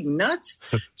says, what are you, nuts?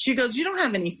 She goes, you don't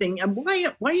have anything. And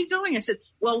why are you going? I said,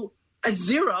 well, at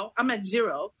zero. I'm at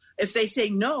zero. If they say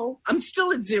no, I'm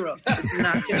still at zero. It's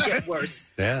not going to get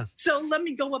worse. Yeah. So let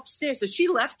me go upstairs. So she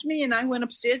left me, and I went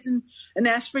upstairs and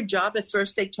asked for a job. At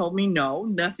first, they told me no,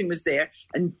 nothing was there.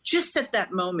 And just at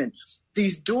that moment,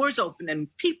 these doors opened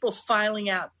and people filing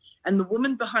out. And the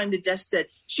woman behind the desk said,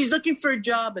 she's looking for a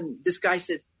job. And this guy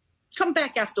said, come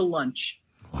back after lunch.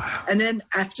 Wow. And then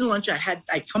after lunch, I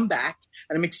come back.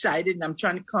 And I'm excited, and I'm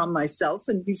trying to calm myself.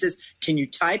 And he says, can you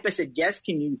type? I said, yes.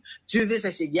 Can you do this?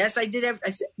 I said, yes, I did. I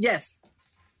said, yes.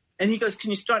 And he goes, can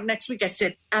you start next week? I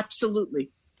said,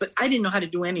 absolutely. But I didn't know how to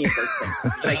do any of those things.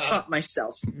 But I taught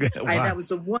myself. Wow. That was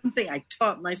the one thing. I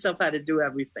taught myself how to do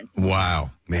everything.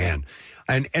 Wow, man.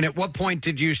 And at what point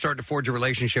did you start to forge a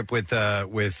relationship with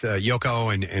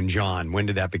Yoko and John? When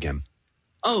did that begin?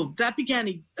 Oh, that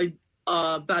began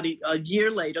about a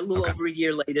year later, a little over a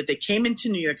year later. They came into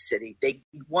New York City. They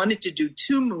wanted to do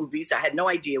 2 movies. I had no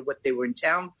idea what they were in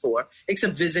town for,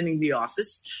 except visiting the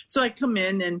office. So I come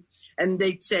in, and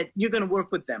they said, you're going to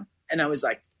work with them. And I was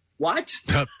like, what?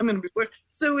 I'm going to be working.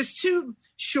 So there was 2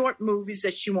 short movies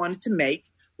that she wanted to make,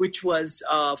 which was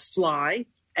Fly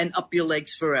and Up Your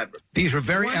Legs Forever. These were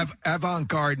very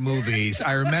avant-garde movies.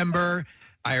 I remember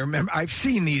I've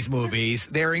seen these movies.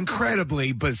 They're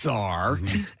incredibly bizarre,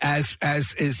 as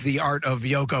is the art of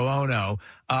Yoko Ono.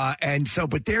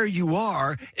 But there you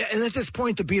are. And at this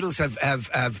point, the Beatles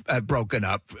have broken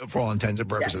up for all intents and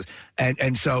purposes.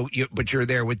 Yes. But you're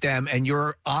there with them, and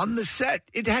you're on the set.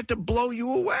 It had to blow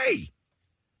you away.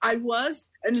 I was,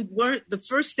 and the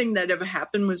first thing that ever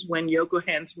happened was when Yoko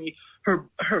hands me her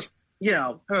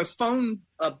her phone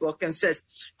book and says,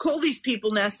 call these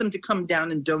people and ask them to come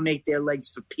down and donate their legs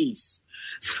for peace.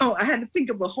 So I had to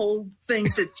think of a whole thing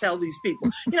to tell these people.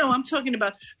 I'm talking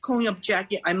about calling up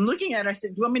Jackie. I'm looking at her. I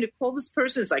said, do you want me to call this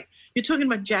person? It's like, you're talking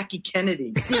about Jackie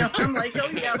Kennedy. I'm like, oh,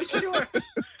 yeah, sure.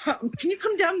 Can you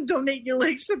come down and donate your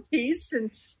legs for peace?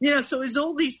 And, so it's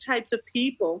all these types of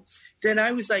people that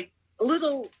I was like a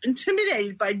little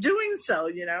intimidated by doing so,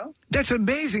 That's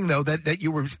amazing, though, that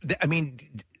you were,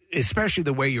 especially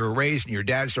the way you were raised and your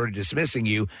dad started dismissing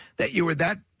you, that you were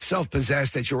that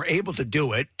self-possessed that you were able to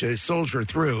do it, to soldier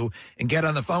through and get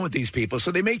on the phone with these people.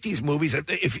 So they make these movies,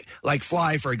 like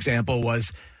Fly, for example,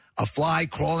 was a fly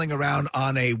crawling around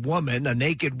on a woman, a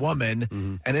naked woman.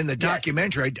 Mm-hmm. And in the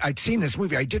documentary, I'd seen this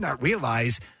movie. I did not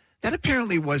realize that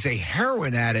apparently was a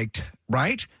heroin addict,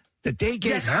 right? That they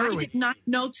gave heroin. I did not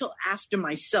know till after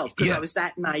myself because I was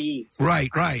that naive.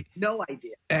 Right. No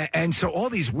idea. And so all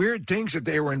these weird things that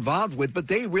they were involved with, but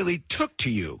they really took to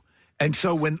you. And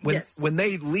so when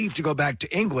they leave to go back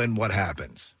to England, what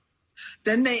happens?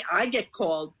 Then I get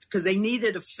called because they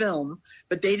needed a film,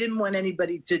 but they didn't want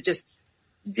anybody to just,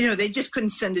 they just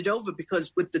couldn't send it over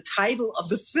because with the title of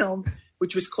the film,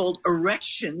 which was called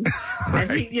Erection. Right.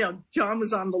 And John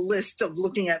was on the list of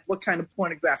looking at what kind of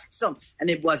pornographic film, and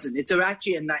it wasn't. It's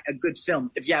actually a good film.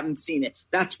 If you haven't seen it,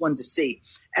 that's one to see.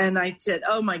 And I said,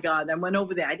 oh my God, I went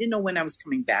over there. I didn't know when I was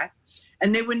coming back.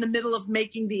 And they were in the middle of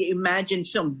making the Imagine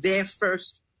film, their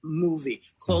first movie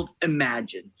called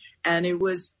Imagine. And I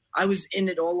was in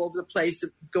it all over the place,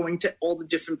 going to all the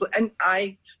different, and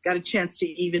I got a chance to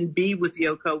even be with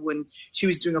Yoko when she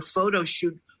was doing a photo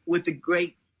shoot with the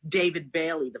great David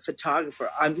Bailey, the photographer.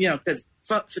 Because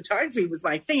photography was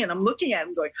my thing, and I'm looking at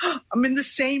him going, oh, I'm in the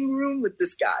same room with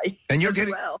this guy. And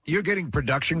you're getting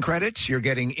production credits. You're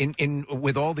getting in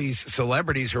with all these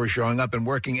celebrities who are showing up and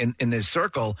working in this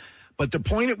circle. But the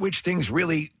point at which things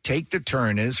really take the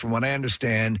turn is, from what I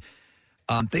understand,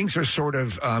 things are sort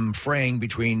of fraying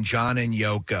between John and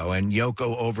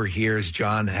Yoko overhears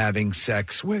John having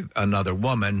sex with another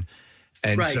woman.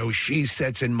 And so she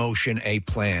sets in motion a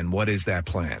plan. What is that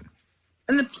plan?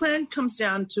 And the plan comes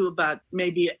down to about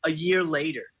maybe a year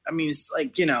later. I mean, it's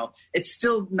like, it's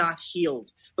still not healed.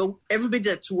 But everybody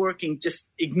that's working just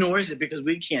ignores it because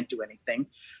we can't do anything.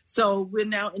 So we're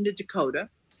now in the Dakota.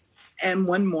 And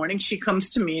one morning she comes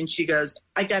to me and she goes,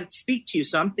 I got to speak to you.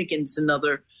 So I'm thinking it's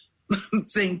another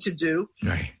thing to do.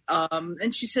 Right.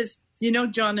 And she says,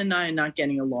 John and I are not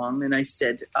getting along. And I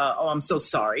said, I'm so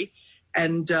sorry.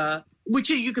 And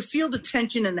which you could feel the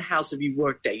tension in the house if you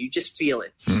work there. You just feel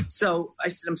it. So I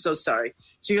said, I'm so sorry.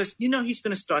 She goes, he's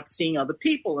going to start seeing other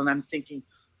people. And I'm thinking,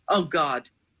 oh, God,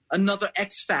 another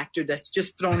X factor that's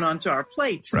just thrown onto our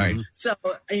plates. Right. So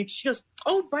and she goes,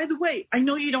 oh, by the way, I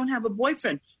know you don't have a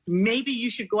boyfriend. Maybe you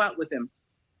should go out with him.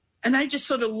 And I just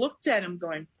sort of looked at him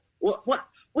going, what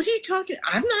are you talking?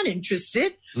 I'm not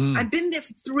interested. I've been there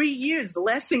for 3 years. The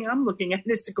last thing I'm looking at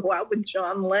is to go out with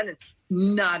John Lennon.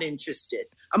 Not interested.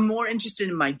 I'm more interested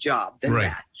in my job than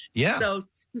that. Yeah. So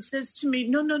he says to me,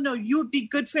 no, you would be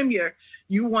good for him.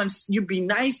 You'd be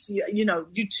nice.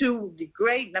 You two would be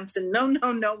great. And I'm saying, no,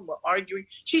 we're arguing.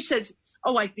 She says,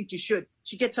 oh, I think you should.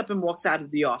 She gets up and walks out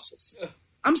of the office.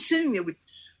 I'm sitting there with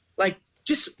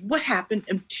just what happened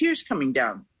and tears coming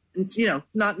down and,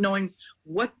 not knowing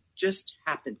what just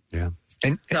happened. Yeah.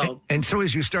 And so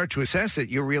as you start to assess it,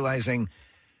 you're realizing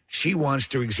she wants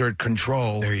to exert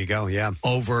control. There you go. Yeah.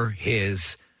 Over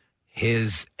his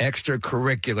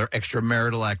extracurricular,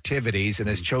 extramarital activities, and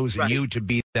has chosen you to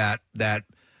be that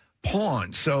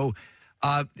pawn. So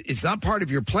it's not part of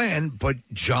your plan, but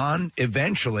John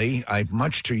eventually,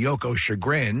 much to Yoko's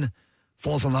chagrin,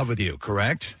 falls in love with you.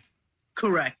 Correct?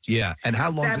 Correct. Yeah. And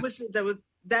how long? That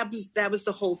was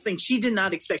the whole thing. She did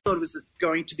not expect. Thought it was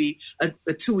going to be a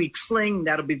 2-week fling.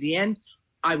 That'll be the end.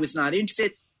 I was not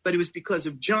interested. But it was because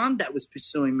of John that was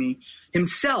pursuing me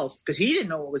himself, because he didn't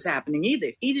know what was happening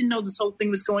either. He didn't know this whole thing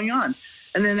was going on.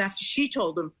 And then after she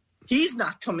told him, he's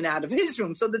not coming out of his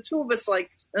room. So the two of us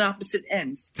like on opposite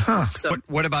ends. Huh. So,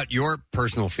 what about your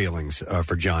personal feelings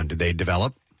for John? Did they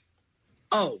develop?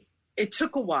 Oh, it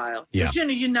took a while. Yeah.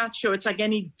 Because, you're not sure. It's like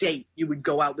any date. You would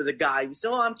go out with a guy. You say,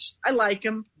 I like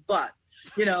him, but...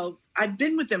 I've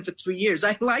been with him for 3 years.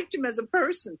 I liked him as a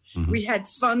person. Mm-hmm. We had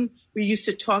fun. We used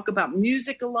to talk about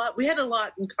music a lot. We had a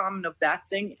lot in common of that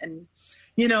thing. And,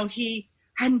 he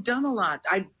hadn't done a lot.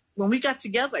 When we got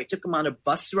together, I took him on a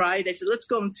bus ride. I said, let's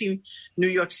go and see New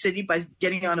York City by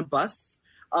getting on a bus.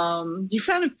 He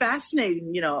found it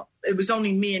fascinating. It was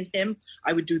only me and him.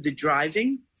 I would do the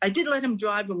driving. I did let him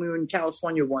drive when we were in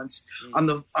California once on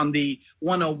the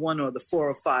 101 or the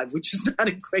 405, which is not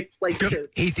a great place to.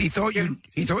 He thought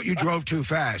you drove too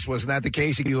fast. Wasn't that the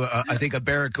case? He gave you, I think, a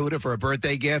Barracuda for a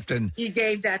birthday gift, and he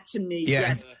gave that to me. Yeah.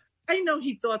 Yes. I know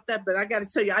he thought that, but I got to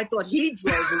tell you, I thought he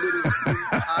drove a little.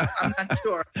 I'm not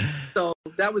sure. So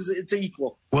it's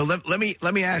equal. Well, let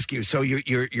me ask you. So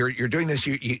you're doing this.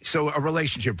 So a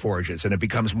relationship forges, and it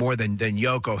becomes more than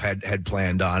Yoko had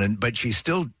planned on, but she's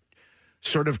still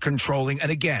sort of controlling.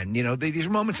 And again, these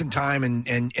moments in time, and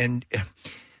in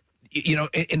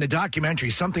the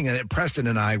documentary, something that Preston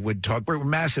and I would talk. We're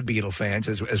massive Beatle fans,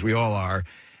 as we all are.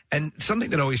 And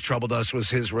something that always troubled us was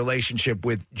his relationship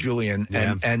with Julian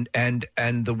and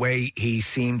the way he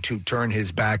seemed to turn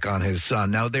his back on his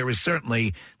son. Now, there was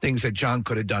certainly things that John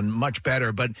could have done much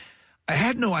better, but I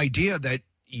had no idea that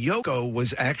Yoko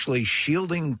was actually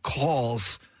shielding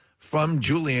calls from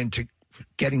Julian to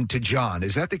getting to John.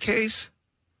 Is that the case?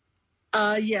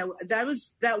 Yeah,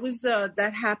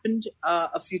 that happened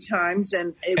a few times,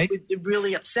 and it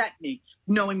really upset me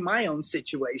knowing my own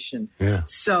situation. Yeah.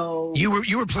 So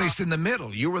you were placed in the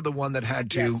middle. You were the one that had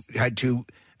to,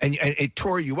 and it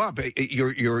tore you up.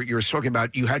 You're talking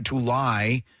about you had to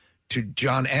lie to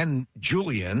John and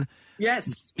Julian.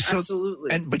 Yes,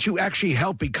 absolutely. But you actually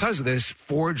helped because of this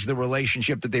forge the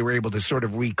relationship that they were able to sort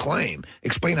of reclaim.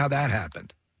 Explain how that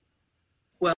happened.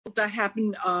 Well, that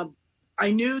happened.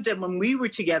 I knew that when we were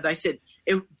together, I said,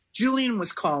 Julian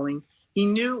was calling. He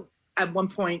knew at one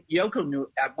point, Yoko knew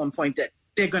at one point that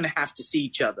they're going to have to see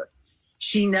each other.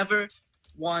 She never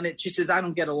wanted, she says, I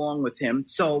don't get along with him.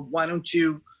 So why don't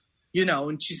you,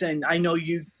 and she's saying, I know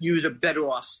you're better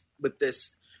off with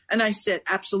this. And I said,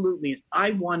 absolutely.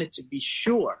 I wanted to be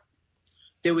sure.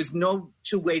 There was no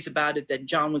two ways about it that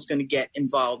John was going to get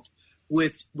involved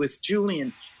with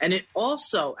Julian. And it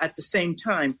also, at the same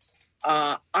time,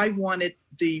 I wanted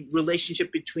the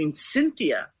relationship between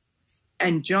Cynthia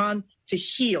and John to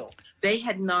heal. They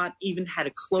had not even had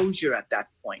a closure at that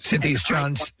point. Cynthia's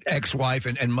John's ex-wife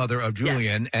and mother of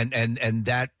Julian, yes.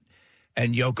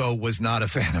 and Yoko was not a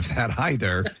fan of that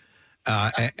either.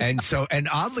 And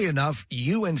oddly enough,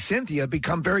 you and Cynthia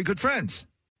become very good friends.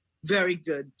 Very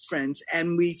good friends,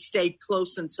 and we stayed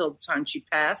close until the time she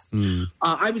passed.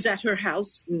 I was at her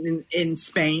house in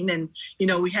Spain, and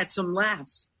we had some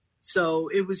laughs. So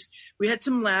we had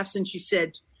some laughs, and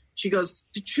she goes,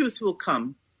 the truth will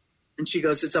come. And she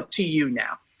goes, it's up to you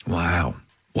now. Wow.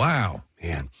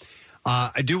 Man.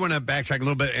 I do want to backtrack a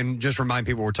little bit and just remind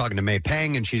people we're talking to May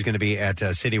Pang, and she's going to be at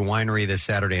City Winery this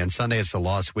Saturday and Sunday. It's the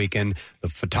Lost Weekend. The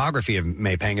photography of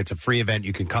May Pang, it's a free event.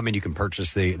 You can come in, you can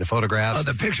purchase the photographs. Oh,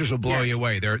 the pictures will blow you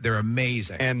away. They're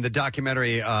amazing. And the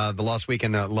documentary, The Lost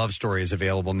Weekend Love Story, is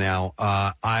available now.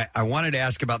 I wanted to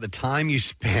ask about the time you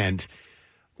spent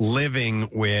living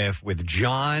with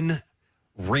John,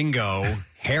 Ringo,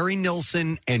 Harry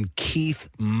Nilsson, and Keith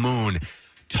Moon.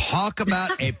 Talk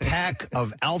about a pack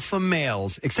of alpha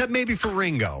males, except maybe for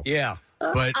Ringo. Yeah.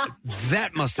 But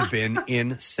that must have been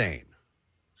insane.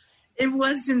 It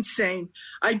was insane.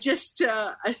 I just,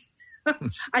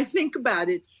 I think about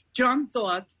it. John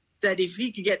thought that if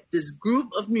he could get this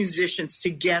group of musicians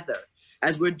together,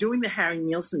 as we're doing the Harry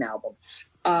Nilsson album,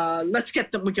 let's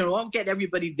get them, we can all get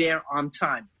everybody there on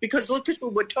time. Because look at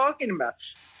what we're talking about.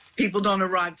 People don't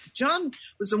arrive. John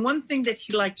was the one thing that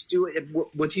he liked to do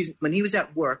when he was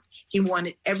at work. He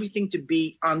wanted everything to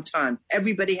be on time.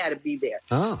 Everybody had to be there.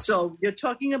 Oh. So you're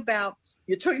talking about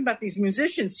these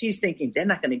musicians. He's thinking they're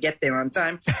not going to get there on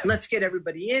time. Let's get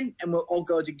everybody in, and we'll all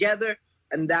go together,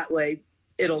 and that way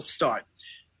it'll start.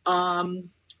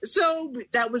 So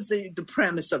that was the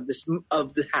premise of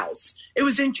the house. It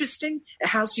was interesting. The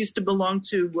house used to belong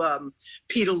to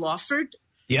Peter Lawford.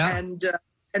 Yeah.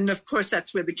 And of course,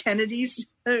 that's where the Kennedys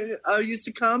used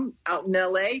to come, out in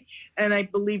L.A. And I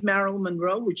believe Marilyn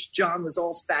Monroe, which John was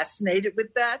all fascinated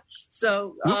with that.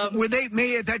 So were they,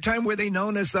 May, at that time, were they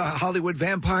known as the Hollywood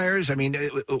Vampires? I mean,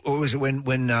 or was it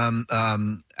when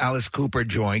Alice Cooper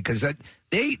joined? Because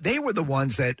they were the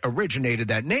ones that originated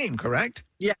that name, correct?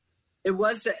 Yeah, it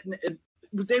was.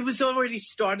 It was already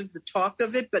started the talk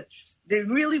of it, but they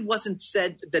really wasn't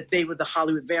said that they were the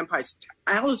Hollywood Vampires.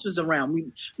 Alice was around.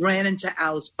 We ran into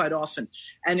Alice quite often,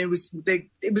 and it was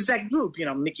that group,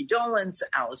 Mickey Dolenz,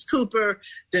 Alice Cooper.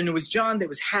 Then there was John. There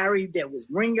was Harry. There was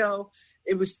Ringo.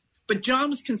 But John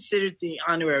was considered the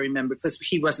honorary member because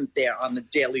he wasn't there on a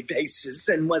daily basis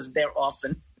and wasn't there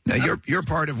often. Now, you're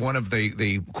part of one of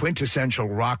the quintessential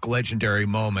rock legendary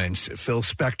moments. Phil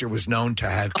Spector was known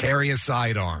to carry a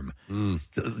sidearm.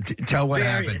 Tell what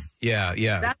happened. Yeah.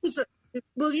 That was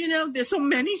well, there's so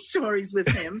many stories with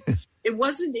him. it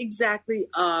wasn't exactly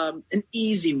an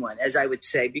easy one, as I would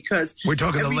say, because we're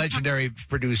talking the legendary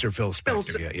producer Phil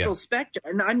Spector. Phil Spector.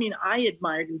 And I mean, I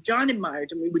admired him. John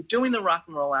admired him. We were doing the rock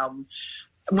and roll album.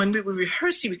 When we were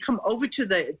rehearsing, we'd come over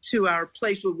to our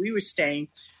place where we were staying,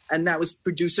 and that was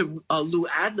producer Lou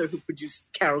Adler, who produced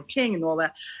Carole King and all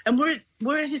that. And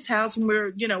we're at his house, and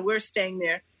we're staying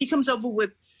there. He comes over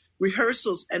with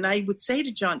rehearsals, and I would say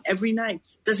to John every night,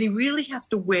 does he really have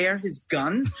to wear his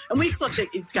gun? And we thought that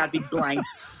it's got to be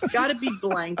blanks. Got to be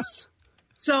blanks.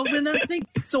 So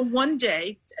one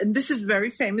day, and this is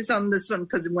very famous on this one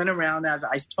because it went around,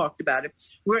 I talked about it.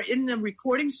 We're in the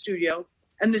recording studio,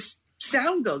 and this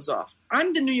sound goes off.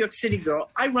 I'm the New York City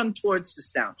girl. I run towards the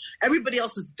sound. Everybody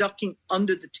else is ducking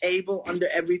under the table, under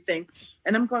everything.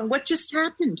 And I'm going, what just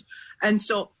happened? And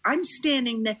so I'm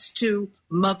standing next to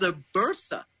Mother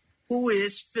Bertha, who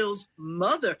is Phil's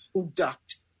mother, who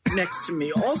ducked next to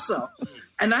me also.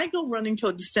 And I go running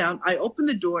toward the sound. I open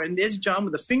the door, and there's John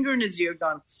with a finger in his ear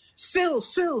going, Phil,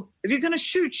 if you're going to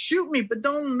shoot me, but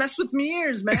don't mess with me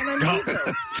ears, man. I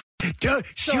need those.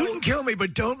 Shoot and kill me,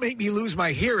 but don't make me lose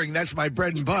my hearing. That's my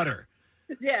bread and butter.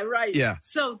 Yeah, right. Yeah.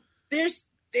 So there's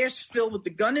Phil with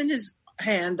the gun in his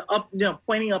hand, up,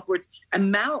 pointing upward,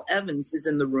 and Mal Evans is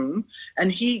in the room,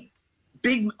 and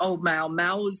big old Mal.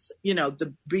 Mal was,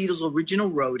 the Beatles' original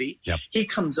roadie. Yep. He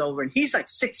comes over, and he's like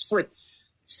 6'4"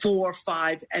 or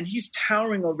 5, and he's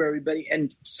towering over everybody.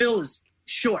 And Phil is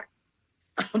short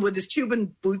with his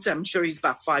Cuban boots. I'm sure he's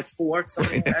about 5'4",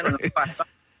 something. I don't know, 5'5".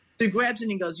 So he grabs it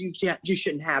and he goes, you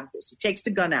shouldn't have this. He takes the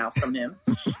gun out from him.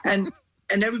 and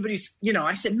everybody's,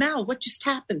 I said, Mal, what just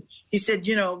happened? He said,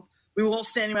 we were all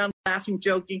standing around laughing,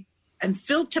 joking. And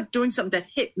Phil kept doing something that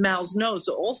hit Mal's nose.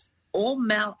 So all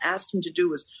Mal asked him to do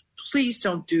was, please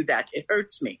don't do that. It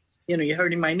hurts me. You're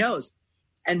hurting my nose.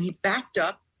 And he backed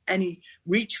up and he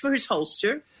reached for his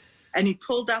holster and he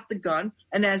pulled out the gun.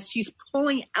 And as he's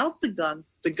pulling out the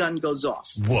gun goes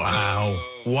off.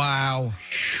 Wow.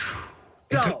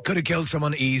 Could have killed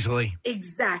someone easily.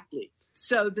 Exactly.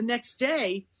 So the next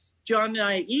day, John and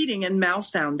I are eating, and Mal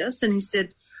found us, and he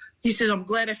said, I'm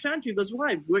glad I found you. He goes,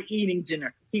 why? We're eating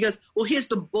dinner. He goes, well, here's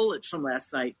the bullet from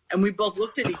last night. And we both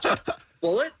looked at each other.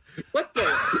 Bullet? What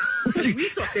bullet? Because we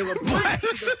thought they were bullets.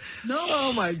 Goes, no.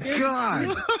 Oh, my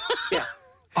God. Yeah.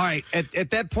 All right.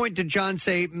 At that point, did John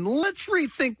say, let's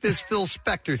rethink this Phil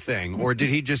Spector thing, or did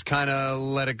he just kind of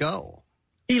let it go?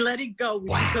 He let it go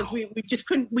because we just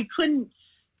couldn't.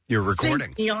 You're recording.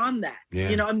 Think beyond that. Yeah.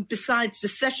 And besides, the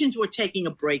sessions were taking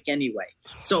a break anyway.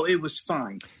 So it was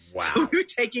fine. Wow. So we were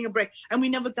taking a break. And we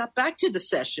never got back to the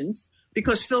sessions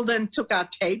because Phil then took our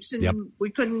tapes and we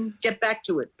couldn't get back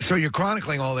to it. So you're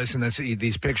chronicling all this, and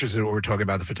these pictures that we're talking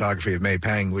about, the photography of May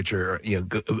Pang, which are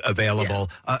available.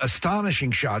 Yeah.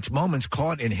 Astonishing shots, moments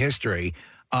caught in history.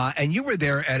 And you were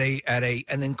there at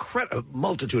an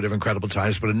multitude of incredible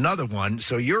times, but another one.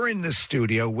 So you're in the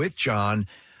studio with John.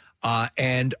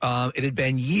 And it had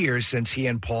been years since he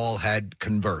and Paul had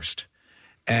conversed.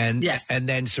 And yes. And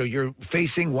then so you're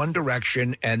facing one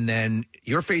direction, and then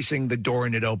you're facing the door,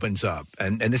 and it opens up.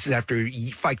 And this is after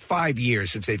like 5 years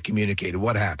since they've communicated.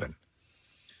 What happened?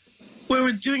 We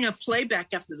were doing a playback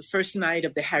after the first night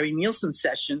of the Harry Nilsson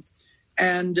session.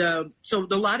 And so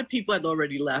a lot of people had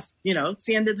already left. It's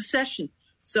the end of the session.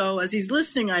 So as he's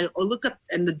listening, I look up,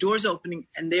 and the door's opening,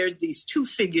 and there's these two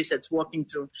figures that's walking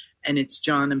through, and it's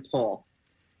John and Paul.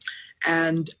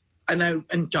 And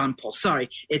John Paul, sorry,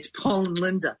 it's Paul and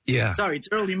Linda. Yeah. Sorry, it's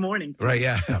early morning. Right,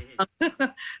 yeah.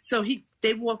 So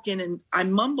they walk in, and I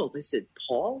mumbled. I said,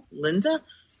 Paul, Linda?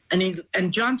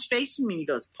 And John's facing me, and he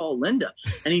goes, Paul, Linda.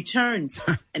 And he turns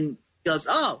and goes,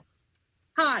 oh,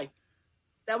 hi.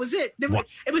 That was it.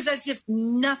 It was as if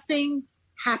nothing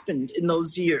happened in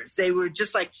those years. They were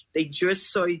just like, they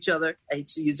just saw each other. I hate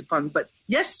to use the pun, but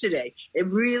yesterday, it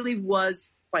really was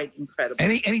quite incredible.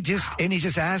 And he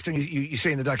just asked him, you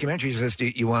say in the documentary, he says,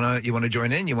 you want to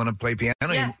join in? You want to play piano?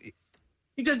 Yeah.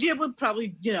 He goes, yeah, we'll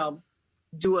probably,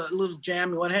 do a little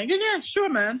jam. You want to hang? Yeah, sure,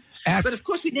 man. But of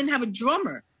course, we didn't have a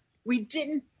drummer. We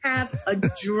didn't have a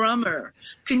drummer.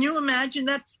 Can you imagine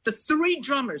that? The three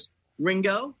drummers,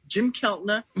 Ringo, Jim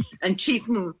Keltner, and Keith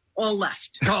Moon, all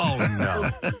left. Oh,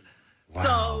 no. Wow.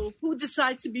 So who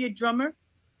decides to be a drummer?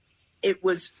 It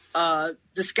was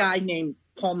this guy named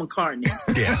Paul McCartney.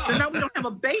 Yeah. So now we don't have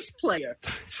a bass player.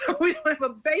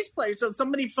 So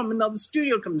somebody from another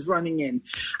studio comes running in.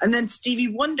 And then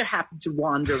Stevie Wonder happened to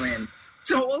wander in.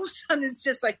 So all of a sudden it's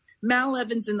just like Mal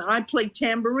Evans and I play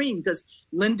tambourine because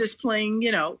Linda's playing,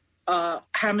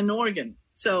 Hammond organ.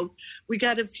 So we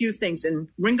got a few things. And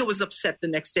Ringo was upset the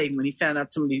next day when he found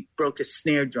out somebody broke his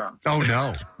snare drum. Oh,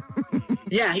 no.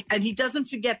 Yeah, and he doesn't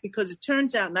forget, because it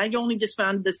turns out, and I only just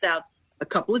found this out a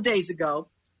couple of days ago,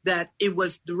 that it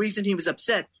was the reason he was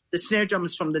upset. The snare drum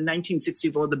is from the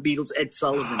 1964 The Beatles, Ed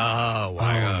Sullivan. Oh,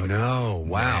 wow. Oh, no.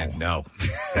 Wow. Man, no.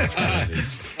 That's crazy.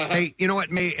 Hey, you know what,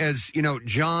 May, as you know,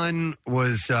 John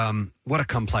was what a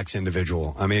complex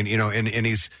individual. I mean, you know, and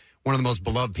he's one of the most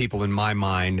beloved people in my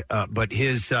mind, but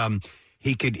his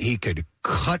he could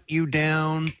cut you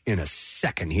down in a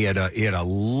second. He had a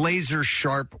laser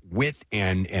sharp wit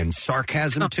and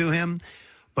sarcasm to him.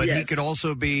 But he could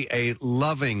also be a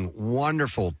loving,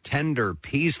 wonderful, tender,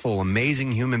 peaceful,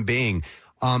 amazing human being.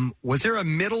 Was there a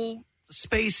middle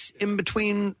space in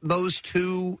between those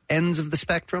two ends of the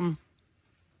spectrum?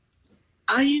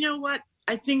 You know what?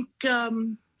 I think,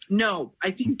 no.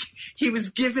 I think he was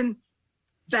given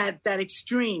that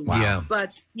extreme. Wow. Yeah.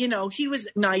 But, you know, he was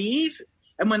naive.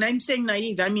 And when I'm saying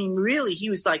naive, I mean, really, he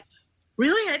was like,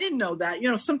 really? I didn't know that. You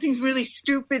know, something's really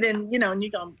stupid. And, you know, and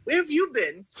you go, where have you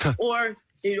been? or,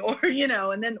 you know,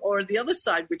 and then, or the other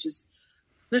side, which is,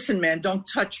 listen, man, don't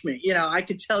touch me. You know, I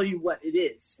could tell you what it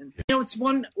is. And, you know, it's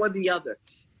one or the other.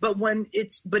 But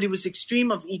it was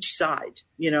extreme of each side,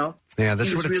 you know? Yeah, this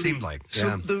is what it seemed like.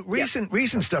 So the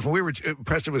recent stuff, and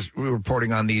Preston was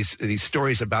reporting on these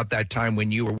stories about that time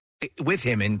when you were with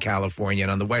him in California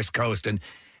and on the West Coast, and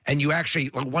you actually,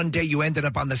 one day you ended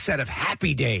up on the set of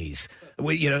Happy Days,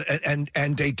 you know,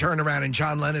 and they turn around and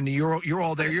John Lennon, and you're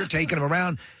all there, you're taking him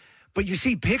around. But you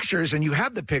see pictures, and you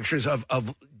have the pictures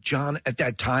of John at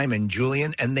that time and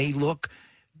Julian, and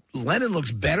Lennon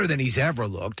looks better than he's ever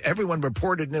looked. Everyone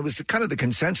reported, and it was kind of the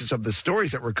consensus of the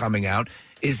stories that were coming out,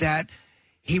 is that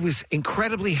he was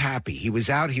incredibly happy. He was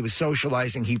out, he was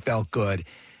socializing, he felt good.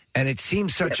 And it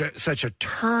seems such a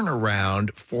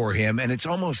turnaround for him, and it's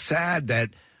almost sad that,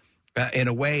 in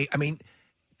a way, I mean,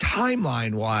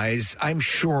 timeline-wise, I'm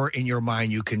sure in your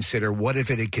mind you consider, what if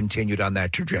it had continued on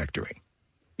that trajectory?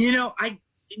 You know,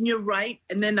 you're right.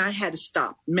 And then I had to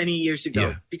stop many years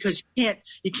ago because you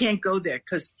can't go there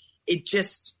because it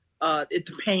just,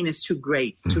 the pain is too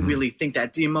great to really think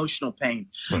that, the emotional pain.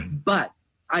 Right. But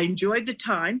I enjoyed the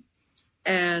time,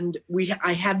 and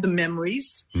I have the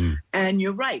memories, and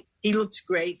you're right. He looked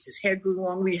great. His hair grew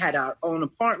long. We had our own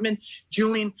apartment.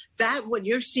 Julian, what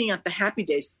you're seeing at the Happy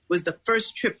Days was the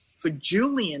first trip for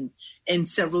Julian in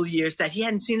several years that he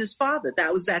hadn't seen his father.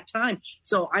 That was that time.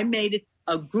 So I made it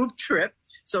a group trip.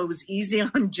 So it was easy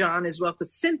on John as well,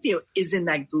 because Cynthia is in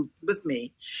that group with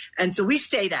me. And so we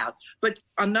stayed out. But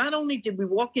not only did we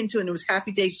walk into, and it was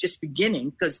Happy Days just beginning,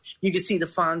 because you could see the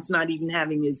Fonz not even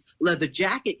having his leather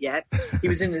jacket yet. He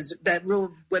was in that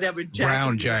real whatever jacket.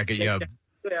 Brown jacket, yeah.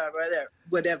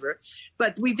 Whatever.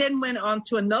 But we then went on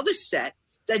to another set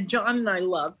that John and I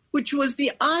loved, which was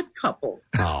The Odd Couple.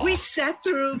 Oh. We sat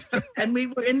through, and we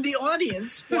were in the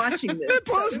audience watching this. It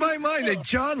blows my mind that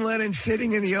John Lennon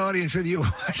sitting in the audience with you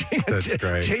watching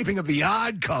a taping of The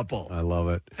Odd Couple. I love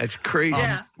it. That's crazy.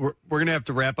 Yeah. We're going to have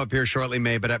to wrap up here shortly,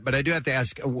 May, but I do have to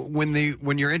ask, when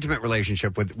your intimate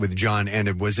relationship with John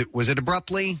ended, was it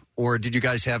abruptly, or did you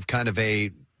guys have kind of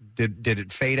did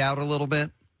it fade out a little bit?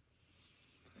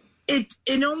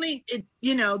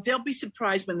 You know, they'll be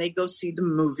surprised when they go see the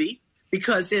movie,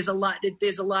 because there's a lot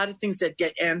of things that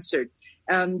get answered.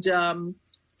 And, you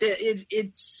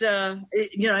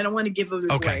know, I don't want to give it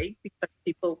away,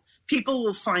 because people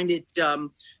will find it,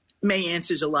 May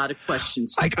answers a lot of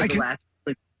questions.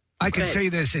 I could say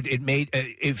this: it made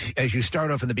if as you start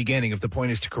off in the beginning, if the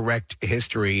point is to correct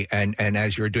history, and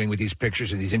as you're doing with these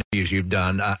pictures and these interviews you've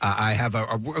done, I have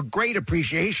a great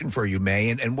appreciation for you, May,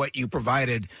 and what you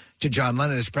provided to John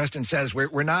Lennon. As Preston says,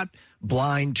 we're not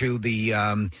blind to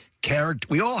the character.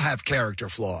 We all have character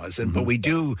flaws, but we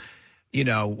do. You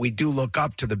know, we do look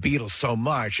up to the Beatles so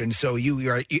much, and so you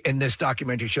are. And this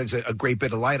documentary sheds a great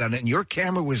bit of light on it. And your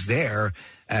camera was there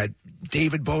at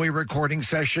David Bowie recording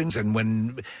sessions, and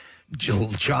when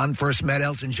John first met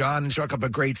Elton John and struck up a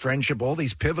great friendship. All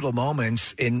these pivotal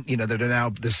moments that are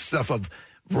now the stuff of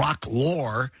rock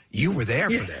lore. You were there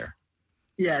for there.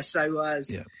 Yes, I was.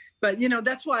 Yeah. But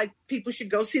that's why people should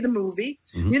go see the movie.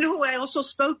 Mm-hmm. You know who I also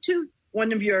spoke to?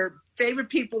 One of your favorite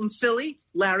people in Philly,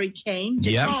 Larry Kane.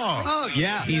 Yeah. Oh,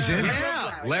 yeah. He's in it.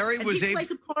 Yeah. Larry was he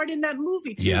plays a part in that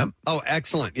movie, too. Yeah. Oh,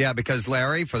 excellent. Yeah, because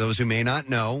Larry, for those who may not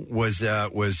know, was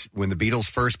when the Beatles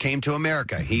first came to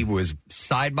America. He was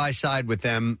side by side with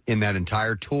them in that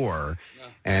entire tour.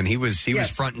 And he was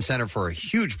front and center for a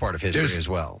huge part of history as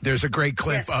well. There's a great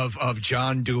clip of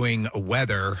John doing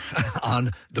weather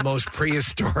on the most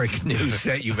prehistoric news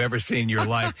set you've ever seen in your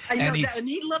life. I know that, and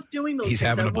he loved doing those He's things.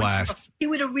 having a blast. He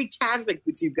would have wreaked havoc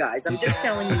with you guys. I'm just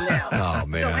telling you now. Oh,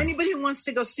 man. So anybody who wants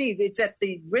to go see, it's at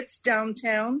the Ritz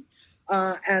downtown.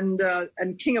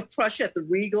 and King of Prussia at the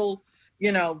Regal,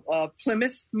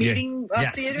 Plymouth meeting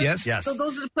theater. Yes. So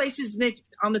those are the places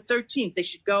on the 13th they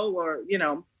should go, or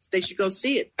they should go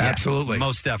see it. Absolutely.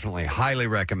 Most definitely. Highly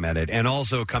recommended. And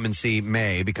also come and see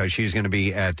May, because she's going to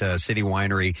be at City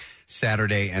Winery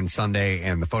Saturday and Sunday,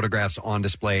 and the photographs on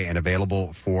display and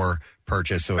available for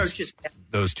purchase. So it's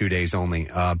those 2 days only.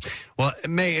 Well,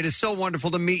 May, it is so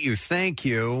wonderful to meet you. Thank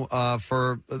you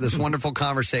for this wonderful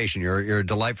conversation. You're a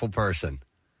delightful person.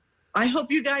 I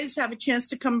hope you guys have a chance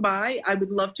to come by. I would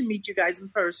love to meet you guys in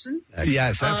person. Excellent.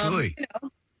 Yes, absolutely.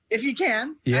 If you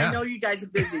can. Yeah. I know you guys are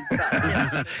busy, but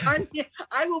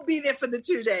I will be there for the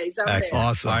 2 days. Excellent.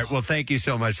 Awesome. All right. Well, thank you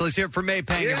so much. So let's hear it from May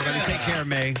Pangan. We're going to take care of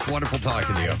May. It's wonderful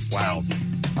talking to you. Wow.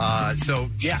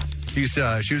 She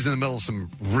was in the middle of some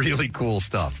really cool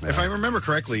stuff. If I remember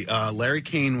correctly, Larry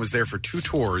Kane was there for 2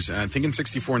 tours, I think in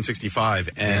 64 and 65.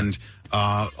 And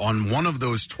on one of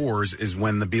those tours is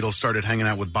when the Beatles started hanging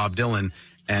out with Bob Dylan.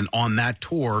 And on that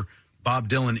tour, Bob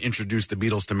Dylan introduced the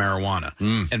Beatles to marijuana.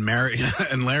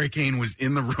 And Larry Kane was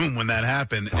in the room when that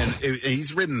happened. And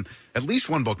he's written at least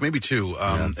one book, maybe 2,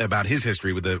 about his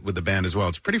history with the band as well.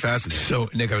 It's pretty fascinating. So,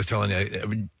 Nick, I was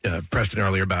telling Preston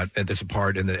earlier about there's a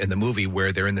part in the movie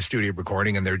where they're in the studio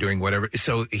recording and they're doing whatever.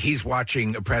 So he's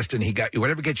watching Preston. He got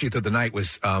Whatever Gets You Through the Night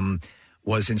was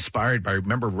inspired by,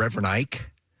 remember Reverend Ike?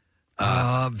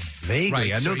 Vaguely.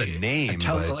 Right, I know so the name. A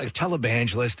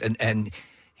televangelist, and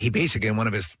he basically, in one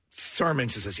of his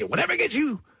sermons, he says, whatever gets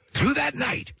you through that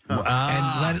night.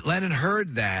 And Lennon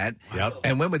heard that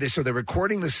and went with it. So they're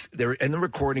recording this. They're in the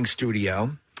recording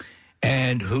studio,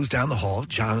 and who's down the hall?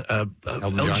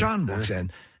 Elton John walks in.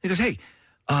 He goes, "Hey,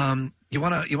 you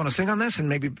wanna sing on this and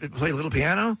maybe play a little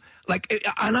piano?"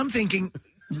 And I'm thinking,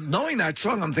 knowing that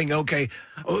song, I'm thinking, okay,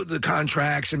 the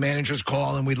contracts and managers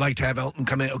call, and we'd like to have Elton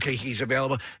come in. Okay, he's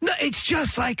available. No, it's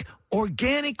just like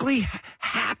organically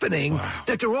happening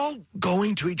that they're all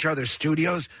going to each other's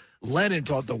studios. Lennon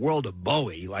thought the world of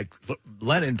Bowie.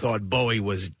 Lennon thought Bowie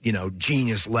was,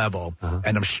 genius level,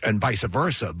 and vice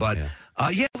versa. But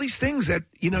all these things that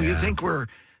you think were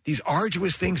these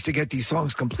arduous things to get these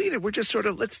songs completed. We're just sort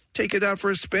of, let's take it out for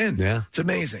a spin. Yeah, it's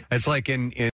amazing. It's like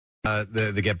in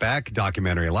the Get Back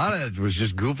documentary. A lot of it was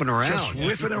just goofing around, just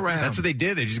riffing around. That's what they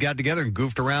did. They just got together and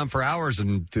goofed around for hours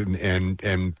and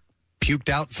puked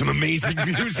out some amazing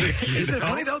music. Isn't it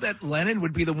funny though that Lennon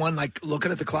would be the one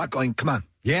looking at the clock, going, "Come on,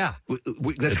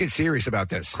 let's get serious about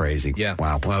this." Crazy. Yeah.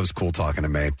 Wow. Well, that was cool talking to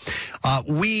May.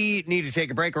 We need to take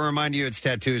a break. I'll remind you it's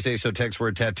Tattoo-Tuesday, so text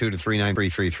word tattoo to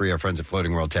 39333. Our friends at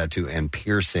Floating World Tattoo and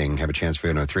Piercing have a chance for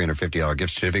you a $350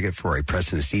 gift certificate for a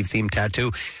Preston and Steve themed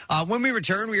tattoo. When we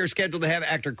return, we are scheduled to have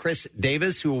actor Chris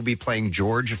Davis, who will be playing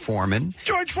George Foreman.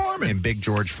 And Big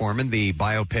George Foreman, the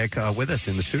biopic, with us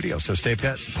in the studio. So stay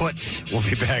put. We'll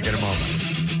be back in a moment.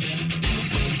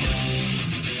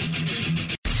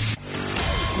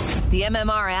 The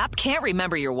MMR app can't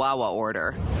remember your Wawa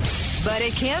order, but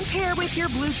it can pair with your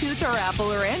Bluetooth or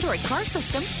Apple or Android car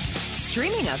system,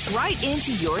 streaming us right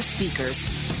into your speakers.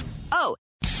 Oh,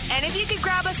 and if you could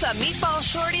grab us a meatball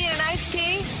shorty and an iced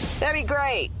tea, that'd be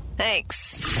great.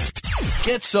 Thanks.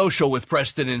 Get social with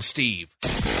Preston and Steve.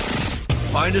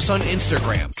 Find us on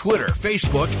Instagram, Twitter,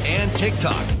 Facebook, and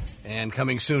TikTok. And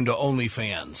coming soon to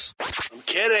OnlyFans. I'm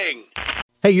kidding.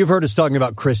 Hey, you've heard us talking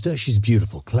about Krista. She's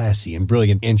beautiful, classy, and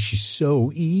brilliant, and she's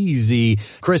so easy.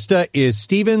 Krista is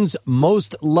Steven's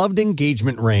most loved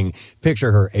engagement ring.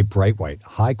 Picture her, a bright white,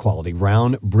 high-quality,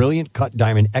 round, brilliant cut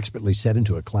diamond expertly set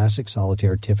into a classic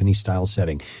solitaire Tiffany-style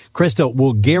setting. Krista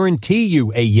will guarantee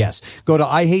you a yes. Go to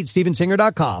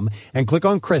IHateStevenSinger.com and click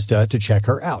on Krista to check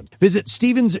her out. Visit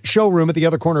Steven's showroom at the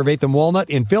other corner of 8th and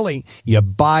Walnut in Philly. You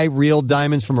buy real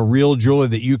diamonds from a real jeweler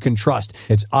that you can trust.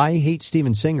 It's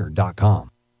IHateStevenSinger.com.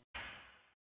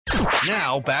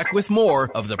 Now, back with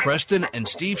more of the Preston and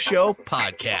Steve Show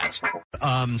podcast.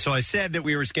 So I said that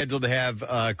we were scheduled to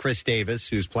have Chris Davis,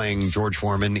 who's playing George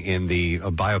Foreman in the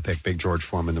biopic Big George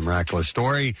Foreman, The Miraculous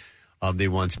Story of the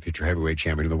once future heavyweight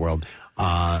champion of the world.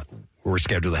 We're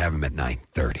scheduled to have him at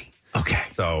 9:30. Okay.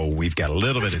 So we've got a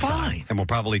little bit of time. Fine. And we'll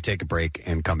probably take a break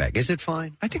and come back. Is it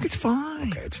fine? I think it's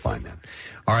fine. Okay, it's fine then.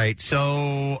 All right.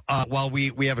 So while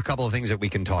we have a couple of things that we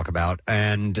can talk about.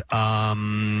 And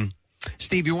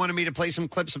Steve, you wanted me to play some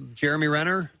clips of Jeremy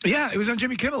Renner? Yeah, it was on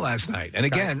Jimmy Kimmel last night. And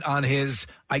again, on his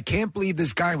I Can't Believe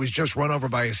This Guy Was Just Run Over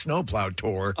by a Snowplow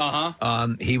tour.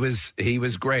 He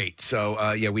was great.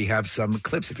 So, we have some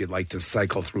clips if you'd like to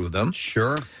cycle through them.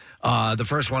 Sure. The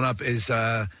first one up is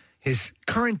his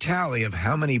current tally of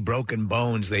how many broken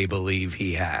bones they believe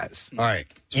he has. All right.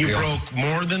 You broke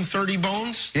more than 30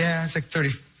 bones? Yeah, it's like 30,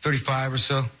 35 or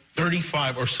so.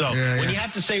 35 or so. When you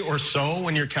have to say or so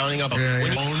when you're counting up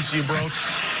when bones you broke.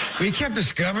 We kept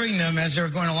discovering them as they were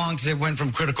going along because it went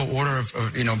from critical order of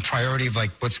priority of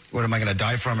like, what am I going to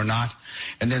die from or not?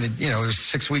 And then, it was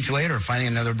 6 weeks later, finding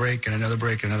another break and another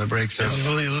break and another break. So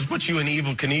let's put you in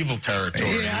Evel Knievel territory.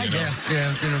 Yeah, I guess.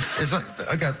 Yeah,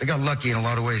 I got lucky in a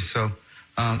lot of ways. So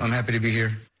I'm happy to be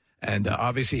here. And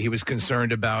obviously he was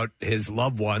concerned about his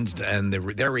loved ones and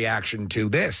their reaction to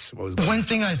this. One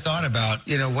thing I thought about,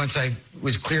 once I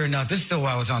was clear enough, this is still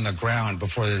while I was on the ground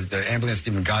before the ambulance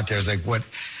even got there, is like what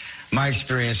my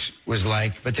experience was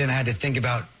like. But then I had to think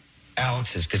about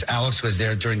Alex's, because Alex was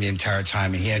there during the entire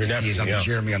time, and he had to see his Uncle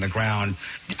Jeremy on the ground.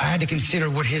 I had to consider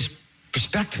what his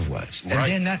perspective was. And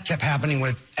then that kept happening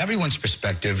with everyone's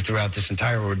perspective throughout this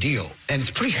entire ordeal. And it's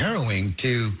pretty harrowing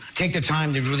to take the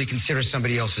time to really consider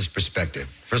somebody else's perspective.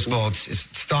 First of all, it's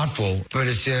thoughtful, but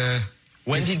it's...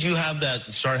 when did you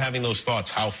start having those thoughts?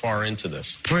 How far into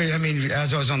this?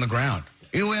 As I was on the ground.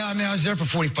 Well, I was there for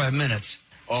 45 minutes,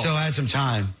 so I had some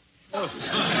time.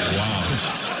 Wow.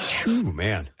 Ooh,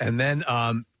 man. And then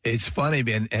it's funny,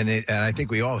 and I think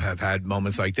we all have had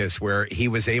moments like this where he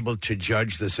was able to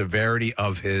judge the severity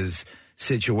of his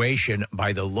situation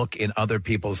by the look in other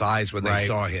people's eyes when they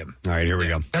saw him. All right, here we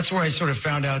go. That's where I sort of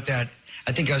found out that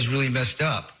I think I was really messed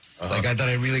up. Like, I thought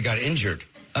I really got injured.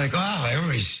 Like, wow,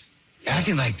 everybody's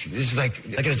acting like this is like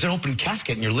it's an open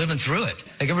casket and you're living through it.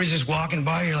 Like, everybody's just walking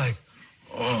by, you're like,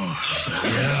 oh,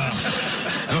 yeah.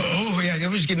 It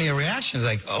was giving me a reaction.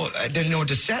 Like, I didn't know what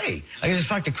to say. I just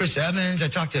talked to Chris Evans. I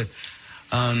talked to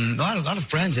a lot of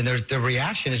friends, and their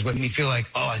reaction is what made me feel like,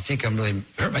 I think I'm really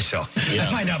hurt myself. Yeah.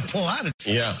 I might not pull out of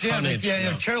it.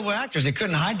 They're terrible actors. They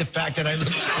couldn't hide the fact that I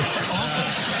looked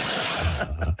awful.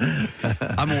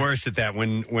 I'm worse at that.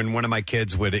 When one of my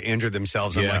kids would injure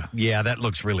themselves, I'm like, that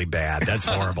looks really bad. That's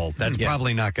horrible. That's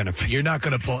probably not going to... You're not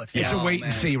going to pull it. It's a wait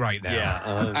and see right now.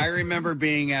 Yeah. I remember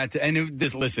being at... And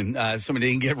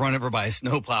somebody didn't get run over by a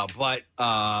snowplow, but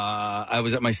I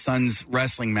was at my son's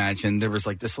wrestling match, and there was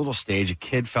like this little stage. A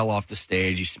kid fell off the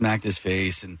stage. He smacked his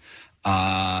face, and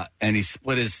he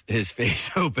split his face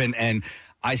open, and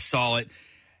I saw it.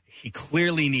 He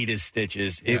clearly needed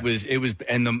stitches. Yeah. It was,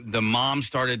 and the mom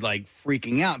started like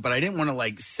freaking out, but I didn't want to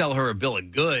like sell her a bill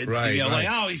of goods. Right,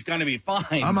 like, he's going to be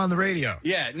fine. I'm on the radio.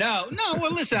 Yeah, no.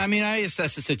 Well, listen, I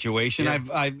assess the situation. Yeah.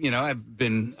 I've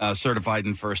been certified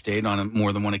in first aid on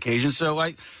more than one occasion, so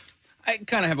I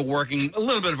kind of have a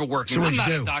little bit of a working. So I'm not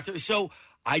what'd you do? a doctor, so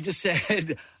I just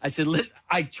said,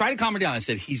 I tried to calm her down. I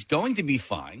said, he's going to be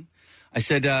fine. I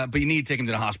said, but you need to take him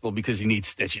to the hospital because he needs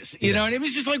stitches. You know, and it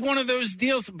was just like one of those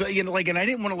deals. But and I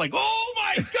didn't want to oh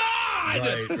my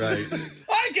God, right.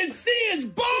 I can see his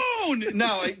bone.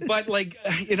 No, but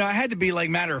I had to be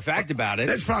matter of fact about it.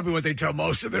 That's probably what they tell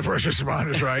most of the first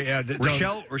responders, right? Yeah.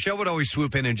 Rochelle would always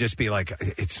swoop in and just be like,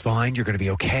 "It's fine. You're going to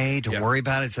be okay. Don't worry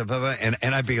about it." So, and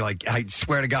I'd be like, I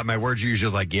swear to God, my words are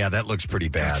usually like, "Yeah, that looks pretty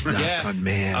bad." That's not fun,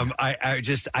 man. I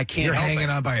can't. You're help hanging it.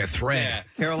 on by a thread.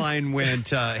 Yeah. Caroline went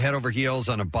head over heels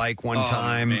on a bike one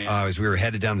time as we were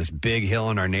headed down this big hill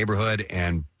in our neighborhood,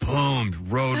 and boom,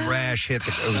 road rash hit.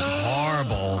 It was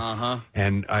horrible.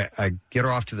 And I get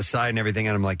her off to the side and everything,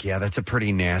 and I'm like, yeah, that's a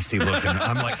pretty nasty looking.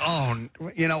 I'm like,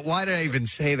 why did I even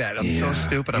say that? I'm so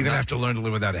stupid. You're going to have to learn to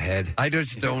live without a head. I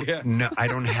just don't know. I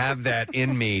don't have that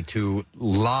in me to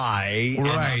lie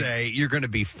and say, you're going to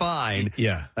be fine.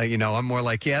 Yeah. I'm more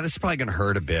like, this is probably going to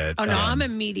hurt a bit. Oh, no, I'm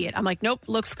immediate. I'm like, nope,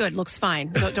 looks good, looks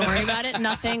fine. Don't worry about it,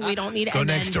 nothing. We don't need it. Go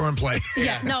next door and play.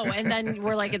 Yeah, no, and then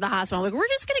we're at the hospital. I'm like, we're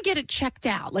just going to get it checked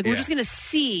out. We're just going to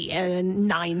see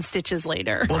 9 stitches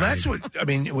later. Well, that's what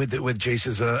with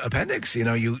Jace's appendix. You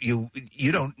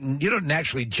don't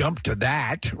naturally jump to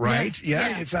that, right?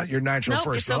 Yeah. It's not your natural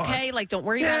first thought. It's okay. Don't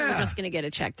worry about it. We're just going to get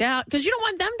it checked out because you don't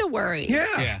want them to worry.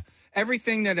 Yeah.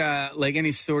 Everything that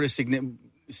any sort of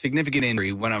significant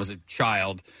injury when I was a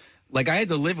child. I had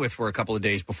to live with for a couple of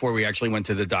days before we actually went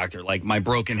to the doctor. My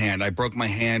broken hand. I broke my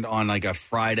hand on a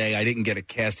Friday. I didn't get it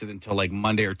casted until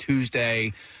Monday or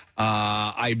Tuesday.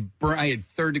 I had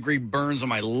 3rd-degree burns on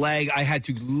my leg. I had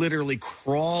to literally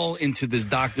crawl into this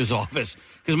doctor's office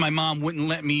because my mom wouldn't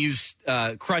let me use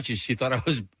crutches. She thought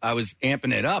I was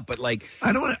amping it up, but I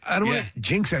don't want to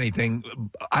jinx anything.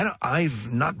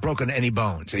 I've not broken any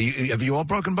bones. Have you all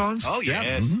broken bones? Oh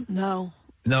yeah. Mm-hmm. No.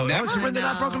 No, never. We're in the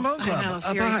Not Broken Bone Club.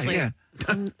 I know,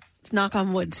 seriously. Knock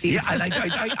on wood, Steve. Yeah,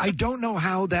 I don't know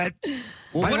how that.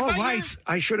 By all rights,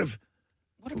 I should have.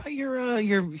 What about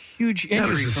your huge That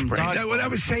was injury a from sprain. dodgeball? That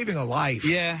was saving a life.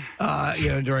 Yeah.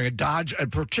 During a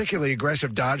particularly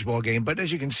aggressive dodgeball game. But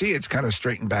as you can see, it's kind of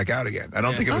straightened back out again. I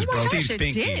don't think it was Oh my broken. gosh,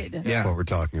 it did. Yeah. What we're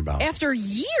talking about. After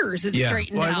years, it's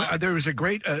straightened out. There was a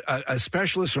great a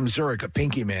specialist from Zurich, a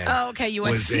pinky man. Oh, okay, you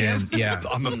went to was see him. Yeah,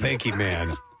 I'm a pinky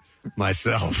man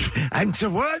myself. I'm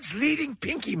the world's leading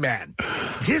pinky man.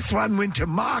 This one went to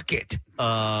market.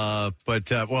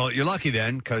 Well, you're lucky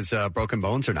then, because broken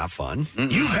bones are not fun.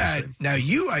 You've had, now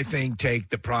you, I think, take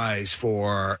the prize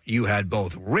for you had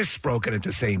both wrists broken at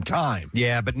the same time.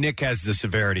 Yeah, but Nick has the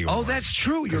severity one. Oh, that's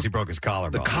true. Because he broke his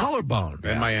collarbone. The collarbone.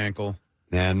 And my ankle.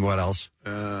 And what else?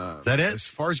 Is that it? As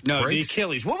far as No, breaks, the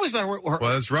Achilles. What was that?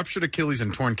 well, it's ruptured Achilles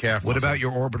and torn calf. What muscle. about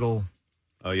your orbital?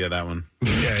 Oh, yeah, that one.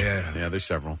 Yeah. There's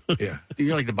several. Yeah.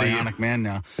 You're like the bionic man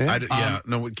now.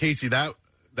 No, Casey, that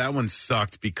one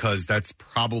sucked because that's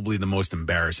probably the most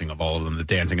embarrassing of all of them, the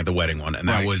dancing at the wedding one. And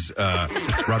that was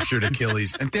ruptured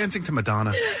Achilles and dancing to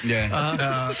Madonna.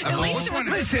 Yeah.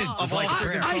 Listen,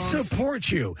 I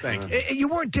support you. Thank you. You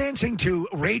weren't dancing to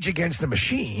Rage Against the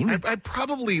Machine. I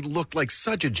probably looked like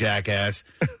such a jackass,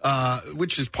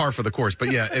 which is par for the course.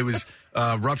 But yeah, it was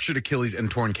ruptured Achilles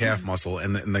and torn calf muscle.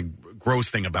 And the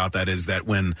gross thing about that is that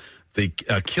when the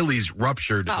Achilles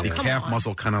ruptured, the calf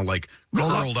muscle kind of like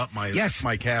curled up my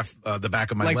calf, the back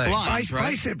of my leg.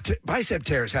 Bicep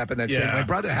tears happen that same. My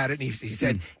brother had it, and he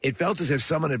said it felt as if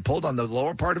someone had pulled on the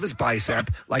lower part of his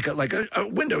bicep, like a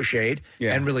window shade,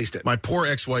 and released it. My poor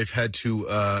ex-wife had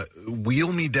to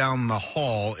wheel me down the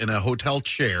hall in a hotel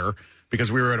chair because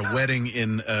we were at a wedding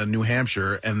in New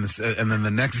Hampshire, and then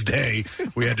the next day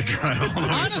we had to drive all the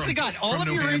way Honest to God, all of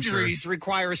New your Hampshire. injuries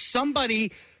require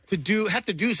somebody to have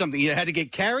to do something. You had to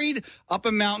get carried up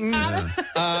a mountain.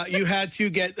 You had to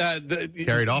get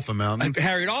carried off a mountain.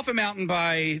 Carried off a mountain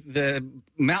by the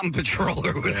mountain patrol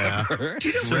or whatever. Do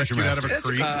you know Rescued out of a That's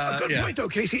creek. a good point, though,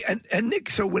 Casey. And Nick,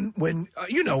 so when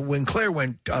Claire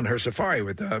went on her safari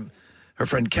with her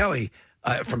friend Kelly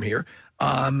from here,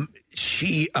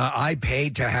 I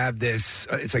paid to have this.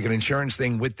 It's like an insurance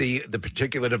thing with the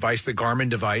particular device, the Garmin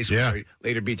device, which I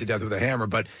later beat to death with a hammer.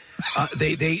 But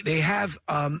they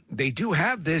do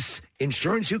have this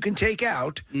insurance you can take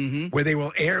out where they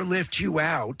will airlift you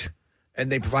out,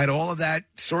 and they provide all of that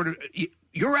sort of.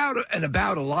 You're out and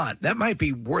about a lot. That might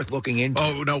be worth looking into.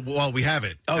 Oh no! Well, we have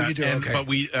it. Oh, you do. Okay. But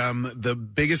we, the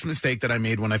biggest mistake that I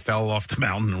made when I fell off the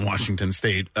mountain in Washington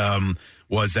State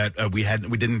was that we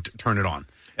didn't turn it on.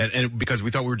 And because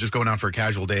we thought we were just going out for a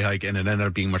casual day hike, and it ended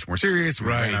up being much more serious. We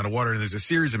ran out of water, and there's a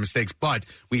series of mistakes. But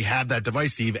we had that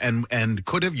device, Steve, and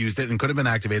could have used it and could have been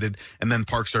activated, and then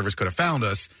Park Service could have found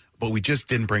us. But we just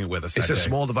didn't bring it with us. It's a day.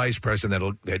 small device, Preston,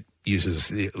 that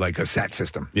uses like a SAT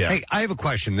system. Yeah. Hey, I have a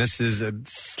question. This is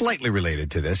slightly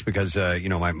related to this because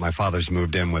my father's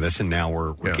moved in with us, and now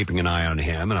we're keeping an eye on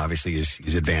him, and obviously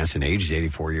he's advanced in age. He's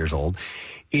 84 years old.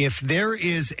 If there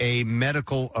is a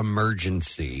medical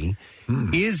emergency,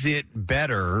 is it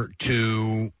better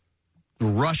to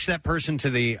rush that person to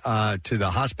the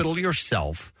hospital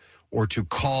yourself, or to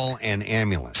call an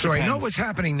ambulance? So I know what's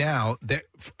happening now.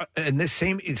 And the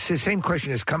same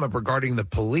question has come up regarding the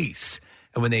police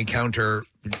and when they encounter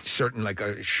certain, like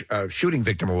a shooting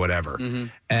victim or whatever.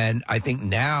 And I think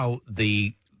now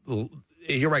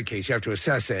you're right, Case. You have to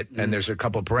assess it, and there's a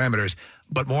couple of parameters.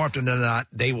 But more often than not,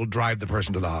 they will drive the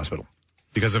person to the hospital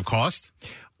because of cost.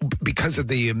 Because of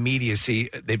the immediacy,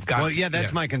 they've got. Well, yeah,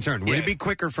 that's my concern. Would it be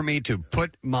quicker for me to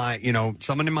put my,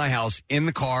 someone in my house in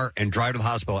the car and drive to the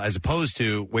hospital as opposed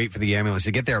to wait for the ambulance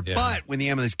to get there? Yeah. But when the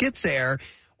ambulance gets there,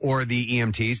 or the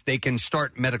EMTs, they can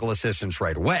start medical assistance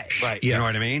right away. Right. You know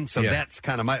what I mean? So that's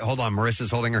kind of hold on, Marissa's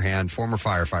holding her hand, former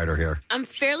firefighter here. I'm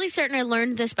fairly certain I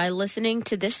learned this by listening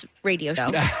to this radio show.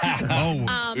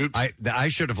 I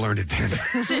should have learned it then.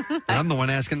 I'm the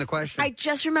one asking the question. I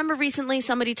just remember recently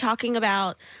somebody talking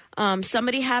about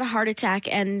somebody had a heart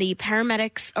attack and the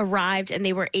paramedics arrived and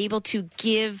they were able to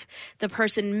give the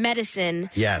person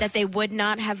medicine that they would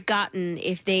not have gotten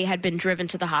if they had been driven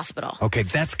to the hospital. Okay,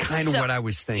 that's kind of what I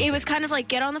was thinking. It was kind of like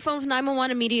get on the phone with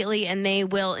 911 immediately and they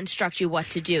will instruct you what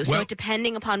to do. So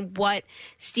depending upon what,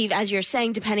 Steve, as you're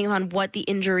saying, depending upon what the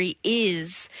injury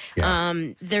is,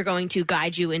 they're going to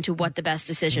guide you into what the best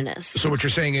decision is. So what you're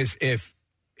saying is if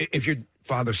your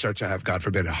father starts to have, God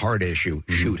forbid, a heart issue,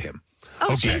 shoot him.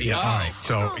 Oh, okay. Jesus. Yeah. All right.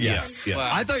 So yes. Wow.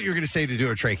 I thought you were going to say to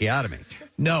do a tracheotomy.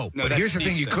 No, but here's the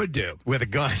thing you could do. With a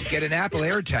gun. Get an Apple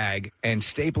AirTag and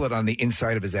staple it on the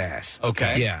inside of his ass.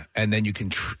 Okay. Yeah, and then you can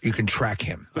track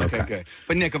him. Okay, good.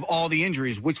 But Nick, of all the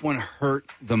injuries, which one hurt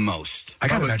the most? I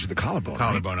got to imagine the collarbone.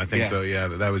 Collarbone, I think so. Yeah,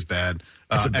 that was bad.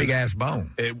 That's a big-ass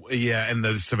bone. Yeah, and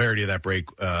the severity of that break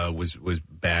was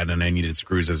bad, and I needed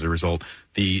screws as a result.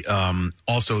 The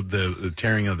also the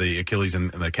tearing of the Achilles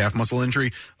and the calf muscle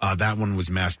injury, that one was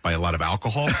masked by a lot of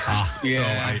alcohol. So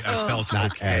I felt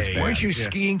Not okay. as bad. Weren't you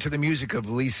skiing to the music of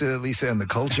Lisa and the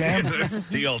Cold Jam?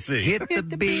 DLC. Hit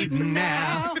the beat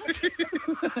now.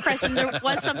 Preston, there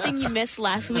was something you missed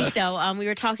last week, though. We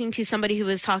were talking to somebody who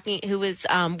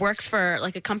works for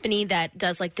like a company that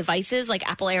does like devices, like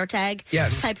Apple AirTag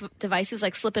type of devices,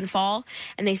 like slip and fall.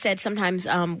 And they said sometimes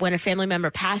when a family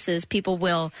member passes, people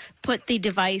will put the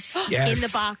device in the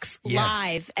box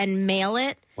live and mail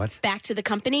it back to the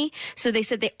company. So they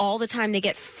said all the time they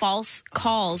get false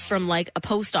calls from like a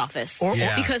post office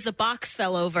because the box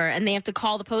fell over, and they have to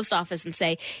call the post office and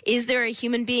say, "Is there a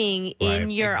human being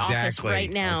in your office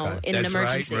right now in an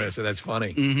emergency?" Right, Marissa, that's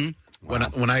funny. Mm-hmm.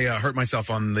 When I hurt myself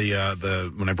on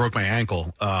when I broke my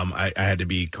ankle, I had to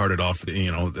be carted off.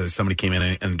 Somebody came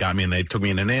in and got me, and they took me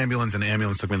in an ambulance, and the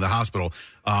ambulance took me to the hospital.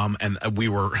 And we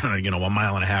were, a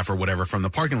mile and a half or whatever from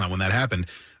the parking lot when that happened.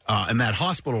 And that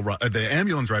the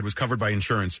ambulance ride was covered by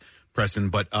insurance, Preston.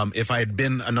 But if I had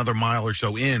been another mile or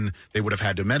so in, they would have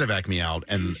had to medevac me out.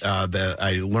 And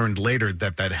I learned later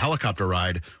that helicopter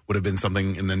ride would have been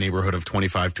something in the neighborhood of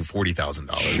 $25,000 to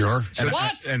 $40,000. Sure.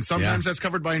 And sometimes that's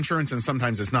covered by insurance, and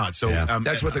sometimes it's not. So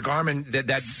that's what the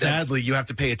Garmin. Sadly, you have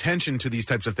to pay attention to these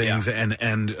types of things, and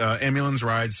ambulance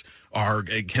rides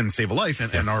can save a life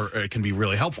and can be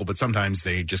really helpful, but sometimes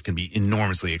they just can be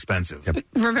enormously expensive.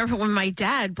 Remember when my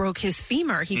dad broke his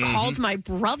femur, he called my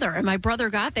brother, and my brother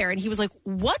got there, and he was like,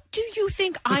 "What do you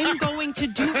think I'm going to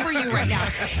do for you right now?"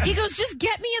 He goes, "Just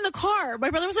get me in the car." My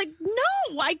brother was like,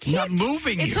 "No, I can't." Not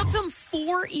moving It you. took them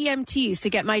 4 EMTs to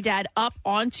get my dad up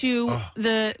onto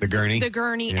the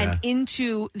gurney and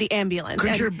into the ambulance.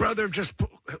 Couldn't And your brother just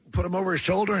put him over his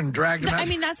shoulder and drag him out? I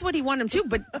mean, that's what he wanted him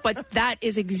to, but that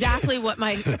is exactly what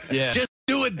my... Just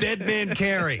do a dead man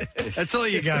carry. That's all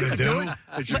you got to do.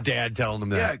 It's your dad telling him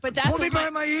that. But that's pull me what by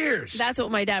my ears. That's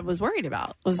what my dad was worried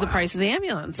about, was the price of the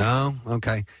ambulance. Oh,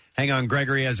 okay. Hang on.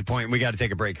 Gregory has a point. We got to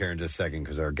take a break here in just a second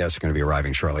because our guests are going to be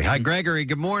arriving shortly. Hi, Gregory.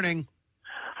 Good morning.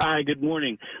 Hi, good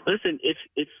morning. Listen,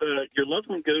 if your loved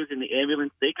one goes in the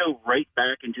ambulance, they go right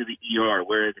back into the ER,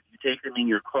 whereas if you take them in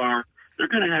your car, they're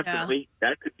going to have to wait.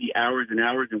 That could be hours and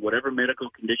hours, and whatever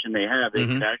medical condition they have, it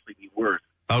could actually be worse.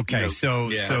 Okay, so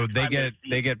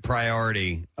they get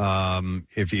priority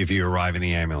if you arrive in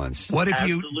the ambulance. What if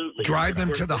you drive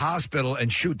them to the hospital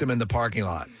and shoot them in the parking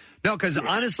lot? No, because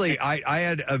honestly, I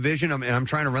had a vision, and I'm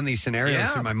trying to run these scenarios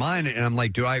through my mind, and I'm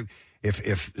like,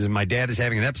 if my dad is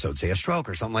having an episode, say a stroke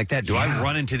or something like that, do I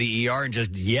run into the ER and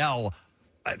just yell,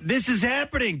 "This is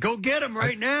happening! Go get him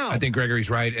right now"? I think Gregory's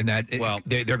right in that.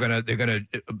 They're gonna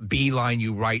beeline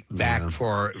you right back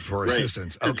for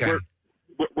assistance. Okay.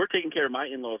 We're taking care of my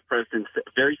in-laws, Preston.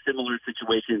 Very similar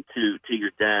situation to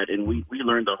your dad, and we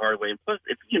learned the hard way. And plus,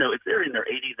 if they're in their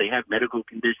 80s, they have medical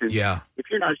conditions. Yeah. If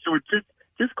you're not sure,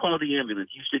 just call the ambulance.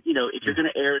 You should, if you're going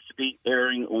to err, it should be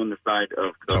erring on the side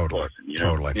of caution.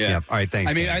 Totally. Yeah. Yep. All right.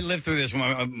 Thanks. I mean, I lived through this.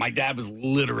 My dad was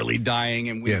literally dying,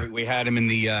 and we had him in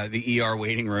the ER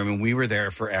waiting room, and we were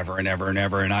there forever and ever and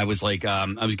ever. And I was like, I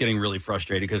was getting really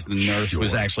frustrated because the nurse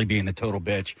was actually being a total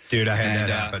bitch. Dude, I had that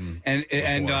happen.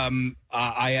 And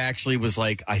I actually was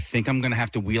like, I think I'm going to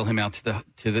have to wheel him out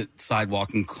to the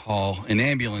sidewalk and call an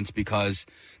ambulance because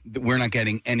we're not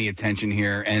getting any attention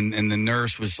here. And the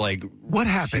nurse was like, what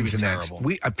happens in terrible.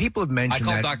 that? People have mentioned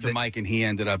I called that, Dr. Mike, and he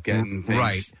ended up getting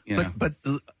things. Right. But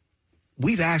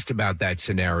we've asked about that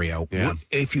scenario. Yeah.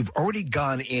 If you've already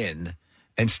gone in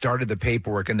and started the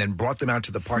paperwork and then brought them out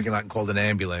to the parking lot and called an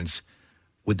ambulance,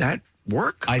 would that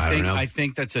work? I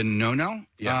think that's a no-no.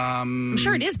 Yeah. I'm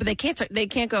sure it is, but they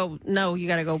can't go, "No, you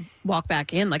got to go walk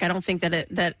back in." Like, I don't think that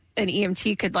that an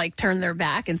EMT could like turn their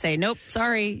back and say, "Nope,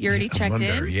 sorry, you're already checked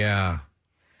in." Yeah.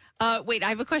 Wait, I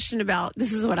have a question about,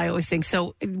 this is what I always think.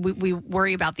 So we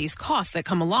worry about these costs that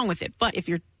come along with it. But if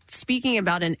you're speaking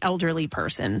about an elderly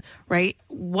person, right,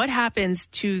 what happens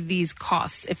to these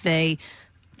costs if they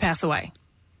pass away?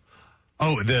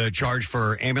 Oh, the charge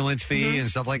for ambulance fee and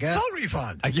stuff like that? Full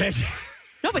refund. I get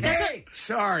No, but that's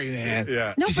sorry, man.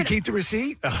 Yeah. No, Did you keep the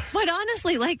receipt? But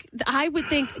honestly, like, I would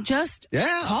think just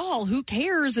call. Who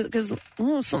cares? Because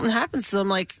something happens to them.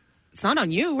 Like, it's not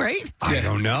on you, right? I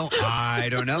don't know.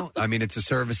 I mean, it's a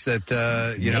service that,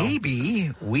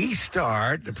 Maybe we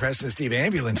start the Preston and Steve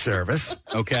ambulance service.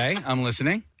 Okay, I'm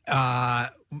listening.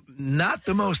 Not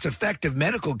the most effective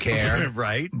medical care,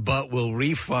 right? But will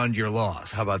refund your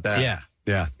loss. How about that? Yeah.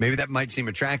 Yeah. Maybe that might seem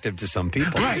attractive to some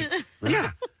people. Right.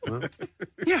 Yeah.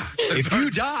 Yeah. If you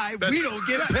die, we don't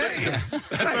get paid.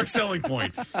 That's our selling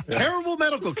point. Terrible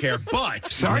medical care,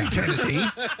 but... Sorry, Tennessee.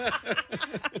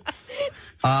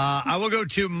 I will go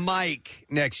to Mike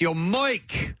next. Yo,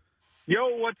 Mike.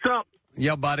 Yo, what's up?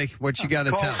 Yo, buddy. What you got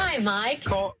to tell? Hi, Mike.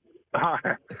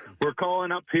 We're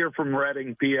calling up here from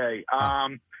Reading, PA.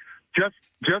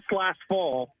 Just last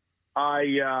fall,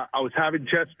 I was having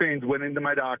chest pains, went into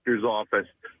my doctor's office.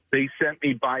 They sent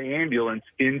me by ambulance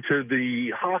into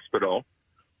the hospital,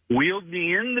 wheeled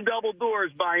me in the double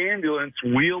doors by ambulance,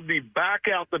 wheeled me back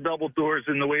out the double doors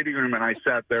in the waiting room, and I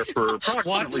sat there for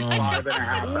approximately 5.5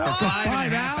 hours.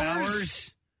 5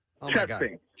 hours? Oh, my Chest God.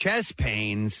 pains. Chest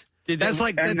pains.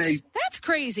 That's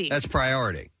crazy. That's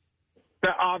priority.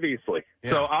 Obviously.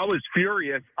 Yeah. So I was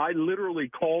furious. I literally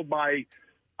called my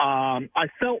I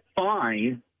felt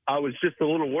fine. I was just a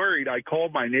little worried. I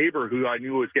called my neighbor who I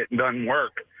knew was getting done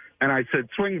work, and I said,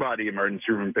 swing by the emergency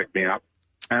room and pick me up.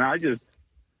 And I just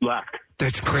left.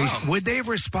 That's crazy. Would they have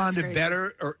responded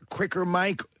better or quicker,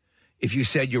 Mike, if you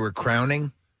said you were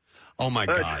crowning? Oh, my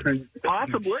God.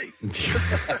 Possibly.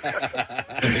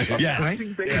 Yes. Right?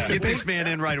 Just get this man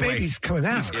in right away. Baby's coming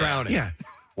out. He's crowning. Yeah.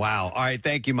 Wow. All right.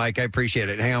 Thank you, Mike. I appreciate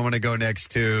it. Hang on. I want to go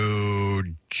next to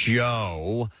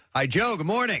Joe. Hi, Joe. Good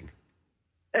morning.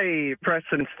 Hey,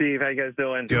 Preston and Steve. How you guys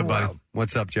doing? Good, buddy.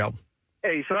 What's up, Joe?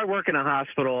 Hey, so I work in a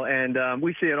hospital, and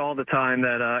we see it all the time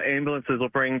that ambulances will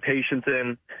bring patients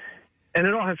in, and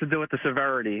it all has to do with the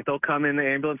severity. They'll come in the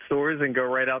ambulance doors and go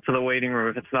right out to the waiting room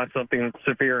if it's not something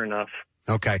severe enough.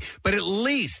 Okay. But at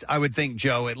least, I would think,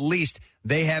 Joe, at least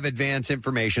they have advanced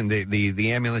information,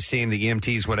 the ambulance team, the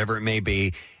EMTs, whatever it may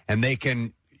be, and they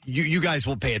can, you guys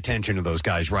will pay attention to those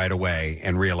guys right away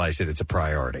and realize that it's a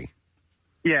priority.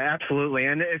 Yeah, absolutely.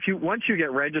 And once you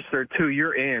get registered, too,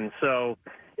 you're in. So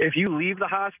if you leave the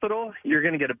hospital, you're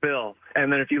going to get a bill.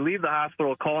 And then if you leave the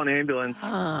hospital, call an ambulance,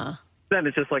 then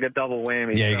it's just like a double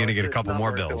whammy. Yeah, you're So going to get a it's couple not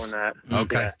more worth bills. doing that.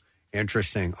 Okay. Yeah.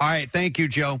 Interesting. All right. Thank you,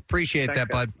 Joe. Appreciate Thanks, that,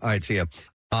 bud. All right. See ya.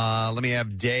 Let me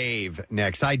have Dave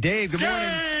next. Hi, Dave. Good morning.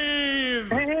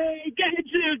 Hey,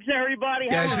 Gadzooks, everybody.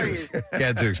 How are you?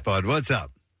 Gadzooks, bud. What's up?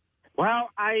 Well,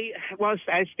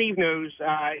 as Steve knows,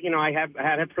 I have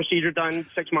had a procedure done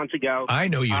 6 months ago. I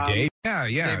know you, Dave. Yeah.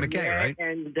 Dave McKay, right?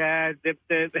 And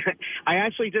I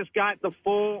actually just got the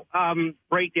full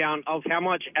breakdown of how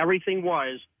much everything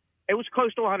was. It was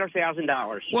close to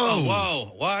 $100,000.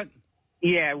 Whoa. What?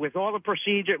 Yeah, with all the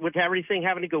procedure, with everything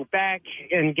having to go back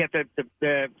and get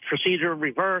the procedure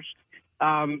reversed.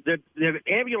 The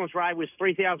ambulance ride was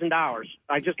 $3,000.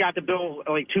 I just got the bill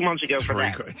like 2 months ago for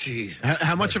that. Jeez.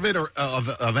 How much of it, or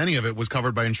of any of it, was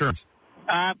covered by insurance?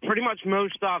 Pretty much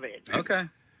most of it. Okay.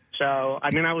 So, I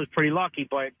mean, I was pretty lucky,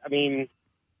 but I mean,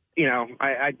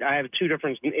 I have two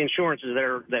different insurances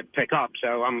that pick up,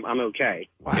 so I'm okay.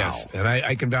 Wow. Yes, and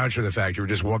I can vouch for the fact you were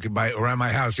just walking around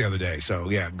my house the other day. So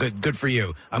yeah, good for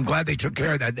you. I'm glad they took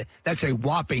care of that. That's a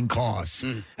whopping cost.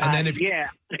 And then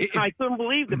I couldn't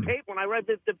believe the paper when I read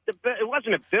the it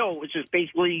wasn't a bill, it was just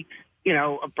basically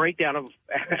a breakdown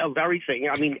of everything.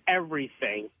 I mean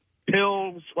everything.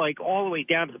 Pills, like all the way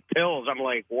down to the pills. I'm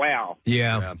like, wow.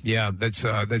 Yeah. That's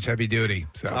heavy duty.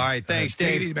 So, all right, thanks, Dave.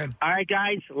 Take it easy, man. All right,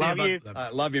 guys, love you.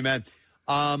 Love you, man.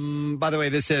 By the way,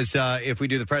 this says if we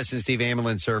do the Preston and Steve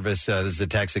ambulance service, this is a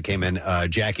text that came in.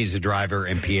 Jackie's the driver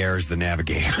and Pierre's the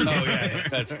navigator. Oh yeah,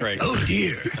 that's great. Oh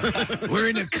dear, we're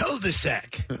in a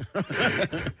cul-de-sac.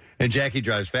 And Jackie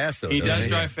drives fast though. He doesn't does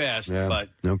drive fast, Yeah. but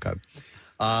Okay.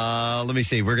 Let me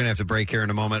see. We're going to have to break here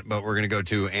in a moment, but we're going to go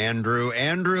to Andrew.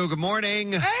 Andrew, good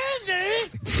morning.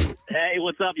 Hey,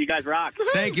 what's up? You guys rock.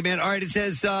 Thank you, man. All right, it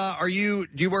says, do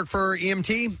you work for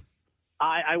EMT?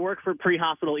 I work for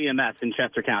pre-hospital EMS in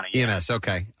Chester County. EMS,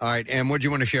 okay. All right, and what do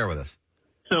you want to share with us?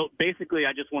 So basically,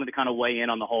 I just wanted to kind of weigh in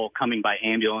on the whole coming by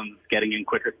ambulance, getting in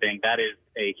quicker thing. That is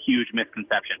a huge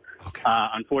misconception. Okay.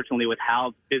 Unfortunately, with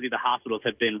how busy the hospitals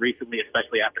have been recently,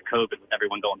 especially after COVID, with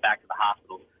everyone going back to the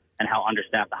hospitals, and how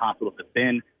understaffed the hospitals have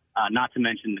been, not to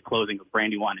mention the closing of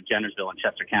Brandywine and Jennersville in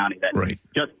Chester County, that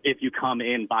just if you come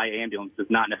in by ambulance does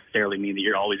not necessarily mean that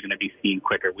you're always going to be seen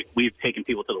quicker. We've taken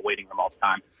people to the waiting room all the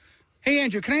time. Hey,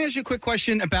 Andrew, can I ask you a quick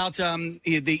question about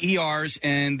the ERs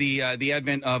and the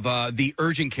advent of the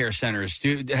urgent care centers?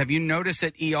 Have you noticed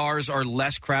that ERs are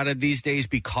less crowded these days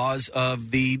because of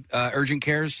the urgent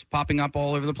cares popping up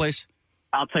all over the place?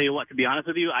 I'll tell you what, to be honest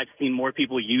with you, I've seen more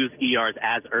people use ERs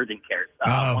as urgent cares.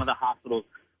 One of the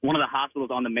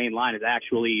hospitals on the main line is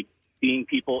actually seeing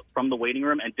people from the waiting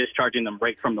room and discharging them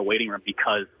right from the waiting room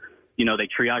because, they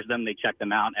triage them, they check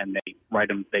them out, and write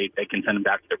them. They can send them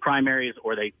back to their primaries,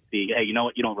 or they see, hey, you know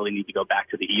what, you don't really need to go back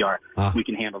to the ER. We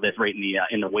can handle this right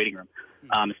in the waiting room.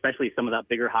 Especially some of the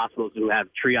bigger hospitals who have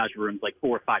triage rooms, like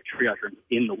 4 or 5 triage rooms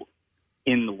in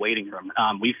the waiting room.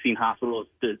 We've seen hospitals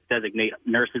designate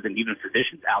nurses and even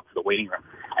physicians out to the waiting room.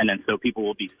 And then so people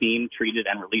will be seen, treated,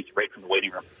 and released right from the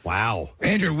waiting room. Wow.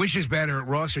 Andrew, which is better,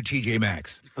 Ross or TJ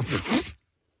Maxx?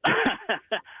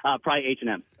 Probably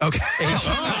H&M. Okay.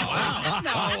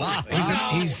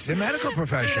 He's a medical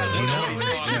professional. You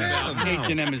know?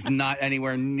 H&M is not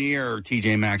anywhere near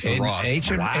TJ Maxx or Ross.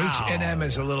 H&M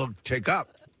is a little tick up.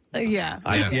 Yeah.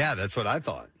 Yeah, that's what I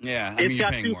thought. Yeah, It's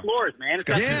got 2 floors, man. It's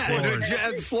got 2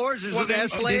 floors. Floors is an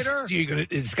escalator.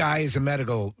 This guy is a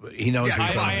medical. He knows.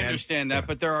 Yeah, I understand that,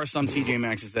 but there are some TJ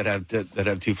Maxxes that have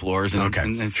 2 floors, and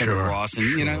instead of Ross. And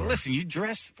you know, listen, you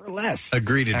dress for less.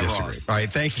 Agree to at disagree. Ross. All right,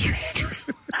 thank you, Andrew.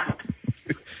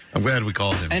 I'm glad we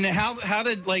called him. And how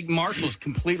did like Marshalls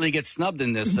completely get snubbed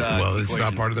in this? Well, it's equation?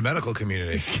 not part of the medical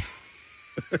community.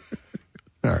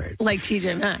 All right. Like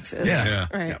TJ Maxx is. Yeah.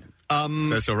 Right. Yeah.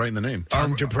 Says so right in the name.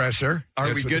 Tongue depressor. Are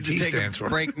That's we what good the to T take a stands for.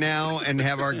 break now and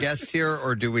have our guests here,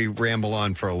 or do we ramble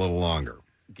on for a little longer?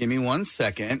 Give me 1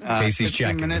 second. Casey's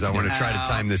checking because I want to try to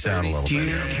time this out a little bit.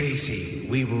 Dear Casey,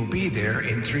 we will be there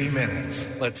in 3 minutes.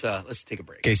 Let's take a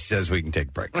break. Casey says we can take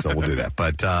a break, so we'll do that.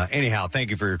 But anyhow, thank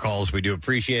you for your calls. We do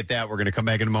appreciate that. We're going to come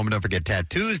back in a moment. Don't forget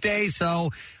Tattoos Day.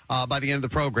 So by the end of the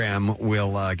program,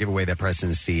 we'll give away that Preston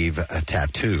and Steve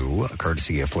tattoo,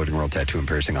 courtesy of Floating World Tattoo and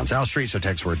Piercing on South Street. So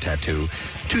text word tattoo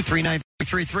to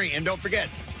 39333. And don't forget,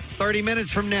 30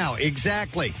 minutes from now,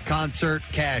 exactly, Concert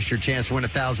Cash, your chance to win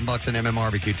 $1,000 in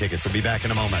MMRBQ tickets. We'll be back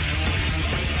in a moment.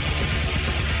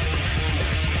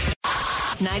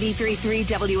 93.3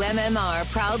 WMMR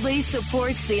proudly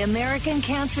supports the American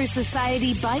Cancer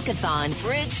Society Bike-a-thon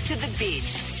Bridge to the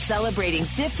Beach, celebrating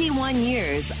 51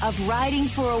 years of riding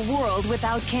for a world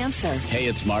without cancer. Hey,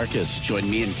 it's Marcus. Join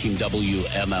me and Team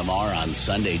WMMR on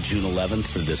Sunday, June 11th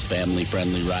for this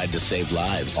family-friendly ride to save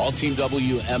lives. All Team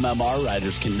WMMR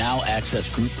riders can now access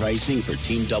group pricing for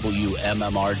Team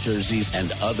WMMR jerseys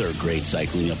and other great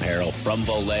cycling apparel from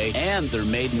Volet, and they're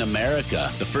made in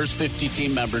America. The first 50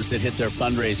 team members that hit their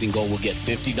fundraising goal will get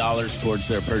 $50 towards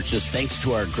their purchase, thanks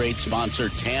to our great sponsor,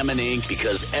 Tammin Inc.,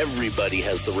 because everybody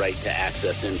has the right to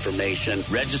access information.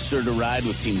 Register to ride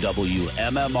with Team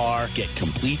WMMR. Get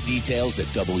complete details at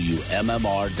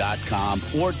WMMR.com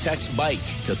or text BIKE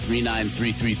to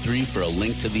 39333 for a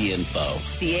link to the info.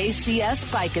 The ACS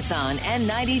Bike-a-thon and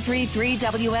 93.3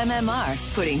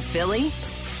 WMMR, putting Philly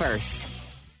first.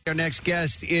 Our next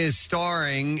guest is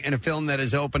starring in a film that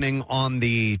is opening on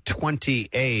the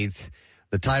 28th.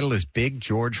 The title is Big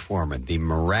George Foreman, the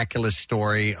miraculous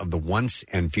story of the once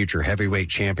and future heavyweight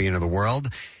champion of the world.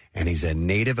 And he's a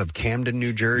native of Camden,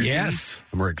 New Jersey. Yes.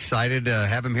 And we're excited to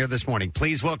have him here this morning.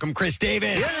 Please welcome Chris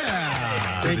Davis.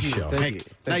 Yeah. Thank you. Thank you.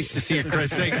 Nice to see you,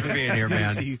 Chris. Thanks for being here, man.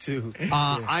 Nice to see you, too.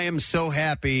 I am so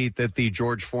happy that the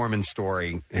George Foreman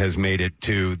story has made it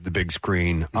to the big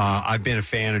screen. I've been a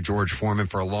fan of George Foreman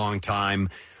for a long time.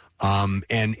 And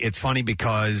it's funny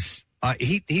because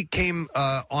he came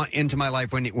into my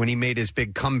life when he made his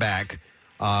big comeback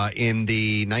in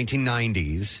the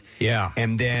 1990s. Yeah.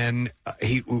 And then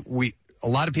a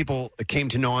lot of people came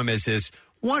to know him as this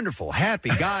wonderful, happy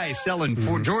guy selling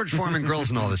George Foreman grills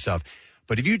and all this stuff.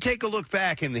 But if you take a look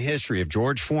back in the history of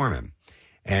George Foreman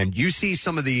and you see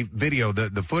some of the video,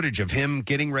 the footage of him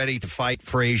getting ready to fight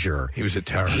Frazier. He was a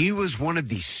terror. He was one of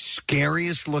the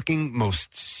scariest looking,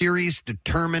 most serious,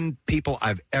 determined people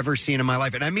I've ever seen in my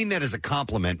life. And I mean that as a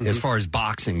compliment as far as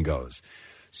boxing goes.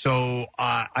 So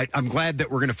I'm glad that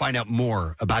we're going to find out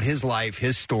more about his life,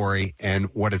 his story, and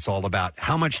what it's all about.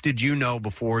 How much did you know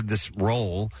before this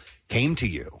role came to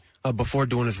you? Before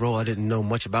doing this role, I didn't know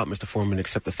much about Mr. Foreman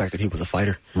except the fact that he was a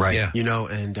fighter. Right. Yeah. You know,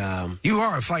 and... you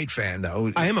are a fight fan,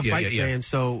 though. I am a fight fan,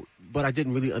 so... But I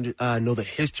didn't really know the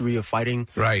history of fighting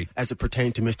as it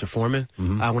pertained to Mr. Foreman.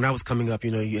 When I was coming up,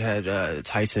 you know, you had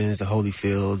Tyson's, the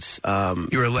Holyfields.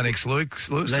 You were a Lennox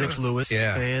Lewis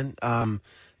fan.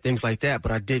 Things like that,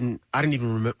 but I didn't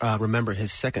even remember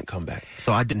his second comeback.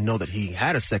 So I didn't know that he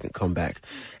had a second comeback.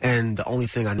 And the only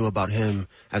thing I knew about him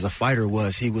as a fighter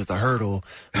was he was the hurdle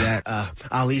that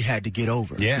Ali had to get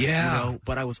over. Yeah. You know?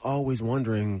 But I was always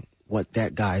wondering what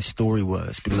that guy's story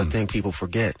was, because I think people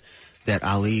forget that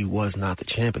Ali was not the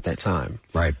champ at that time.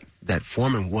 Right. That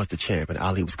Foreman was the champ and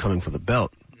Ali was coming for the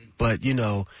belt. But, you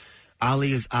know,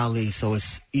 Ali is Ali, so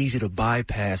it's easy to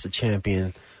bypass a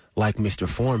champion like Mr.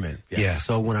 Foreman. Yeah.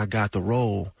 So when I got the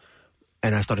role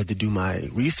and I started to do my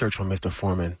research on Mr.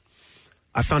 Foreman,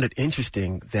 I found it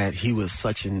interesting that he was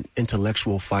such an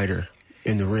intellectual fighter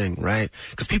in the ring, right?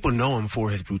 Because people know him for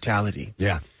his brutality.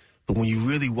 Yeah. But when you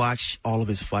really watch all of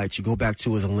his fights, you go back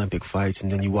to his Olympic fights,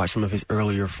 and then you watch some of his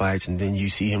earlier fights, and then you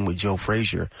see him with Joe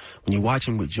Frazier. When you watch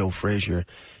him with Joe Frazier,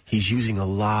 he's using a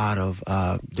lot of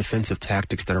defensive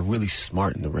tactics that are really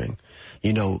smart in the ring.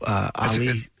 You know,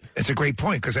 Ali... It's a great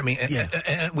point because, I mean,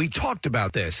 and we talked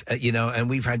about this, and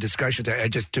we've had discussions. I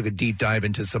just took a deep dive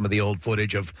into some of the old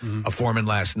footage of Foreman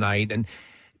last night, and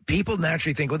people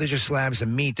naturally think, well, they're just slabs of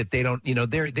meat that they don't,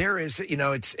 there is,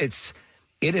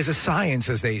 it is a science,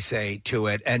 as they say, to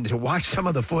it. And to watch some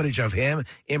of the footage of him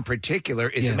in particular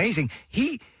is amazing.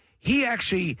 He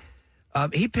actually,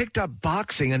 he picked up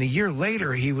boxing, and a year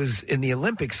later he was in the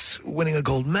Olympics winning a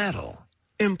gold medal.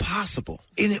 Impossible.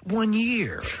 In it 1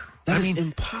 year. That is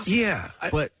impossible. Yeah.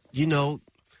 But,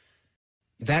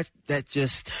 that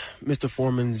just, Mr.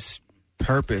 Foreman's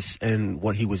purpose and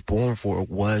what he was born for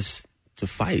was to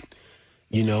fight,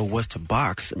 was to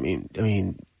box. I mean,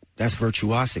 that's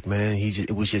virtuosic, man.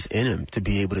 It was just in him to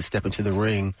be able to step into the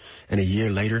ring and a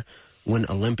year later win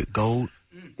Olympic gold.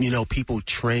 People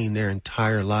train their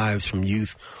entire lives from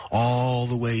youth all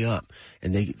the way up,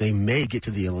 and they may get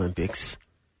to the Olympics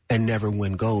and never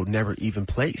win gold, never even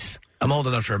place. I'm old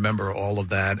enough to remember all of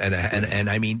that, and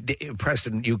I mean,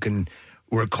 Preston, you can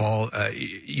recall.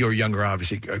 You're younger,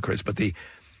 obviously, Chris, but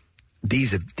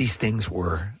these things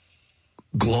were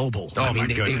global. Oh, I mean,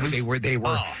 my goodness. they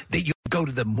were. You go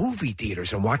to the movie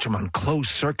theaters and watch them on closed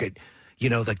circuit.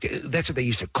 That's what they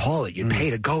used to call it. You'd pay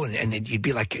to go, and you'd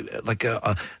be like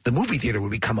the movie theater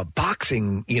would become a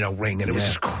boxing, ring, and it was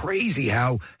just crazy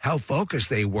how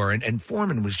focused they were. And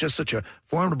Foreman was just such a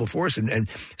formidable force. And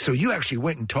so you actually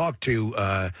went and talked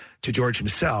to George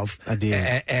himself. I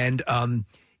did, and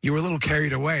you were a little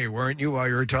carried away, weren't you, while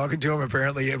you were talking to him?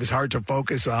 Apparently, it was hard to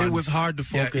focus on. It was hard to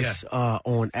focus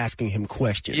on asking him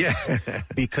questions. Yeah,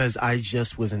 because I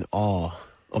just was in awe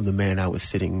of the man I was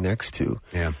sitting next to.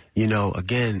 Yeah.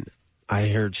 Again, I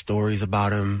heard stories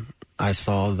about him. I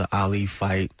saw the Ali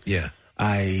fight. Yeah.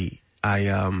 I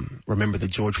remember the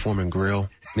George Foreman grill.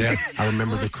 Yeah. I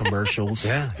remember the commercials.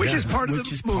 Which is part of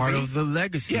part of the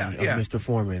legacy of Mr.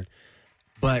 Foreman.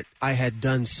 But I had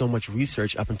done so much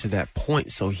research up until that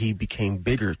point, so he became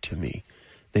bigger to me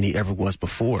than he ever was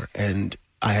before. And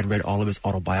I had read all of his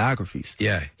autobiographies.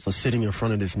 Yeah. So sitting in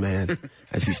front of this man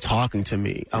as he's talking to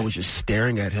me, I was just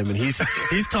staring at him, and he's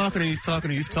talking and he's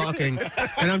talking and he's talking,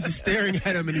 and I'm just staring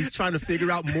at him, and he's trying to figure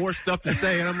out more stuff to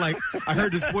say, and I'm like, I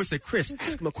heard this voice say, "Chris,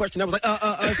 ask him a question." I was like,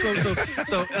 Mr.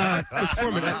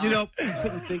 Foreman, I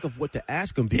couldn't think of what to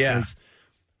ask him because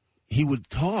he would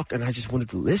talk, and I just wanted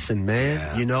to listen, man.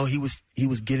 Yeah. He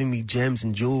was giving me gems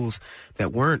and jewels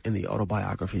that weren't in the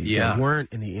autobiographies, that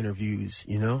weren't in the interviews,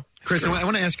 Chris, I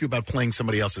want to ask you about playing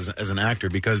somebody else as an actor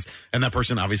and that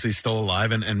person obviously is still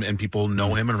alive and people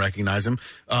know him and recognize him.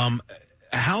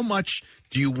 How much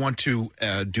do you want to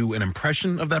do an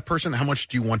impression of that person? How much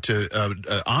do you want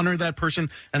to honor that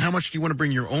person? And how much do you want to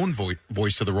bring your own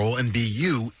voice to the role and be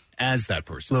you as that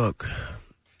person? Look,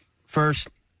 first,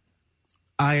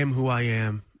 I am who I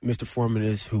am. Mr. Foreman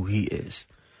is who he is.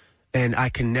 And I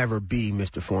can never be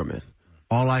Mr. Foreman.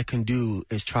 All I can do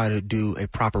is try to do a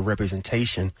proper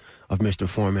representation of Mr.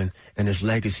 Foreman and his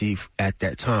legacy at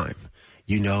that time,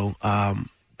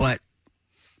 but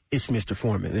it's Mr.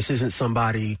 Foreman. This isn't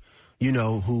somebody,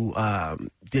 who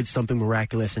did something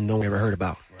miraculous and no one ever heard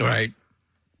about. Right.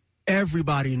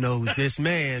 Everybody knows this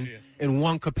man in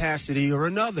one capacity or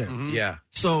another. Mm-hmm. Yeah.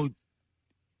 So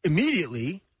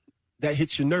immediately that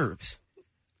hits your nerves.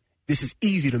 This is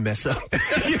easy to mess up.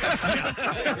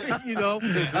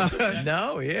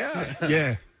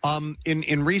 Yeah.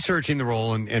 In researching the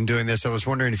role and doing this, I was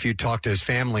wondering if you talked to his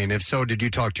family, and if so, did you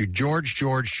talk to George,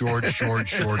 or George?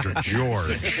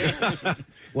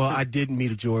 Well, I did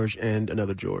meet a George and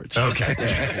another George. Okay.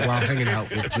 While hanging out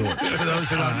with George. For those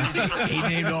who don't know, he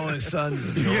named all his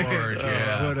sons George.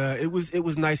 But it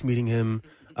was nice meeting him,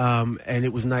 and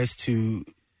it was nice to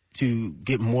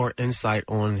get more insight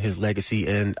on his legacy,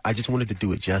 and I just wanted to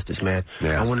do it justice, man.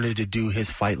 I wanted to do his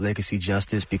fight legacy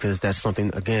justice because that's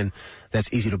something, again,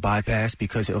 that's easy to bypass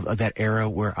because of that era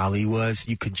where Ali was.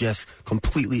 You could just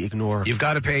completely ignore. You've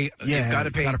got to pay. You've got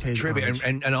to pay tribute,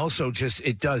 and also just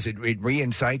it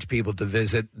re-incites people to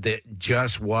visit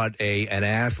just what an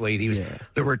athlete he was.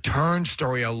 The return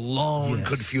story alone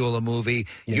could fuel a movie.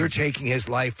 You're taking his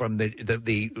life from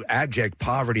the abject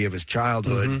poverty of his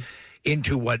childhood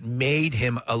into what made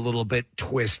him a little bit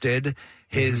twisted,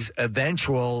 his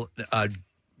eventual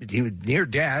near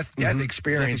death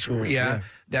experience,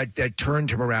 that turned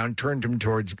him around, turned him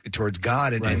towards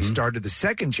God, and started the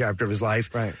second chapter of his life.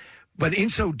 Right. But in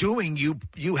so doing,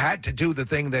 you had to do the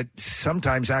thing that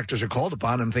sometimes actors are called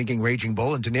upon. I'm thinking Raging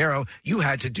Bull and De Niro. You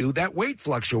had to do that weight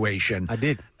fluctuation. I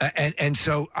did. And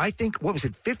so I think, what was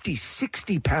it, 50,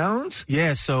 60 pounds?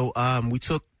 Yeah, so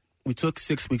we took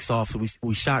 6 weeks off. So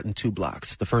we shot in 2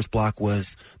 blocks. The first block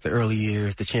was the early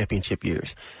years, the championship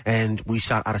years. And we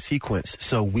shot out of sequence.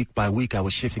 So week by week, I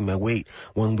was shifting my weight.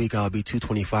 1 week I would be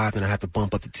 225, then I have to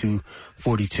bump up to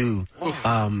 242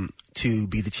 to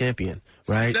be the champion.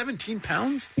 Right, 17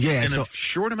 pounds. Yeah, in a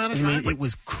short amount of time. I mean, it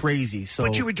was crazy. So,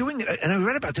 but you were doing it, and I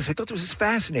read about this. I thought this was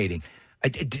fascinating.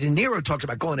 De Niro talks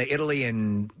about going to Italy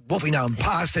and wolfing down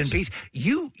pasta and pizza.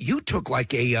 You took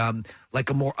like a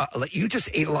more you just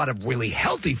ate a lot of really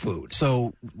healthy food.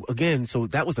 So again,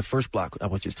 that was the first block I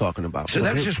was just talking about. So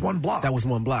that was just one block. That was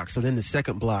one block. So then the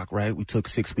second block, right? We took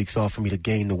 6 weeks off for me to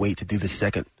gain the weight to do the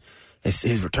second. It's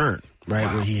his return,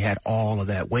 right, where he had all of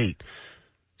that weight.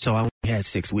 So I only had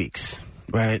 6 weeks.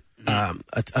 Right. A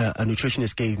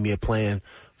nutritionist gave me a plan,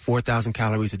 4,000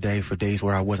 calories a day for days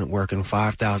where I wasn't working,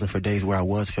 5,000 for days where I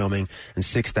was filming, and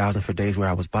 6,000 for days where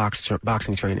I was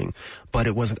boxing training. But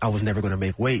I was never going to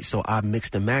make weight. So I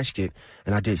mixed and matched it,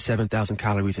 and I did 7,000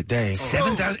 calories a day.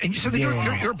 7,000? And so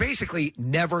you're basically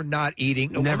never not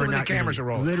eating. Never not the cameras eating, are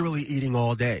rolling. Literally eating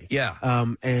all day. Yeah.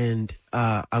 And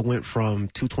I went from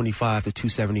 225 to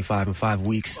 275 in 5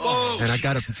 weeks, and I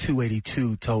got up to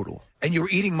 282 total. And you were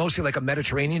eating mostly like a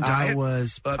Mediterranean diet?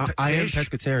 I am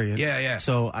pescatarian. Yeah.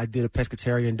 So I did a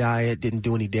pescatarian diet, didn't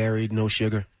do any dairy, no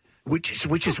sugar. Which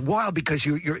is wild because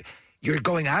you're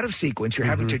going out of sequence. You're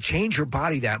having to change your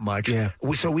body that much. Yeah.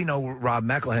 So we know Rob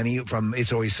McElhenney from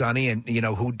It's Always Sunny, and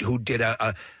who did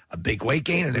a big weight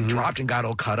gain and then dropped and got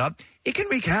all cut up. It can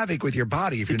wreak havoc with your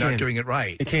body if you're not doing it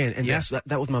right. It can, and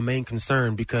that was my main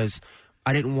concern because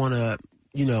I didn't want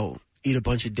to, eat a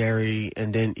bunch of dairy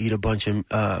and then eat a bunch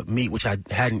of meat, which I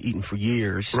hadn't eaten for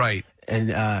years. Right. And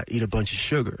eat a bunch of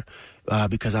sugar.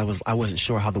 Because I wasn't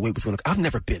sure how the weight was going to. I've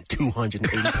never been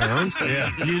 280 pounds.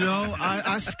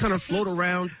 I kind of float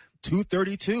around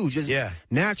 232 just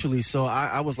naturally. So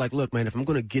I was like, look, man, if I'm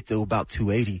going to get to about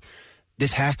 280,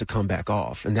 this has to come back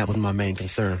off, and that was my main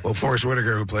concern. Well, Forrest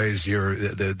Whitaker, who plays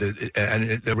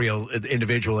the real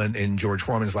individual in George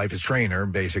Foreman's life, is trainer,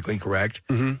 basically, correct?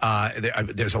 Mm-hmm.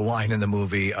 There's a line in the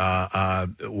movie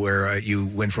where you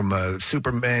went from a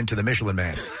Superman to the Michelin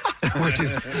Man, which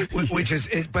is.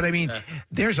 But I mean,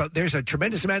 there's a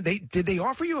tremendous amount. Did they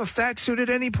offer you a fat suit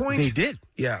at any point? They did.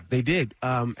 Yeah, they did.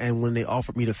 And when they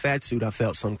offered me the fat suit, I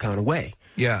felt some kind of way.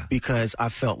 Yeah, because I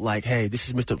felt like, hey, this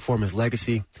is Mr. Foreman's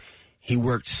legacy. He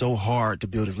worked so hard to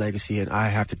build his legacy, and I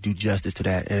have to do justice to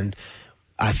that. And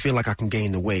I feel like I can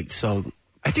gain the weight. So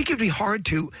I think it'd be hard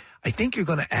to. I think you're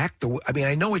going to act.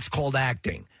 I know it's called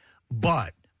acting,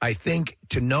 but I think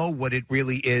to know what it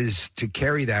really is to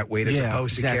carry that weight as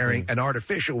opposed to carrying an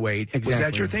artificial weight. Was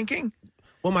that your thinking?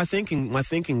 Well, my thinking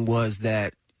was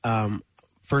that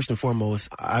first and foremost,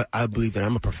 I believe that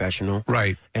I'm a professional,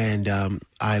 right? And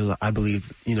I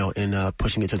believe in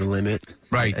pushing it to the limit,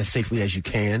 right, as safely as you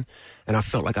can. And I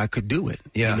felt like I could do it,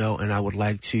 and I would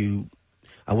like to.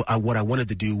 What I wanted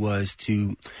to do was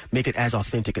to make it as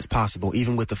authentic as possible,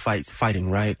 even with the fighting.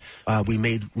 Right, we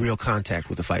made real contact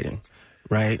with the fighting.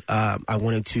 Right, I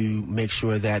wanted to make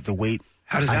sure that the weight.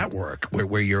 How does that work?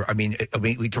 Where you're? I mean,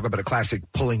 we talk about a classic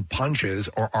pulling punches,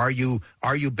 or are you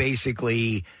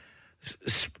basically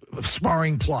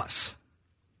sparring plus?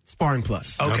 Sparring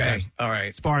plus. Okay. All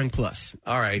right. Sparring plus.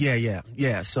 All right.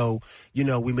 Yeah. So,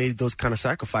 we made those kind of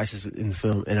sacrifices in the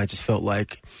film, and I just felt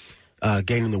like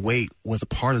gaining the weight was a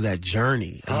part of that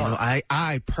journey. And,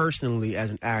 I personally,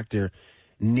 as an actor,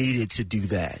 needed to do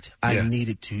that. I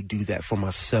needed to do that for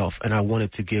myself, and I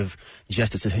wanted to give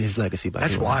justice to his legacy.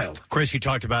 That's wild. Chris, you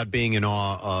talked about being in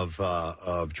awe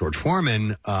of George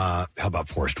Foreman. How about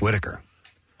Forrest Whitaker?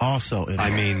 Also,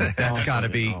 that's got to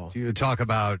be. You talk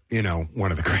about one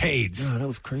of the greats. No, that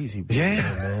was crazy.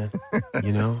 Man.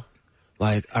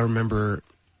 Like I remember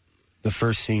the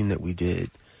first scene that we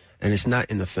did, and it's not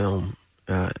in the film.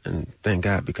 And thank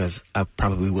God, because I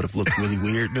probably would have looked really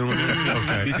weird doing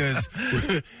it.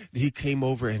 Because he came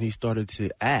over and he started to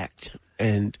act,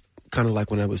 and kind of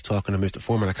like when I was talking to Mr.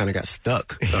 Foreman, I kind of got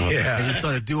stuck. And he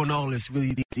started doing all this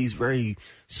these very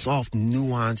soft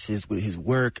nuances with his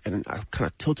work, and I kind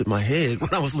of tilted my head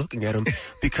when I was looking at him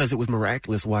because it was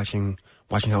miraculous watching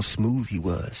how smooth he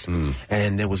was.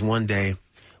 And there was one day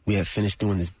we had finished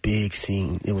doing this big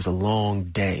scene. It was a long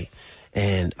day,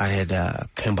 and I had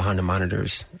come behind the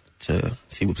monitors to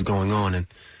see what was going on, and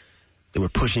they were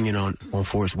pushing in on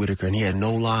Forrest Whitaker, and he had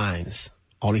no lines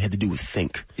all he had to do was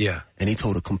think. Yeah. And he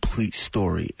told a complete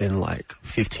story in like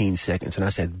 15 seconds. And I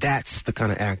said, that's the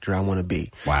kind of actor I want to be.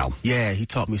 Wow. Yeah, he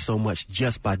taught me so much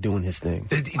just by doing his thing.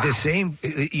 The same,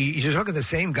 you're talking the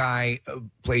same guy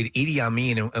played Idi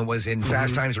Amin and was in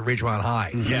Fast Times at Ridgemont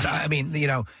High. Yeah. So, I mean, you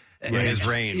know. His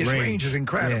range is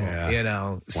incredible. Yeah. You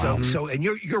know, Wow. so and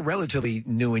you're relatively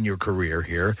new in your career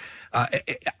here.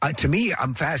 To me,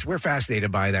 we're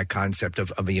fascinated by that concept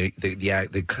of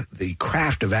the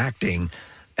craft of acting,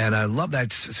 and I love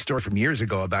that story from years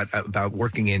ago about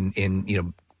working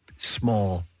in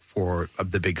small for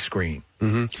the big screen.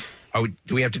 Mm-hmm.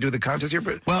 Do we have to do the contest here?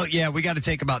 Well, yeah, we got to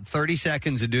take about 30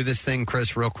 seconds to do this thing,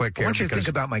 Chris, real quick. I want you to think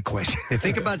about my question.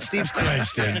 Think about Steve's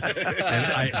question.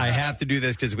 And I have to do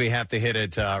this because we have to hit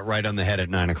it right on the head at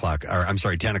 9 o'clock, or I'm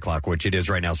sorry, 10 o'clock, which it is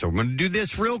right now. So we're going to do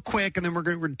this real quick, and then we're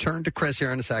going to return to Chris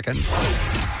here in a second.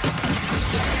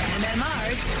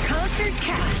 MMR's Concert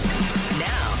Cash.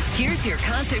 Now, here's your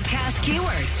Concert Cash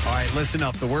keyword. All right, listen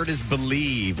up. The word is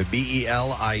believe, Believe.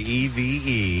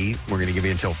 We're going to give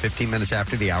you until 15 minutes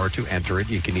after the hour to enter it.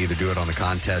 You can either do it on the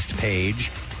contest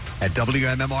page at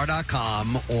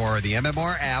WMMR.com or the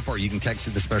MMR app, or you can text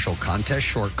it the special contest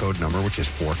short code number, which is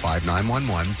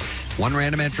 45911. One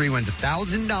random entry wins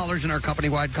 $1,000 in our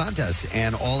company-wide contest,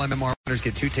 and all MMR winners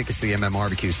get 2 tickets to the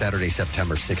MMRBQ Saturday,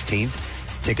 September 16th.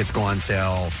 Tickets go on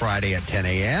sale Friday at 10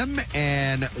 a.m.,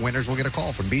 and winners will get a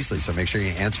call from Beasley. So make sure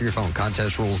you answer your phone.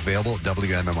 Contest rules available at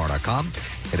WMMR.com.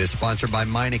 It is sponsored by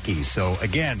Meineke. So,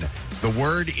 again, the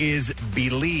word is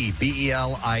believe,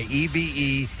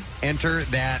 Believe. Enter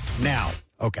that now.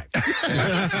 Okay. We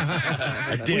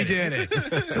did it.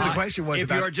 So the question was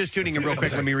if you are just tuning in real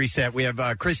quick, let me reset. We have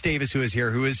Chris Davis, who is here,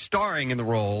 who is starring in the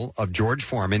role of George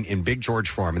Foreman in Big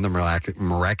George Foreman, the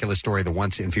miraculous story of the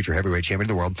once and future heavyweight champion of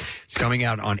the world. It's coming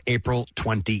out on April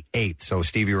 28th. So,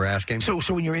 Steve, you were asking? So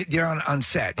when you're on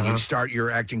set, and you start your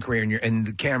acting career, and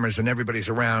the cameras and everybody's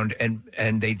around,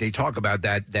 and they talk about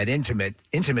that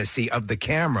intimacy of the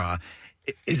camera.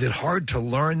 Is it hard to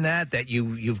learn that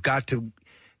you've got to,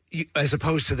 as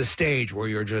opposed to the stage where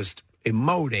you're just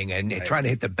emoting and trying to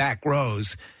hit the back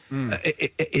rows?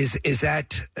 Is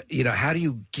that, how do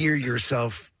you gear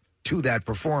yourself to that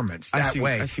performance that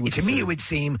way? To me, it would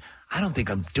seem, I don't think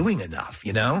I'm doing enough,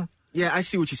 Yeah, I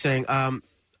see what you're saying.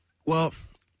 Well,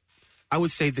 I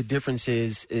would say the difference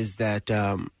is that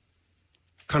kind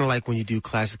of like when you do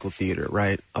classical theater,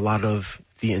 right? A lot of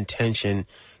the intention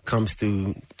comes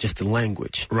through just the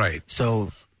language. Right.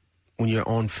 So when you're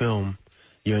on film,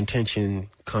 your intention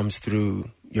comes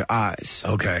through your eyes.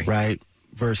 Okay. Right?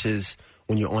 Versus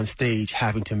when you're on stage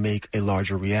having to make a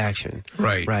larger reaction.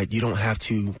 Right. Right? You don't have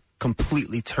to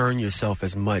completely turn yourself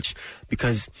as much,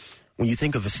 because when you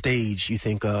think of a stage, you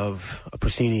think of a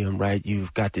proscenium, right?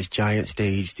 You've got this giant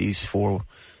stage, these four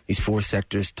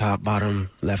sectors, top,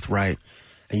 bottom, left, right,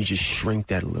 and you just shrink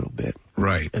that a little bit.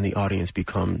 Right. And the audience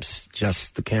becomes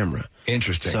just the camera.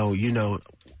 Interesting. So,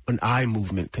 an eye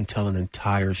movement can tell an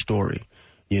entire story,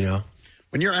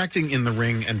 When you're acting in the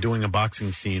ring and doing a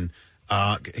boxing scene,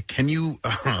 can you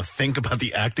think about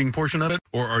the acting portion of it,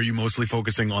 or are you mostly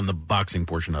focusing on the boxing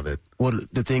portion of it? Well,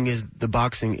 the thing is, the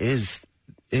boxing is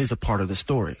a part of the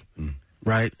story,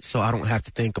 right? So I don't have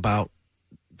to think about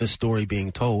the story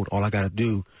being told. All I got to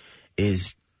do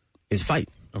is fight.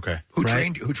 Okay. Who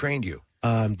trained you?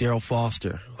 Daryl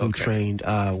Foster, who trained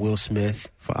Will Smith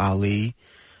for Ali.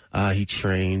 He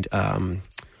trained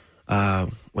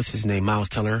what's his name, Miles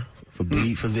Teller for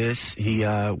Bleed for this. He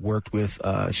worked with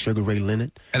Sugar Ray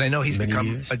Leonard. And I know he's become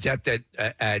years. adept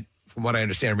at, from what I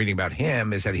understand reading about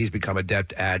him, is that he's become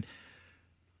adept at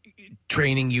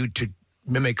training you to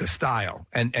mimic a style.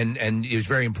 And it was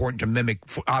very important to mimic,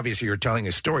 obviously you're telling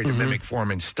a story, to mimic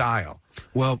Foreman's style.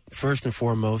 Well, first and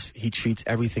foremost, he treats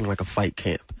everything like a fight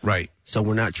camp. Right. So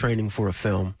we're not training for a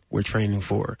film. We're training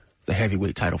for the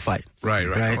heavyweight title fight. Right.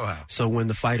 Oh, wow. So when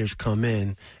the fighters come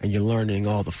in and you're learning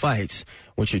all the fights,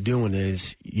 what you're doing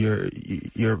is you're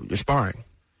sparring.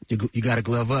 You got to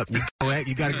glove up.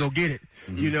 You got to go get it.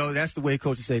 That's the way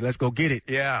coaches say, let's go get it.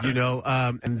 Yeah.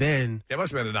 And then... That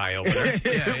must have been an eye-opener.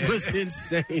 It was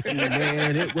insane,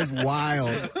 man. It was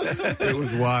wild. It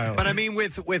was wild. But I mean,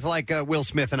 with like Will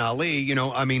Smith and Ali,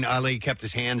 Ali kept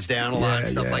his hands down a lot and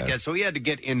stuff like that. So he had to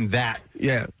get in that.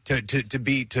 Yeah.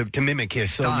 To mimic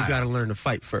his style. So you got to learn to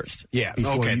fight first. Yeah.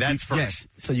 That's first. Yes.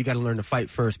 So you got to learn to fight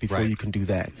first before you can do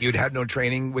that. You'd had no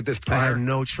training with this prior? I had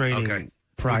no training. Okay.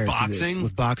 Prior with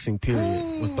boxing? to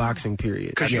this, with boxing period.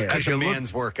 Because a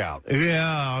man's workout. Yeah,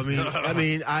 I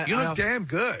mean, you look damn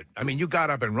good. I mean, you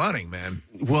got up and running, man.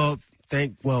 Well,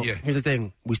 here's the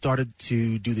thing. We started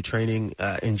to do the training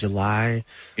in July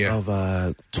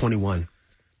of 21.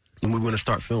 and we were going to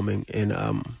start filming in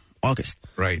August.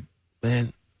 Right,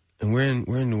 man. And we're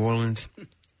in New Orleans,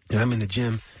 and I'm in the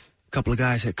gym. A couple of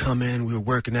guys had come in. We were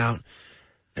working out.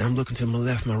 And I'm looking to my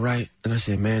left, my right, and I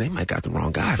said, man, they might got the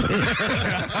wrong guy for this.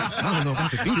 I don't know if I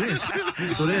could do this.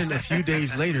 So then a few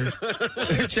days later,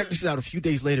 check this out, a few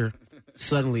days later,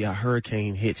 suddenly a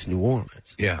hurricane hits New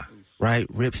Orleans. Yeah. Right?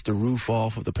 Rips the roof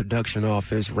off of the production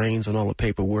office, rains on all the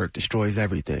paperwork, destroys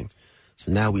everything.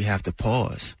 So now we have to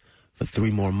pause for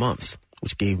 3 more months,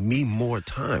 which gave me more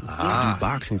time to do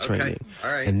boxing training. All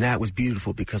right. And that was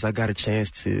beautiful because I got a chance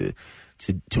to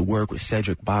work with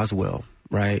Cedric Boswell,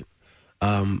 right?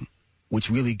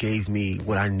 Which really gave me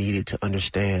what I needed to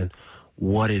understand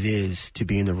what it is to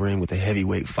be in the ring with a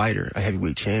heavyweight fighter, a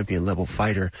heavyweight champion level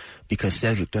fighter, because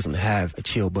Cedric doesn't have a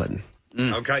chill button.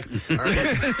 Okay. All right.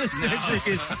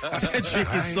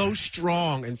 Cedric is so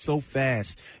strong and so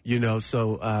fast,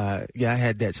 So, I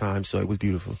had that time, so it was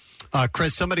beautiful.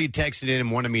 Chris, somebody texted in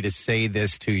and wanted me to say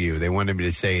this to you. They wanted me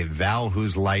to say, "Thou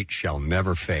whose light shall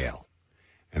never fail,"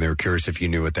 and they were curious if you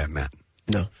knew what that meant.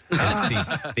 No.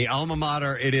 It's the alma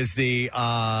mater. It is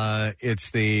I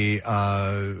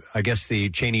guess the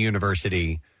Cheney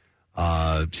University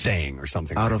saying or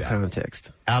something out like of that.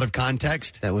 Context. Out of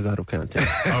context? That was out of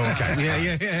context. Oh, okay.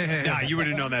 Yeah. Nah, you would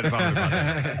have known that if I was about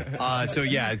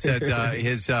that.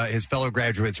 It said his fellow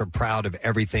graduates are proud of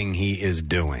everything he is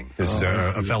doing. This is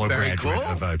a fellow graduate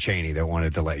of Cheney that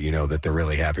wanted to let you know that they're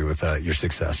really happy with your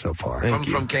success so far.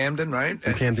 From Camden, right?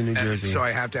 From Camden, New Jersey. So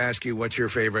I have to ask you, what's your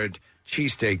favorite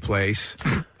cheesesteak place?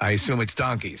 I assume it's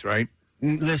Donkey's, right?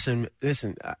 Listen.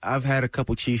 I've had a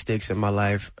couple cheesesteaks in my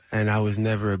life, and I was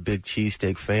never a big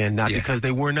cheesesteak fan. Not because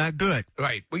they were not good,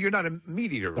 right? Well, you're not a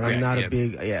meat eater, but I'm not a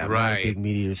big, I'm not a big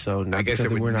meat eater. So not I guess because it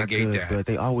they were would not negate good, that. but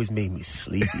they always made me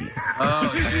sleepy.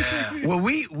 Well,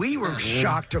 we were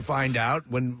shocked to find out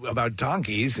about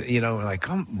Donkey's. Like,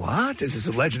 what? This is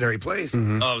a legendary place.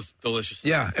 Mm-hmm. Oh, it was delicious.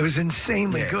 Yeah, it was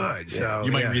insanely good. So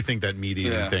you might rethink that meat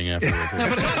eating thing afterwards.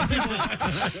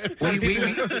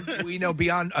 we know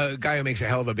Beyond a guy who makes a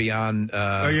hell of a Beyond.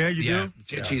 You do?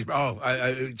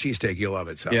 Cheesesteak, you'll love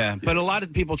it. So. Yeah, but a lot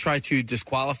of people try to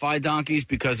disqualify Donkeys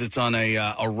because it's on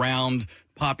a round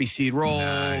poppy seed roll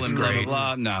and blah, blah,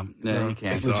 blah. No, you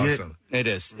can't. It's awesome. It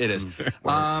is.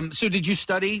 So did you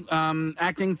study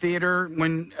acting, theater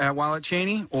while at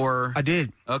Cheney? Or I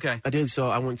did. Okay. I did. So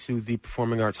I went to the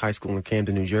Performing Arts High School in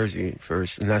Camden, New Jersey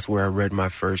first, and that's where I read my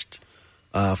first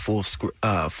full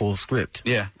script.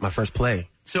 Yeah. My first play.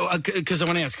 So, because I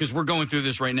want to ask, because we're going through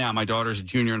this right now. My daughter's a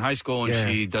junior in high school, and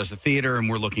she does the theater, and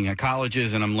we're looking at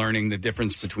colleges, and I'm learning the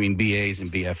difference between BAs and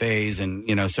BFAs,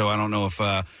 and, so I don't know if,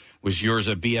 was yours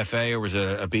a BFA or was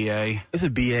it a BA? It's a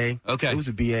BA. Okay. It was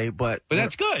a BA, but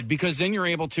that's good, because then you're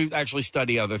able to actually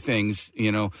study other things,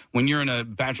 when you're in a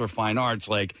Bachelor of Fine Arts,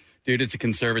 like, dude, it's a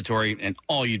conservatory, and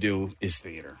all you do is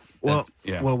theater. Well,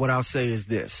 what I'll say is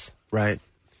this, right?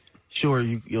 Sure,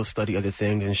 you'll study other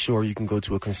things, and sure, you can go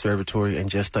to a conservatory and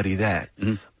just study that.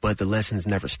 Mm-hmm. But the lessons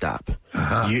never stop.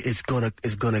 It's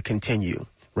gonna continue,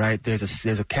 right? There's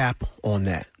a cap on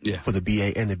that for the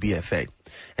BA and the BFA,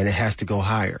 and it has to go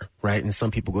higher, right? And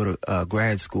some people go to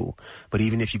grad school, but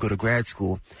even if you go to grad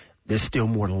school, there's still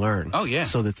more to learn. Oh yeah.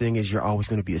 So the thing is, you're always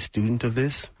going to be a student of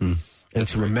this, and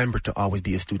to remember to always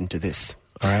be a student of this.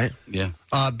 All right. Yeah.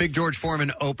 Big George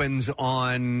Foreman opens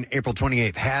on April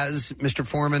 28th. Has Mr.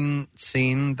 Foreman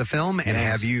seen the film, and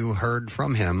have you heard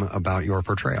from him about your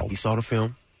portrayal? He saw the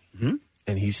film,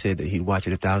 and he said that he'd watch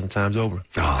it 1,000 times over.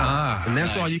 And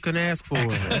that's all you can ask for.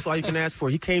 That's all you can ask for.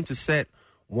 He came to set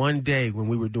one day when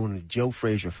we were doing the Joe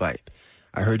Frazier fight.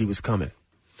 I heard he was coming,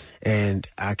 and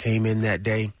I came in that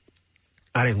day.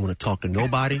 I didn't want to talk to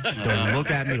nobody. Don't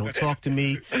look at me. Don't talk to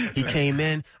me. He came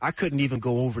in. I couldn't even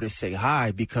go over to say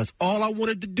hi because all I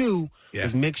wanted to do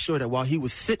was make sure that while he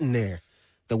was sitting there,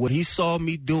 that what he saw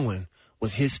me doing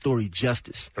was his story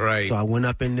justice. Right. So I went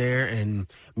up in there, and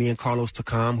me and Carlos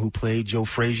Takam, who played Joe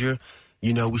Frazier,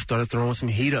 we started throwing some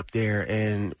heat up there.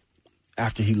 And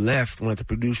after he left, one of the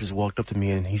producers walked up to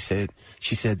me, and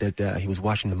she said that he was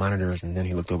watching the monitors, and then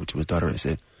he looked over to his daughter and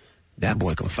said, "That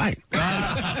boy can fight."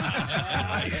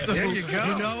 So, there you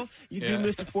go. You do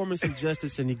Mr. Foreman some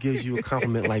justice, and he gives you a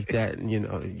compliment like that, and you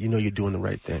know you're doing the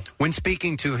right thing. When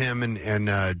speaking to him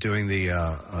and doing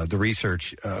the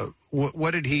research,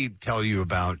 what did he tell you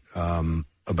about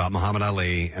Muhammad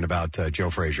Ali and about Joe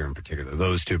Frazier in particular?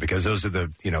 Those two, because those are the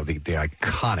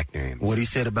iconic names. What he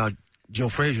said about Joe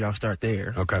Frazier, I'll start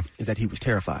there. Okay, is that he was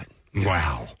terrified.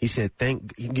 Wow. He said,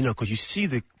 because you see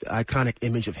the iconic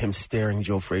image of him staring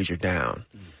Joe Frazier down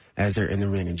as they're in the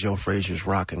ring, and Joe Frazier's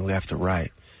rocking left to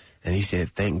right. And he said,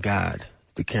 thank God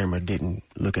the camera didn't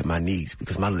look at my knees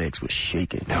because my legs were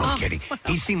shaking. No kidding.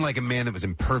 He seemed like a man that was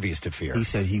impervious to fear. He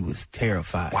said he was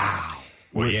terrified. Wow.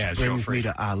 Well, Which yeah, brings me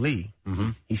to Ali. Mm-hmm.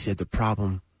 He said the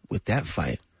problem with that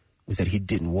fight was that he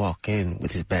didn't walk in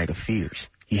with his bag of fears.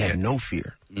 He had no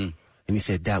fear. And he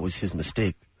said that was his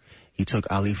mistake. He took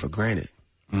Ali for granted,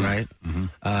 right?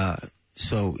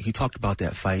 So he talked about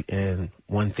that fight, and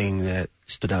one thing that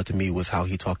stood out to me was how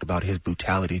he talked about his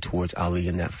brutality towards Ali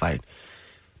in that fight.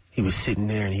 He was sitting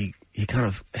there, and he kind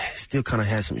of still kind of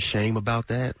had some shame about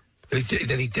that.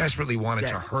 That he desperately wanted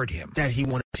to hurt him. That he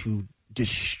wanted to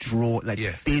destroy,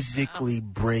 physically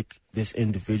break this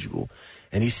individual.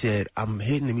 And he said, I'm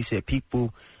hitting him. He said,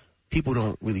 people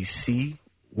don't really see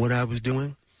what I was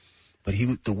doing. But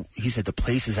he said the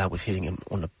places I was hitting him,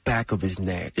 on the back of his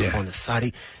neck, on the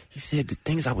side. He said the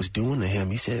things I was doing to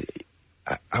him, he said,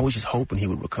 I was just hoping he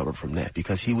would recover from that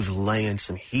because he was laying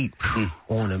some heat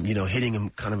on him, hitting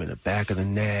him kind of in the back of the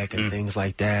neck and things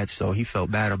like that. So he felt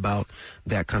bad about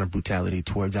that kind of brutality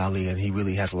towards Ali, and he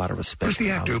really has a lot of respect. Who's the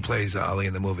actor who plays Ali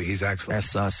in the movie? He's excellent.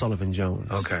 That's Sullivan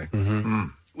Jones. Okay.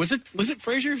 Was it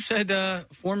Frazier who said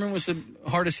Foreman was the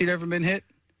hardest he'd ever been hit?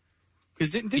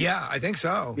 Yeah, I think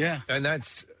so. Yeah. And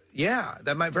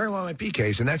that might very well be the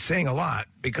case, and that's saying a lot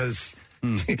because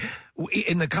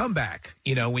in the comeback,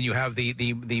 when you have the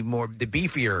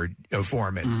beefier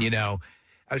Foreman,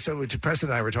 so Preston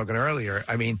and I were talking earlier.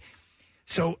 I mean,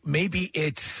 so maybe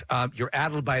it's you're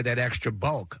addled by that extra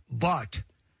bulk, but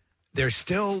there's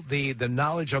still the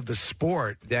knowledge of the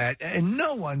sport and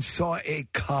no one saw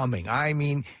it coming. I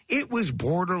mean, it was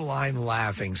borderline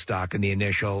laughing stock in the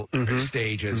initial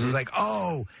stages. It's like,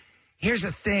 oh, here's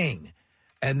a thing.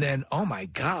 And then, oh my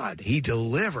God, he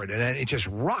delivered, and then it just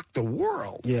rocked the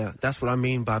world. Yeah, that's what I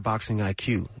mean by boxing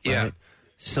IQ. Right? Yeah.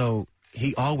 So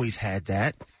he always had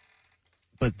that,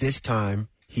 but this time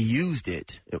he used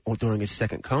it during his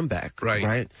second comeback.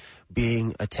 Right?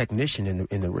 Being a technician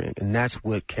in the ring, and that's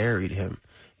what carried him.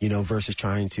 Versus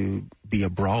trying to be a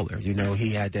brawler.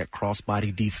 He had that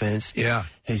crossbody defense. Yeah.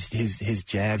 His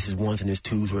jabs, his ones and his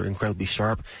twos were incredibly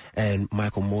sharp, and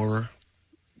Michael Moorer,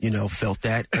 felt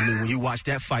that. I mean, when you watch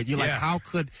that fight, you're like, how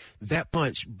could that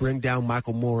punch bring down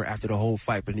Michael Moorer after the whole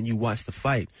fight? But then you watch the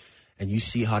fight, and you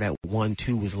see how that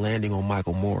 1-2 was landing on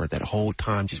Michael Moorer that whole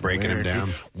time, just breaking him down,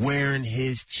 wearing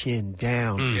his chin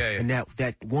down. And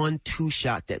that 1-2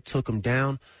 shot that took him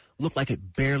down looked like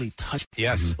it barely touched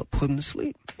him, but put him to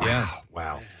sleep. Yeah.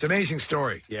 Wow. It's an amazing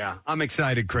story. Yeah. I'm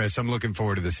excited, Chris. I'm looking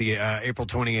forward to this. April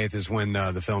 28th is when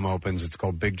the film opens. It's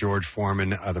called Big George Foreman,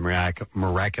 the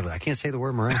miraculous. I can't say the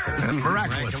word miraculous.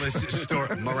 Miraculous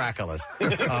story. Miraculous.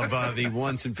 Of the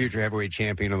once and future heavyweight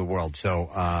champion of the world. So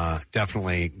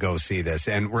definitely go see this.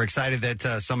 And we're excited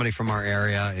that somebody from our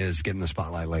area is getting the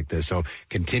spotlight like this. So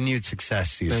continued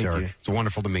success to you, Thank sir. you. It's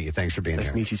wonderful to meet you. Thanks for being Nice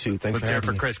here. to meet you, too. Thanks Let's for hear it having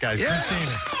for me. Chris, guys. Yeah. Chris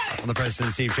Davis on the Preston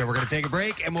and Steve Show. We're going to take a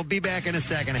break, and we'll be back in a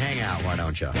second. Hang out, why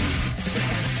don't you? In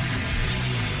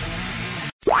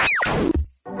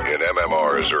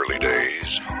MMR's early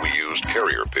days, we used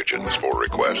carrier pigeons for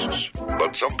requests,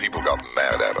 but some people got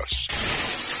mad at us.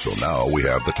 So now we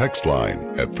have the text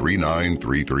line at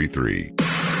 39333.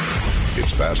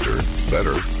 It's faster,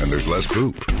 better, and there's less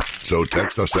poop. So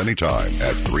text us anytime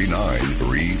at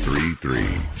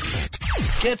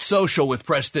 39333. Get social with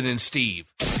Preston and Steve.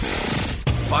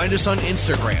 Find us on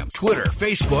Instagram, Twitter,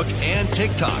 Facebook, and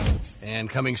TikTok. And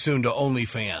coming soon to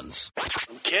OnlyFans.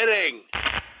 Kidding.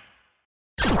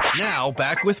 Now,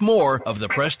 back with more of the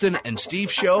Preston and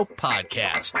Steve Show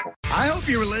podcast. I hope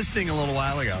you were listening a little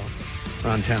while ago,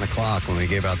 around 10 o'clock, when we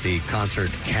gave out the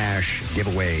concert cash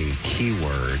giveaway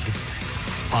keyword.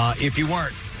 If you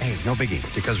weren't, hey, no biggie,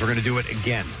 because we're going to do it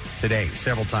again today,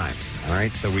 several times. All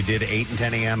right, so we did 8 and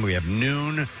 10 a.m. We have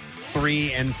noon,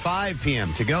 3 and 5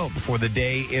 p.m. to go before the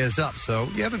day is up. So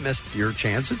you haven't missed your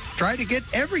chance. Try to get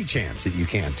every chance that you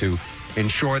can to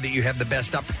ensure that you have the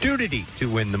best opportunity to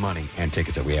win the money and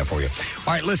tickets that we have for you.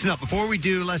 All right, listen up. Before we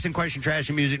do lesson, question, trash,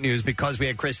 and music news, because we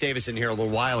had Chris Davis in here a little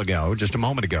while ago, just a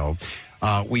moment ago,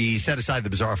 we set aside the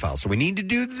bizarre file. So we need to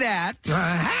do that.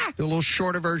 A little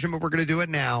shorter version, but we're going to do it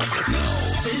now.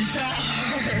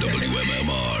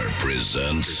 WMMR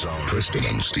presents Preston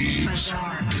and Steve's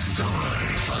Bizarre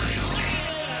File.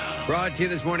 Brought to you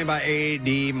this morning by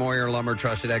A.D. Moyer Lumber,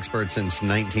 trusted expert since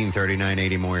 1939.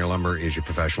 A.D. Moyer Lumber is your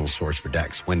professional source for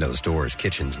decks, windows, doors,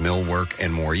 kitchens, millwork,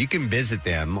 and more. You can visit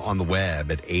them on the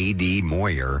web at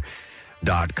admoyer.com.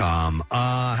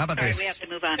 How about this? We have to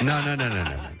move on.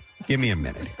 No. Give me a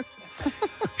minute.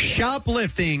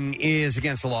 Shoplifting is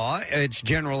against the law. It's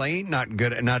generally not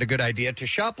a good idea to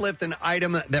shoplift an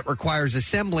item that requires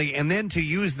assembly and then to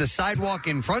use the sidewalk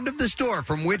in front of the store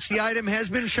from which the item has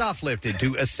been shoplifted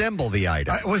to assemble the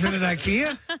item. Was it an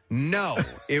IKEA? No,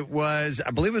 it was,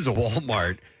 I believe it was a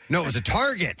Walmart. No, it was a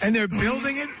Target. And they're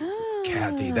building it?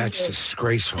 Kathy, that's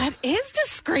disgraceful. That is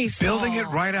disgraceful. Building it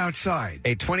right outside.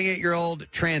 A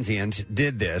 28-year-old transient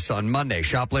did this on Monday,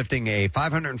 shoplifting a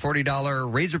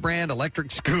 $540 Razor brand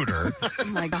electric scooter. Oh,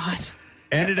 my God.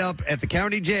 Ended up at the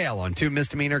county jail on 2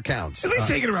 misdemeanor counts. At least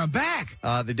take it around back.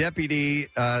 The deputy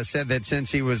said that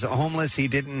since he was homeless, he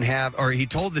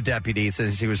told the deputy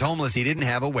since he was homeless, he didn't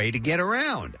have a way to get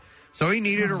around. So he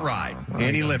needed a ride,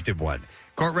 and he lifted one.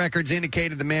 Court records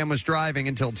indicated the man was driving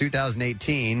until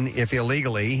 2018. If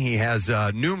illegally, he has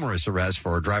numerous arrests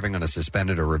for driving on a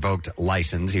suspended or revoked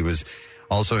license. He was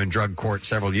also in drug court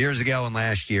several years ago, and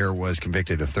last year was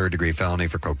convicted of third-degree felony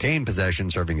for cocaine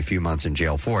possession, serving a few months in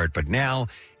jail for it. But now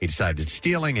he decided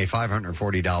stealing a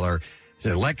 $540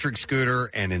 electric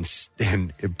scooter and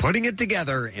putting it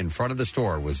together in front of the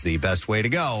store was the best way to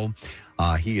go.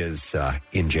 He is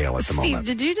in jail at the moment.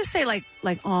 Steve, did you just say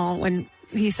when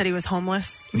he said he was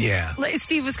homeless? Yeah.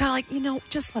 Steve was kind of like,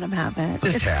 just let him have it.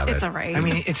 Have it. It's all right. I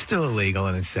mean, it's still illegal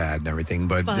and it's sad and everything,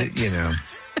 but.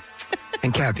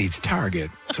 And Kathy, it's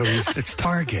Target. So it's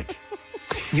Target.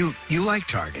 You like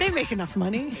Target. They make enough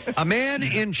money. A man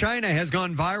in China has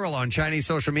gone viral on Chinese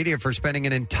social media for spending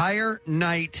an entire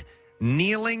night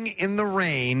kneeling in the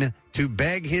rain to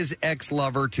beg his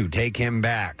ex-lover to take him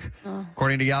back.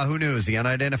 According to Yahoo News, the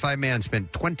unidentified man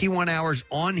spent 21 hours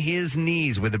on his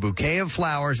knees with a bouquet of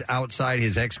flowers outside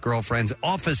his ex-girlfriend's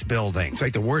office building. It's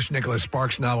like the worst Nicholas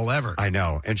Sparks novel ever. I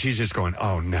know. And she's just going,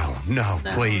 oh, no,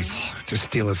 please. Just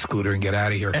steal a scooter and get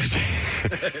out of here.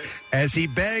 As he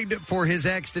begged for his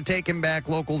ex to take him back,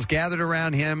 locals gathered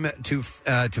around him to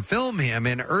film him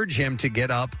and urge him to get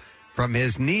up from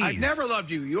his knees. I've never loved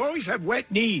you. You always have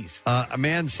wet knees. A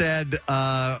man said,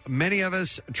 many of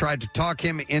us tried to talk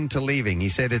him into leaving. He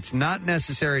said, it's not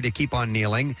necessary to keep on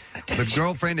kneeling. The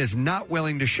girlfriend is not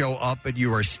willing to show up, but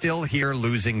you are still here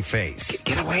losing face.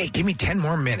 Get away. Give me 10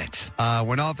 more minutes.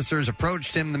 When officers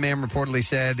approached him, the man reportedly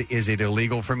said, is it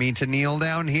illegal for me to kneel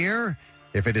down here?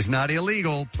 If it is not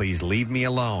illegal, please leave me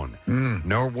alone.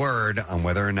 No word on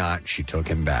whether or not she took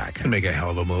him back. Make a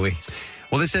hell of a movie.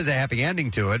 Well, this has a happy ending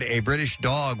to it. A British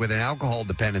dog with an alcohol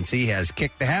dependency has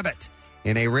kicked the habit.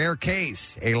 In a rare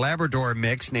case, a Labrador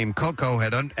mix named Coco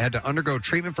had to undergo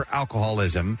treatment for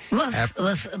alcoholism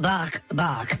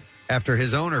after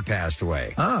his owner passed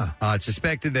away. It's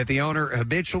suspected that the owner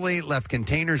habitually left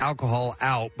containers of alcohol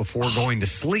out before going to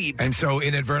sleep. And so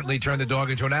inadvertently turned the dog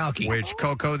into an alkie. Which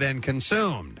Coco then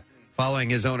consumed. Following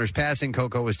his owner's passing,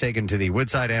 Coco was taken to the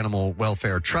Woodside Animal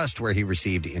Welfare Trust, where he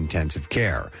received intensive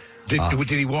care. Did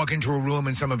he walk into a room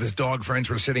and some of his dog friends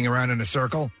were sitting around in a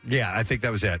circle? Yeah, I think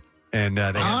that was it. And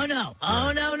no!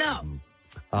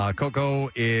 Coco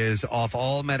is off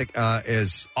all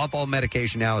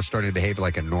medication now. Is starting to behave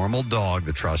like a normal dog.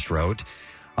 The trust wrote.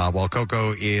 While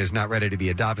Coco is not ready to be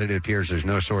adopted, it appears there's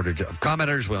no shortage of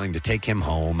commenters willing to take him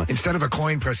home. Instead of a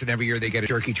coin press, every year they get a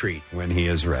jerky treat when he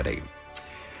is ready.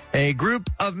 A group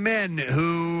of men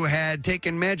who had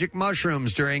taken magic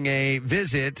mushrooms during a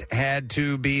visit had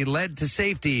to be led to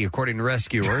safety, according to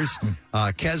rescuers.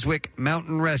 Keswick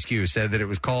Mountain Rescue said that it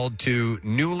was called to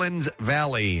Newlands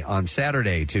Valley on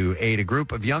Saturday to aid a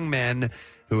group of young men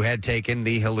who had taken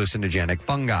the hallucinogenic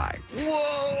fungi.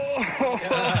 Whoa!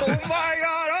 Oh, my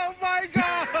God! Oh, my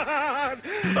God!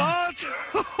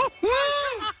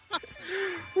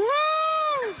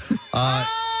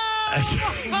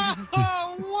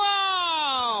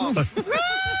 Wow!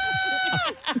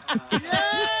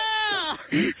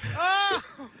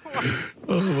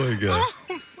 Oh my God!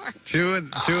 Two in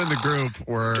the group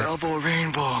were double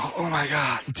rainbow. Oh my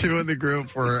God! Two in the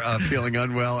group were feeling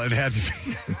unwell and had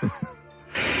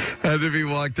to be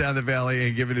walked down the valley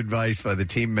and given advice by the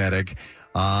team medic.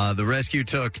 The rescue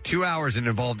took 2 hours and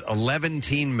involved 11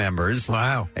 team members.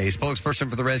 Wow. A spokesperson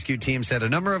for the rescue team said a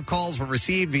number of calls were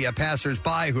received via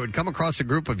passersby who had come across a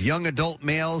group of young adult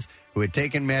males who had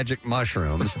taken magic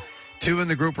mushrooms. Two in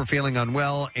the group were feeling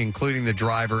unwell, including the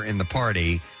driver in the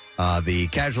party. The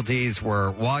casualties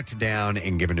were walked down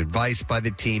and given advice by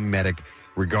the team medic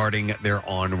regarding their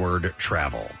onward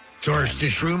travel. So do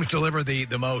shrooms deliver the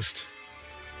most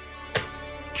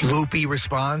loopy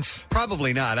response?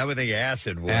 Probably not. I would think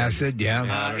acid would. Acid, yeah.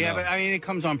 But I mean, it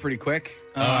comes on pretty quick.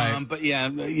 But yeah,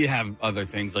 you have other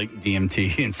things like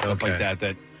DMT and stuff like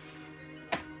that.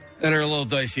 that are a little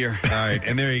dicier. All right,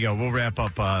 and there you go. We'll wrap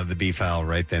up the beef owl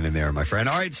right then and there, my friend.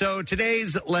 All right, so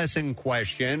today's lesson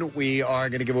question, we are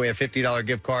going to give away a $50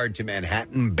 gift card to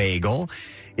Manhattan Bagel.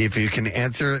 If you can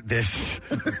answer this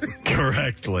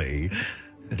correctly.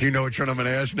 Do you know which one I'm going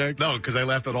to ask, Nick? No, because I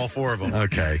laughed at all four of them.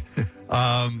 Okay.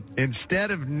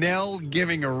 Instead of Nell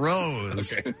giving a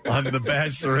rose on The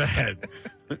Bachelorette,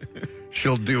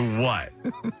 she'll do what?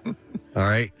 All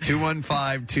right.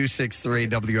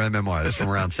 215-263-WMMR. That's from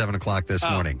around 7 o'clock this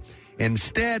morning.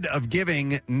 Instead of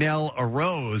giving Nell a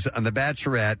rose on The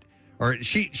Bachelorette, or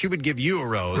she would give you a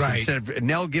rose. Right. Instead of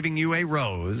Nell giving you a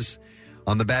rose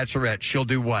on The Bachelorette, she'll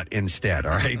do what instead?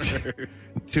 All right.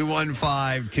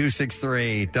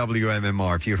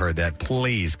 215-263-WMMR. If you heard that,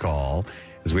 please call,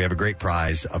 because we have a great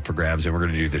prize up for grabs, and we're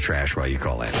going to do the trash while you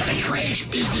call in. The trash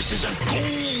business is a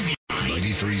gold.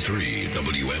 93.3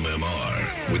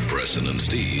 WMMR with Preston and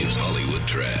Steve's Hollywood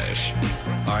Trash.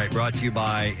 All right, brought to you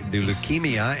by the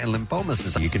Leukemia and Lymphoma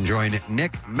Society. You can join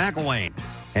Nick McElwain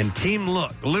and Team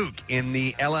Luke in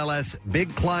the LLS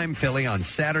Big Climb Philly on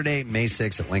Saturday, May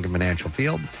 6th at Lincoln Financial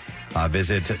Field.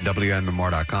 Visit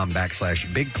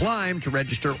WMMR.com/Big Climb to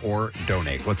register or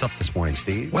donate. What's up this morning,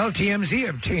 Steve? Well, TMZ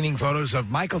obtaining photos of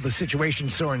Michael the Situation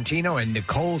Sorrentino and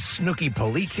Nicole Snooki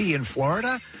Polizzi in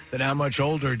Florida. The now much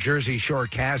older Jersey Shore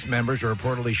cast members are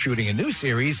reportedly shooting a new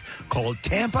series called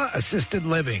Tampa Assisted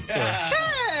Living.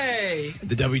 Hey!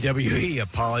 The WWE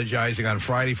apologizing on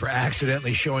Friday for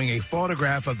accidentally showing a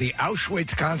photograph of the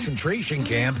Auschwitz concentration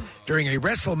camp during a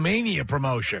WrestleMania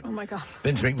promotion. Oh, my God.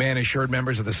 Vince McMahon assured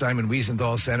members of the Simon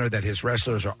Wiesenthal Center that his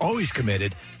wrestlers are always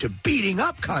committed to beating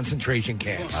up concentration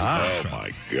camps. Oh,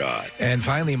 my God. And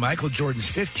finally, Michael Jordan's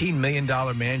 $15 million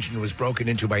mansion was broken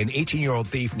into by an 18-year-old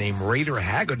thief named Raider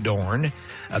Hagedorn.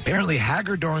 Apparently,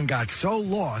 Hagedorn got so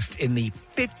lost in the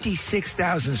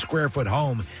 56,000-square-foot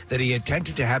home that he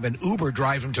attempted to have an Uber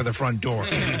drive him to the front door.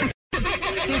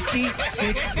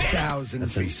 56,000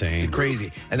 That's insane.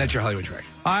 Crazy. And that's your Hollywood Track.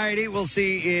 All righty, we'll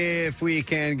see if we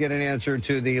can get an answer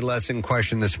to the lesson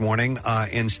question this morning.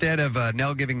 Instead of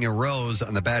Nell giving you a rose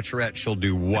on The Bachelorette, she'll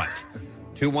do what?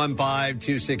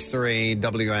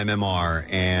 215-263-WMMR.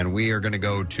 And we are going to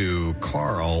go to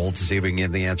Carl to see if we can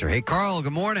get the answer. Hey, Carl,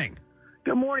 good morning.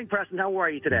 Good morning, Preston. How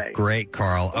are you today? Great,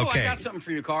 Carl. Oh, Okay. I got something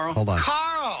for you, Carl. Hold on.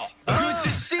 Carl, good to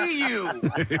see you.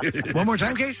 One more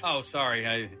time, Case? Oh,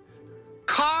 sorry.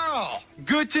 Carl,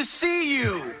 good to see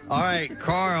you. All right,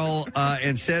 Carl,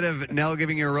 instead of Nell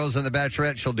giving you a rose on The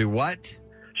Bachelorette, she'll do what?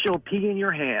 She'll pee in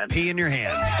your hand. Pee in your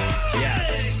hand.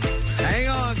 Yes. Hang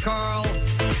on, Carl.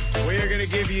 We are going to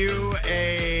give you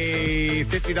a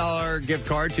 $50 gift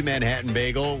card to Manhattan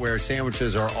Bagel, where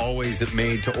sandwiches are always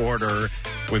made to order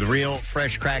with real,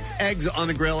 fresh, cracked eggs on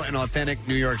the grill and authentic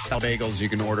New York-style bagels. You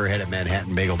can order ahead at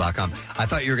manhattanbagel.com. I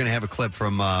thought you were going to have a clip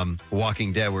from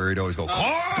Walking Dead where he'd always go,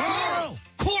 Carl!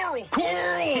 Coral!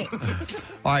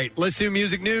 All right, let's do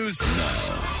music news.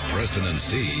 Now, Preston and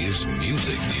Steve's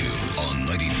Music News on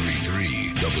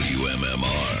 93.3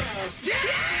 WMMR.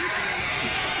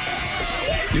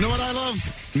 You know what I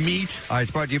love? Meat. All right,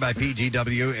 it's brought to you by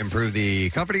PGW. Improve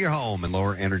the comfort of your home and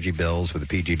lower energy bills with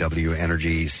the PGW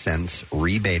Energy Sense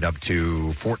rebate up to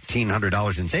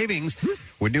 $1,400 in savings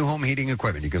with new home heating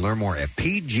equipment. You can learn more at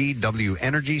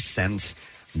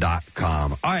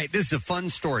pgwenergysense.com. All right, this is a fun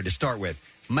story to start with.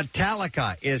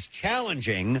 Metallica is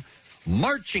challenging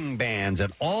marching bands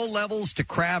at all levels to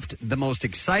craft the most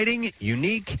exciting,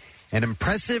 unique, and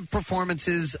impressive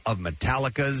performances of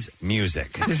Metallica's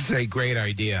music. This is a great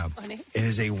idea. It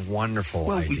is a wonderful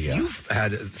idea. You've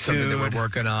had something that we're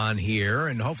working on here,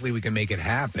 and hopefully we can make it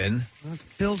happen.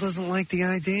 Bill doesn't like the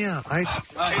idea. He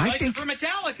likes it for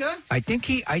Metallica. I think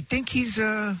he's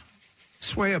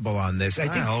swayable on this. I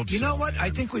hope you know what? I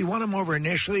think we won him over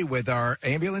initially with our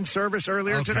ambulance service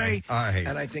earlier today. All right.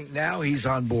 And I think now he's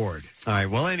on board. All right.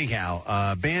 Well,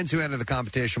 anyhow, bands who enter the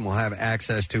competition will have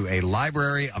access to a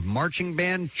library of marching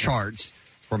band charts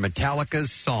for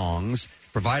Metallica's songs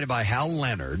provided by Hal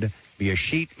Leonard via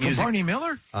sheet music. From Barney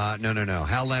Miller? No.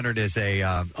 Hal Leonard is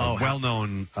a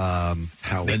well-known.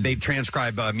 They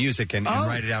transcribe music and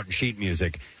write it out in sheet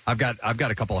music. I've got a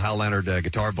couple of Hal Leonard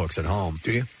guitar books at home.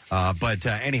 Do you? But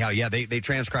anyhow, yeah, they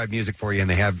transcribe music for you, and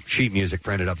they have sheet music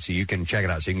printed up so you can check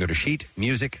it out. So you can go to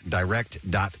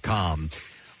sheetmusicdirect.com.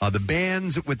 The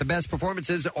bands with the best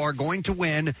performances are going to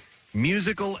win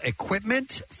musical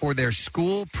equipment for their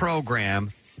school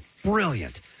program.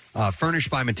 Brilliant. Furnished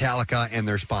by Metallica and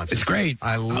their sponsors. It's great.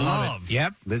 I love it.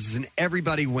 Yep. This is an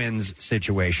everybody wins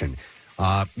situation.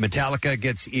 Metallica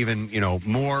gets even,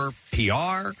 more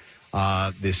PR.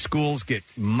 The schools get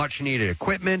much-needed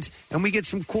equipment, and we get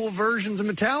some cool versions of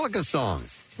Metallica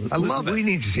songs. I love it. We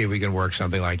need to see if we can work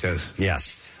something like this.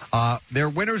 Yes. Their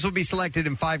winners will be selected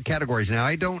in 5 categories. Now,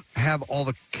 I don't have all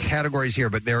the categories here,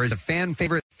 but there is a fan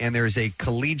favorite, and there is a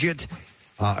collegiate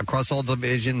across all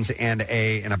divisions, and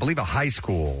I believe a high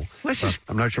school.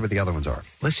 I'm not sure what the other ones are.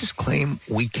 Let's just claim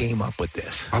we came up with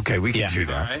this. Okay, we can do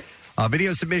that. All right.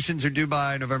 Video submissions are due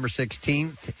by November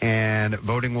 16th, and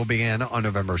voting will begin on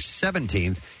November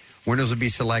 17th. Winners will be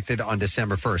selected on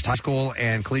December 1st. High school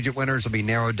and collegiate winners will be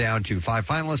narrowed down to 5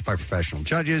 finalists by professional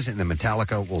judges, and then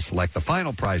Metallica will select the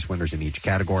final prize winners in each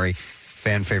category.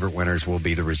 Fan favorite winners will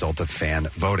be the result of fan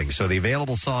voting. So the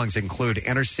available songs include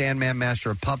Enter Sandman, Master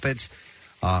of Puppets,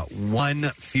 One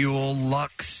Fuel,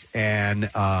 Lux, and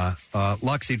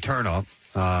Lux Eterna,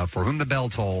 For Whom the Bell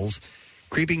Tolls,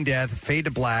 Creeping Death, Fade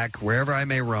to Black, Wherever I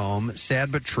May Roam,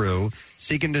 Sad But True,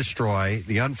 Seek and Destroy,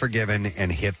 The Unforgiven,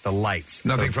 and Hit the Lights.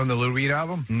 Nothing from the Lou Reed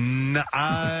album? No,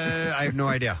 I have no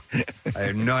idea.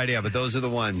 But those are the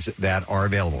ones that are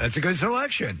available. That's a good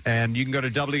selection. And you can go to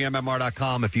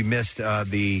WMMR.com if you missed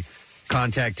the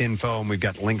contact info, and we've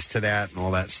got links to that and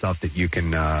all that stuff that you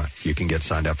can get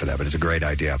signed up for that. But it's a great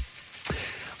idea.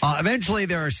 Eventually,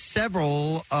 there are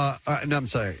several.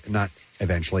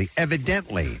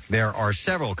 Evidently, there are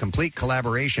several complete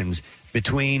collaborations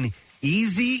between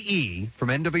Eazy-E from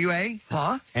NWA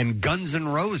and Guns N'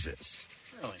 Roses.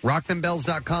 Really?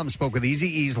 RockThemBells.com spoke with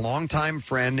Eazy-E's longtime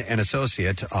friend and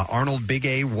associate, Arnold Big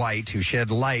A. White, who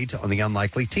shed light on the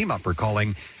unlikely team-up,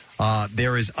 recalling,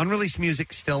 there is unreleased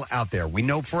music still out there. We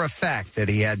know for a fact that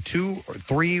he had 2 or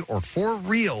 3 or 4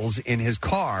 reels in his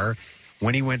car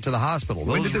when he went to the hospital.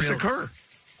 When did this occur?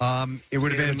 It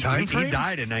would have been he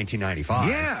died in 1995.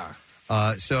 Yeah.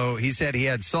 So he said he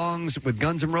had songs with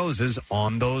Guns N' Roses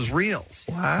on those reels.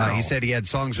 Wow. He said he had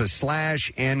songs with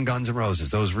Slash and Guns N'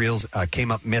 Roses. Those reels came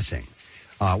up missing.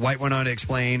 White went on to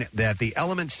explain that the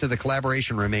elements to the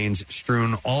collaboration remains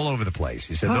strewn all over the place.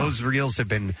 He said those reels have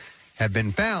been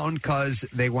found because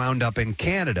they wound up in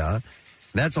Canada.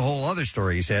 That's a whole other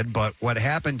story, he said, but what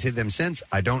happened to them since,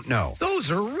 I don't know.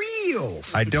 Those are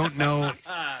reels. I don't know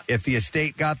if the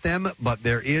estate got them, but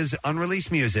there is unreleased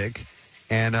music,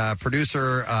 and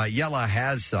producer Yella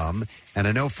has some, and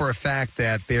I know for a fact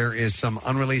that there is some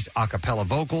unreleased a cappella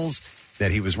vocals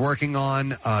that he was working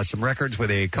on, some records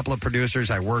with a couple of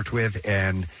producers I worked with,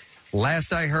 and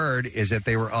last I heard is that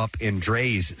they were up in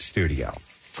Dre's studio.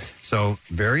 So,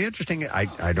 very interesting. I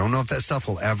don't know if that stuff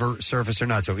will ever surface or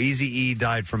not. So, Eazy-E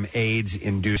died from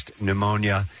AIDS-induced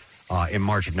pneumonia in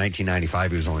March of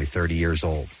 1995. He was only 30 years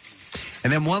old.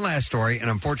 And then one last story, and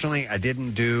unfortunately, I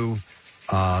didn't dig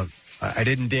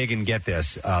and get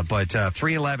this, but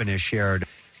 311 has shared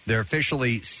their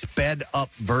officially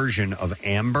sped-up version of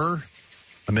Amber.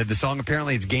 Amid the song,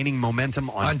 apparently it's gaining momentum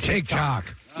on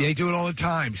TikTok. Yeah, they do it all the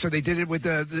time. So they did it with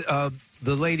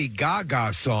the Lady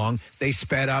Gaga song. They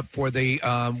sped up for the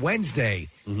Wednesday,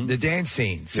 the dance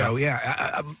scene. So,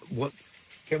 what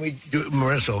can we do?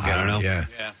 Marissa will get I don't know. Yeah.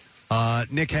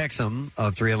 Nick Hexum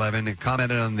of 311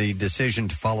 commented on the decision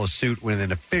to follow suit with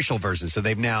an official version. So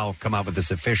they've now come out with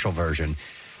this official version.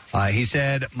 He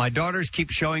said, my daughters keep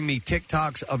showing me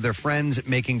TikToks of their friends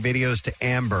making videos to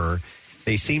Amber.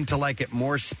 They seem to like it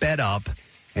more sped up.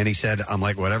 And he said, I'm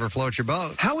like, whatever floats your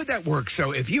boat. How would that work?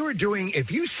 So if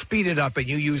you speed it up and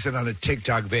you use it on a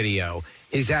TikTok video,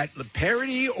 is that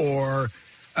parody or,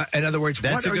 in other words,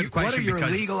 That's what a good question are your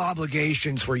because- legal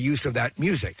obligations for use of that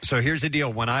music? So here's the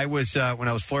deal. When I was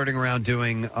flirting around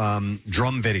doing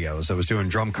drum videos, I was doing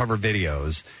drum cover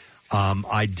videos.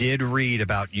 I did read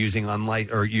about using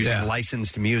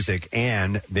licensed music,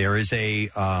 and there is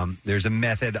there's a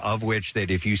method of which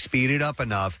that if you speed it up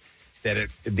enough, that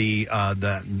the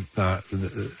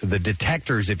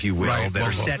detectors, if you will, that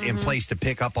are set in place to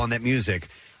pick up on that music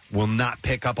will not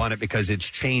pick up on it because it's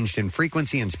changed in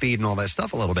frequency and speed and all that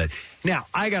stuff a little bit. Now,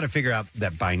 I got to figure out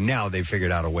that by now they've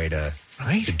figured out a way to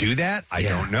do that. I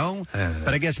don't know.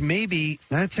 But I guess maybe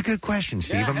that's a good question,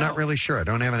 Steve. I'm not really sure. I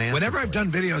don't have an answer. Whenever I've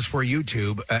done videos for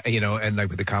YouTube, and like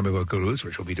with the Comic Book Gurus,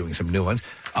 which we'll be doing some new ones,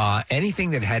 anything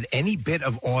that had any bit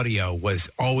of audio was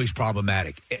always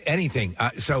problematic. Anything.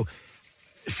 So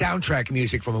soundtrack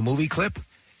music from a movie clip,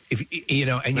 if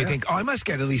you think, I must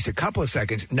get at least a couple of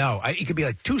seconds. No, it could be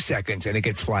like 2 seconds and it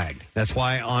gets flagged. That's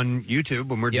why on YouTube,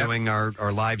 when we're doing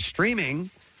our live streaming,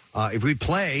 if we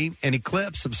play any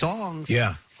clips of songs,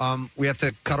 we have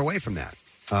to cut away from that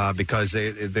because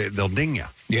they'll ding you.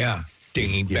 Yeah,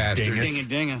 dinging bastards.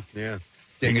 Ding-a-dinga. Yeah.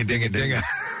 Ding-a-dinga-dinga.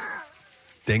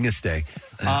 Dingus Day.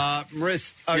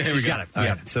 Marissa, she's got it.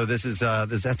 Yeah. So this is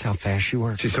that's how fast she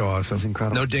works. She's so awesome. It's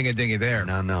incredible. No dinga there.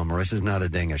 No, Marissa's not a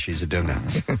dinga. She's a dunga.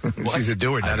 She's a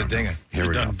doer, not a dinga. Here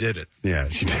we go. Did it. Yeah,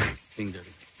 she did. Ding dirty.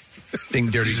 Ding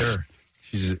dirty's her.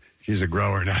 She's a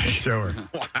grower, not a shower.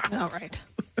 All right.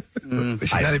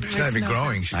 She's not even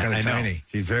growing. She's kind of tiny.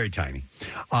 She's very tiny.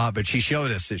 But she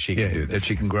showed us that she can do this. That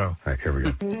she can grow. All right, here we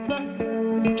go.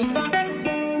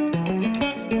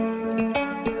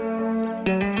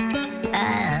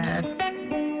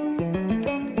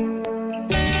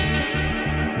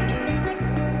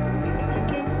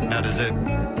 Now, does it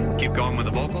keep going when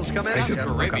the vocals come in? It's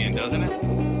Caribbean, doesn't it?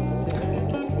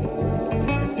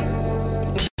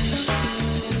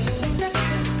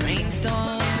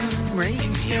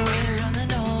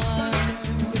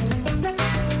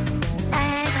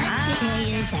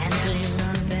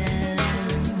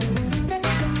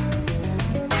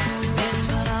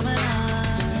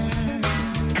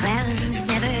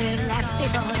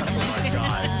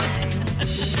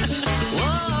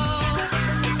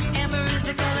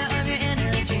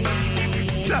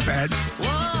 It's not bad.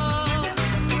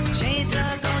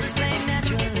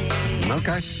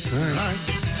 Okay. All right.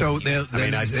 So they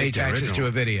take the attach this to original.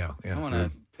 a video. Yeah. I want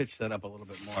to pitch that up a little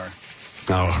bit more.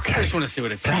 Oh, okay. I just want to see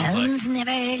what it sounds like.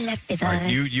 never left before. All right,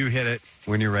 you hit it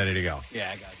when you're ready to go.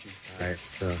 Yeah, I got you. All right.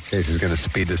 So Casey's going to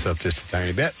speed this up just a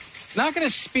tiny bit. Not going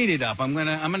to speed it up. I'm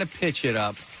gonna pitch it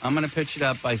up. I'm gonna pitch it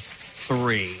up by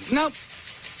 3. Nope.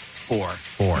 4.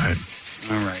 4. All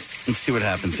right. Let's see what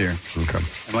happens here. Okay.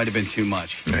 It might have been too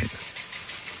much. Right.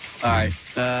 All right.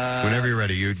 Whenever you're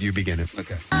ready, you begin it.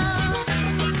 Okay.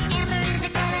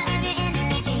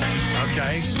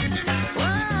 Okay.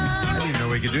 I didn't even know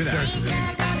we could do that.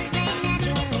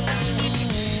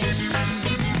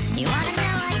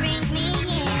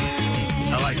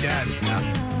 I like that. Yeah.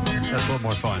 That's a little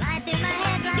more fun.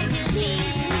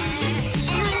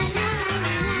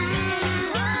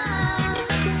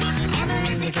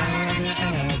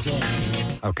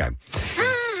 Okay.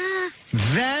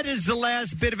 That is the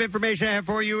last bit of information I have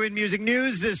for you in music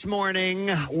news this morning.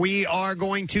 We are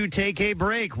going to take a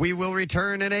break. We will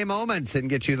return in a moment and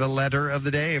get you the letter of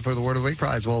the day for the Word of the Week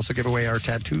prize. We'll also give away our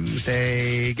Tattoos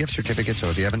Day gift certificate. So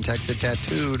if you haven't texted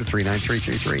tattoo to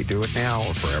 39333, do it now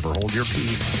or forever hold your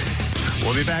peace.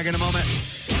 We'll be back in a moment.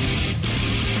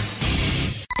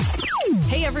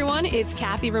 Hey everyone, it's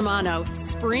Kathy Romano.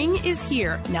 Spring is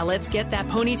here. Now let's get that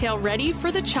ponytail ready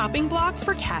for the chopping block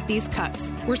for Kathy's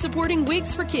Cuts. We're supporting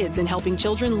Wigs for Kids and helping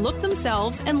children look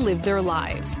themselves and live their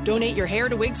lives. Donate your hair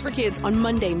to Wigs for Kids on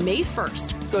Monday, May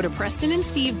 1st. Go to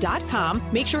PrestonandSteve.com.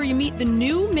 Make sure you meet the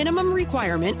new minimum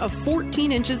requirement of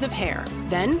 14 inches of hair.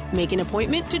 Then make an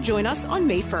appointment to join us on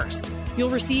May 1st. You'll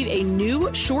receive a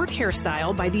new short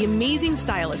hairstyle by the amazing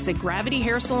stylists at Gravity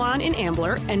Hair Salon in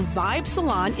Ambler and Vibe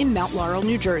Salon in Mount Laurel,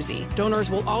 New Jersey. Donors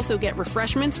will also get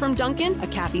refreshments from Dunkin', a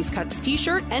Kathy's Cuts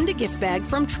t-shirt, and a gift bag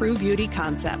from True Beauty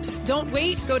Concepts. Don't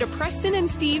wait. Go to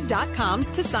PrestonandSteve.com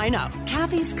to sign up.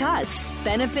 Kathy's Cuts,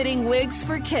 benefiting Wigs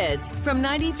for Kids from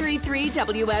 93.3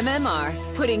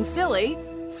 WMMR, putting Philly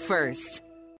first.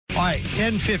 All right,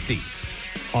 10:50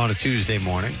 on a Tuesday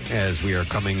morning as we are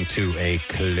coming to a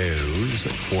close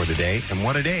for the day. And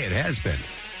what a day it has been.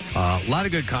 A lot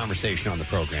of good conversation on the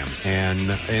program.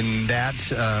 And in that,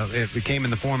 it became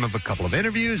in the form of a couple of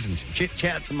interviews and some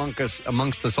chit-chats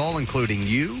amongst us all, including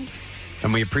you.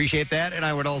 And we appreciate that. And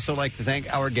I would also like to thank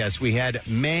our guests. We had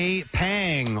May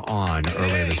Pang on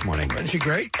earlier this morning. Wasn't she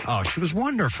great? Oh, she was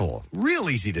wonderful. Real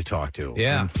easy to talk to.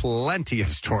 Yeah. And plenty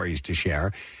of stories to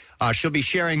share. She'll be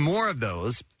sharing more of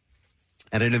those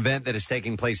at an event that is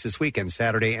taking place this weekend,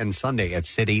 Saturday and Sunday at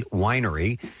City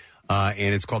Winery.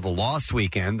 And it's called The Lost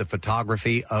Weekend, the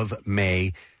photography of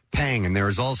May Pang. And there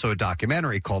is also a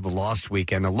documentary called The Lost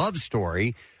Weekend, a love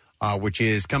story, which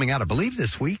is coming out, I believe,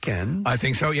 this weekend. I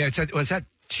think so, yeah.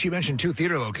 She mentioned 2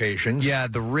 theater locations. Yeah,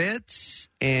 the Ritz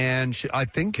and I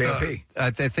think KOP.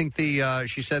 I think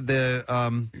she said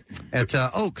at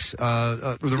Oaks,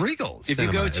 the Regal. If you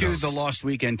go to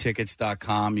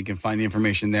thelostweekendtickets.com, you can find the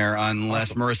information there,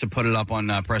 unless Marissa put it up on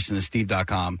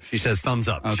PrestonandSteve.com. She says thumbs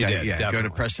up. Okay, She did, yeah, definitely.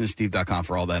 go to PrestonandSteve.com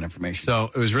for all that information.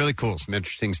 So it was really cool. Some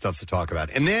interesting stuff to talk about.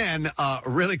 And then a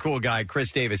really cool guy,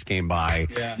 Chris Davis, came by.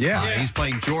 Yeah. He's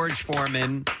playing George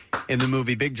Foreman in the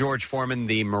movie Big George Foreman,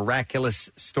 the miraculous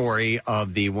story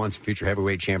of the once future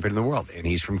heavyweight champion of the world. And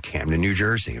he's from Camden, New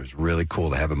Jersey. It was really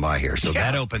cool to have him by here. So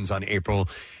that opens on April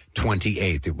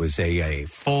 28th. It was a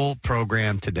full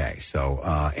program today. So,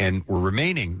 and we're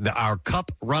remaining. Our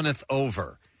cup runneth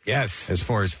over Yes. As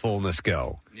far as fullness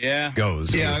goes. Yeah.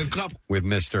 With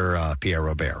Mr. Pierre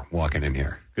Robert walking in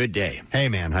here. Good day. Hey,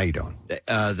 man, how you doing?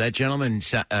 That gentleman,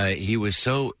 he was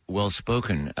so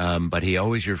well-spoken, but he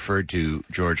always referred to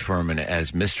George Foreman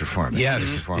as Mr. Foreman. Yes.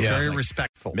 Mr. Foreman. Very Like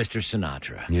respectful. Mr.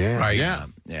 Sinatra. Yeah. Right.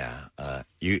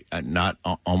 You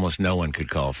almost no one could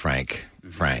call Frank.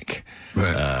 Right.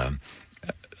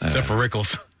 Except for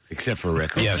Rickles. Except for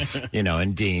Rickles. Yes.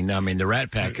 And Dean. I mean, the Rat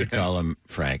Pack could call him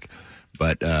Frank.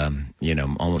 But,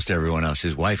 almost everyone else,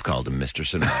 his wife called him Mr.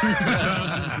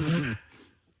 Sinatra.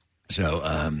 So,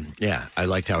 I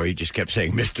liked how he just kept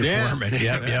saying Mr. Foreman.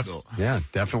 Yep. Yeah,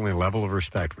 definitely a level of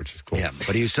respect, which is cool. Yeah,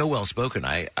 but he was so well spoken.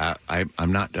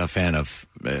 I'm not a fan of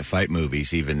fight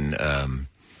movies, even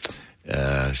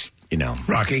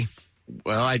Rocky.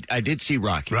 Well, I did see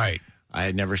Rocky. Right.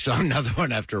 I never saw another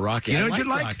one after Rocky. You know I what you'd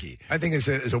like? Rocky. I think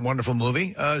it's a wonderful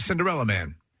movie. Cinderella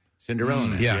Man. Cinderella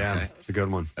Man. Yeah. Okay. It's a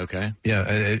good one. Okay. Yeah,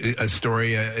 a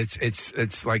story.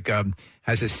 It's like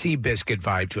has a Seabiscuit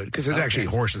vibe to it because it's actually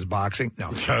horses boxing.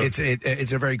 No,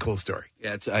 it's a very cool story.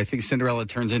 Yeah, I think Cinderella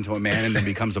turns into a man and then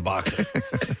becomes a boxer.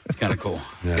 It's kind of cool.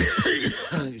 Yeah.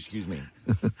 Excuse me.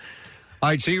 All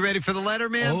right, so you ready for the letter,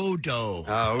 man? Odo.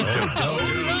 Oh,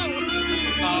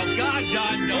 Oh, God,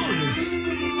 Don,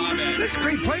 That's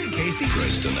great playing, Casey.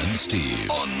 Preston and Steve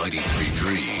on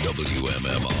 93.3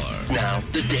 WMMR. Now,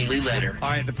 the Daily Letter. All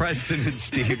right, the Preston and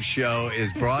Steve Show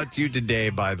is brought to you today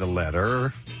by the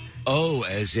letter O,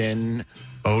 as in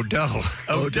Odo.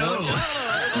 Odo.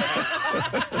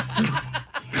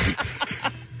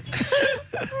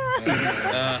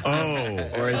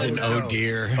 Or as in oh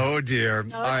dear. Oh dear.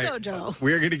 No, All right. it's Odo.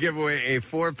 We're going to give away a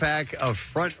 4-pack of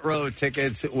front row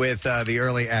tickets with the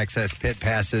early access pit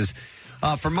passes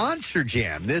for Monster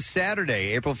Jam this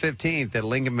Saturday, April 15th at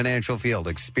Lincoln Financial Field.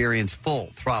 Experience full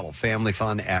throttle family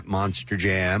fun at Monster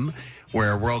Jam,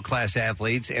 where world-class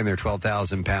athletes and their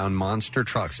 12,000-pound monster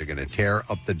trucks are going to tear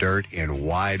up the dirt in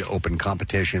wide-open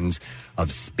competitions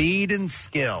of speed and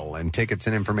skill. And tickets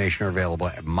and information are available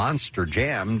at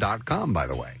monsterjam.com, by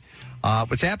the way.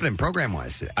 What's happening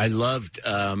program-wise today? I loved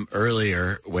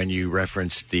earlier when you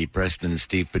referenced the Preston and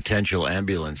Steve potential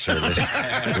ambulance service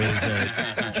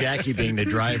with Jackie being the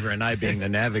driver and I being the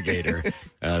navigator,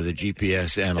 the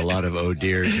GPS and a lot of oh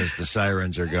dears as the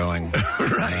sirens are going.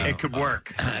 Right. It could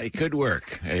work. It could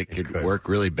work. It could work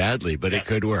really badly, but it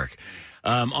could work.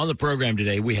 On the program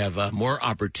today, we have more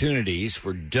opportunities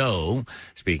for dough.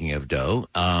 Speaking of dough,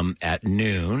 at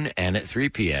noon and at 3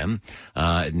 p.m.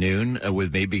 At noon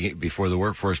with maybe before the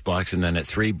workforce blocks, and then at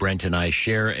 3, Brent and I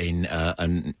share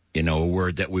a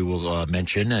word that we will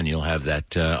mention, and you'll have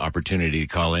that opportunity to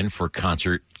call in for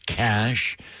concert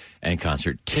cash and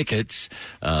concert tickets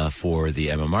for the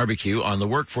MMRBQ. On the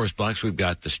workforce blocks, we've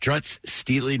got the Struts,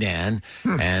 Steely Dan,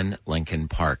 and Lincoln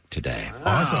Park today.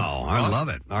 Awesome. I love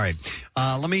it. All right.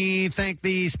 Let me thank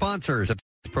the sponsors of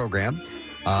this program.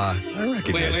 I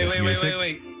recognize this music.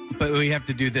 Wait. But we have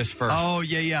to do this first. Oh,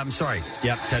 yeah. I'm sorry.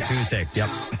 Yep, Tattoo Day. Yep.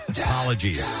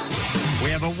 Apologies.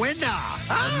 We have a winner.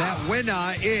 And that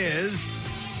winner is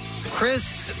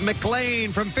Chris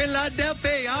McLean from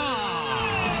Philadelphia.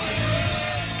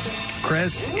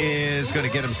 Chris is going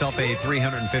to get himself a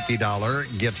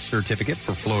 $350 gift certificate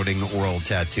for Floating World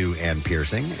Tattoo and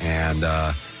Piercing. And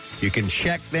you can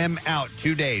check them out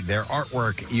today. Their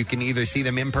artwork, you can either see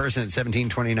them in person at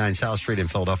 1729 South Street in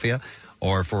Philadelphia,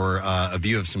 or for a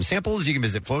view of some samples, you can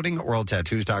visit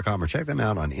floatingworldtattoos.com or check them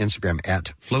out on Instagram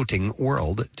at Floating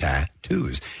World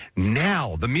Tattoos.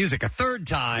 Now, the music a third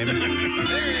time.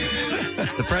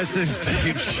 The Preston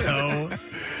Steve Show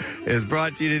is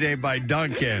brought to you today by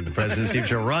Duncan. The Preston Steve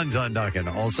Show runs on Duncan.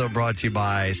 Also brought to you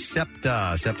by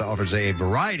SEPTA. SEPTA offers a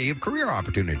variety of career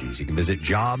opportunities. You can visit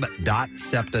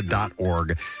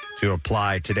job.septa.org to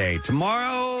apply today.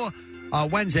 Tomorrow,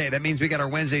 Wednesday, that means we got our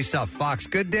Wednesday stuff. Fox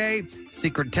Good Day,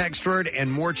 secret text word,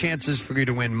 and more chances for you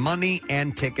to win money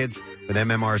and tickets with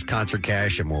MMR's Concert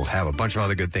Cash, and we'll have a bunch of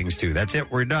other good things, too. That's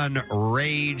it. We're done.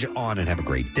 Rage on and have a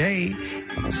great day,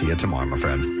 and we'll see you tomorrow, my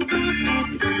friend.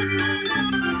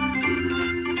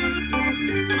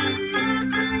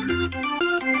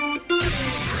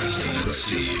 Preston and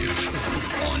Steve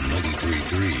on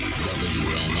 93.3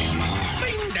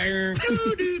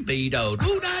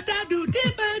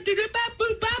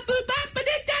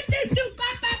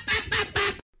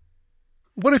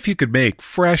 What if you could make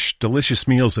fresh, delicious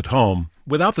meals at home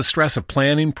without the stress of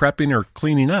planning, prepping, or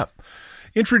cleaning up?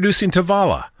 Introducing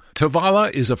Tavala.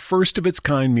 Tavala is a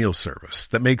first-of-its-kind meal service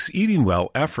that makes eating well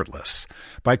effortless.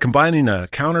 By combining a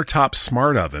countertop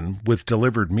smart oven with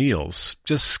delivered meals,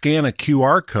 just scan a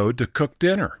QR code to cook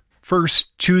dinner.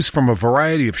 First, choose from a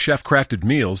variety of chef-crafted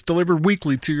meals delivered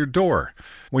weekly to your door.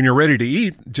 When you're ready to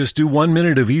eat, just do 1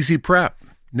 minute of easy prep.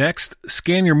 Next,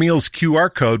 scan your meal's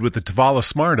QR code with the Tavala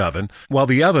Smart Oven, while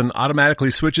the oven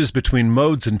automatically switches between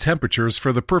modes and temperatures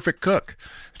for the perfect cook.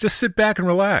 Just sit back and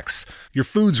relax. Your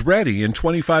food's ready in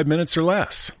 25 minutes or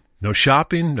less. No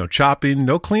shopping, no chopping,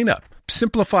 no cleanup.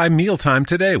 Simplify mealtime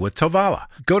today with Tavala.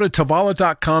 Go to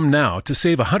Tavala.com now to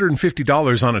save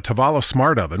 $150 on a Tavala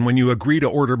Smart Oven when you agree to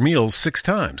order meals 6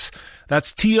 times.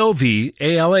 That's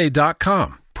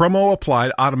TOVALA.com. Promo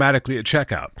applied automatically at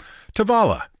checkout.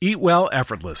 Tavala. Eat well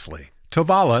effortlessly.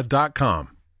 Tavala.com.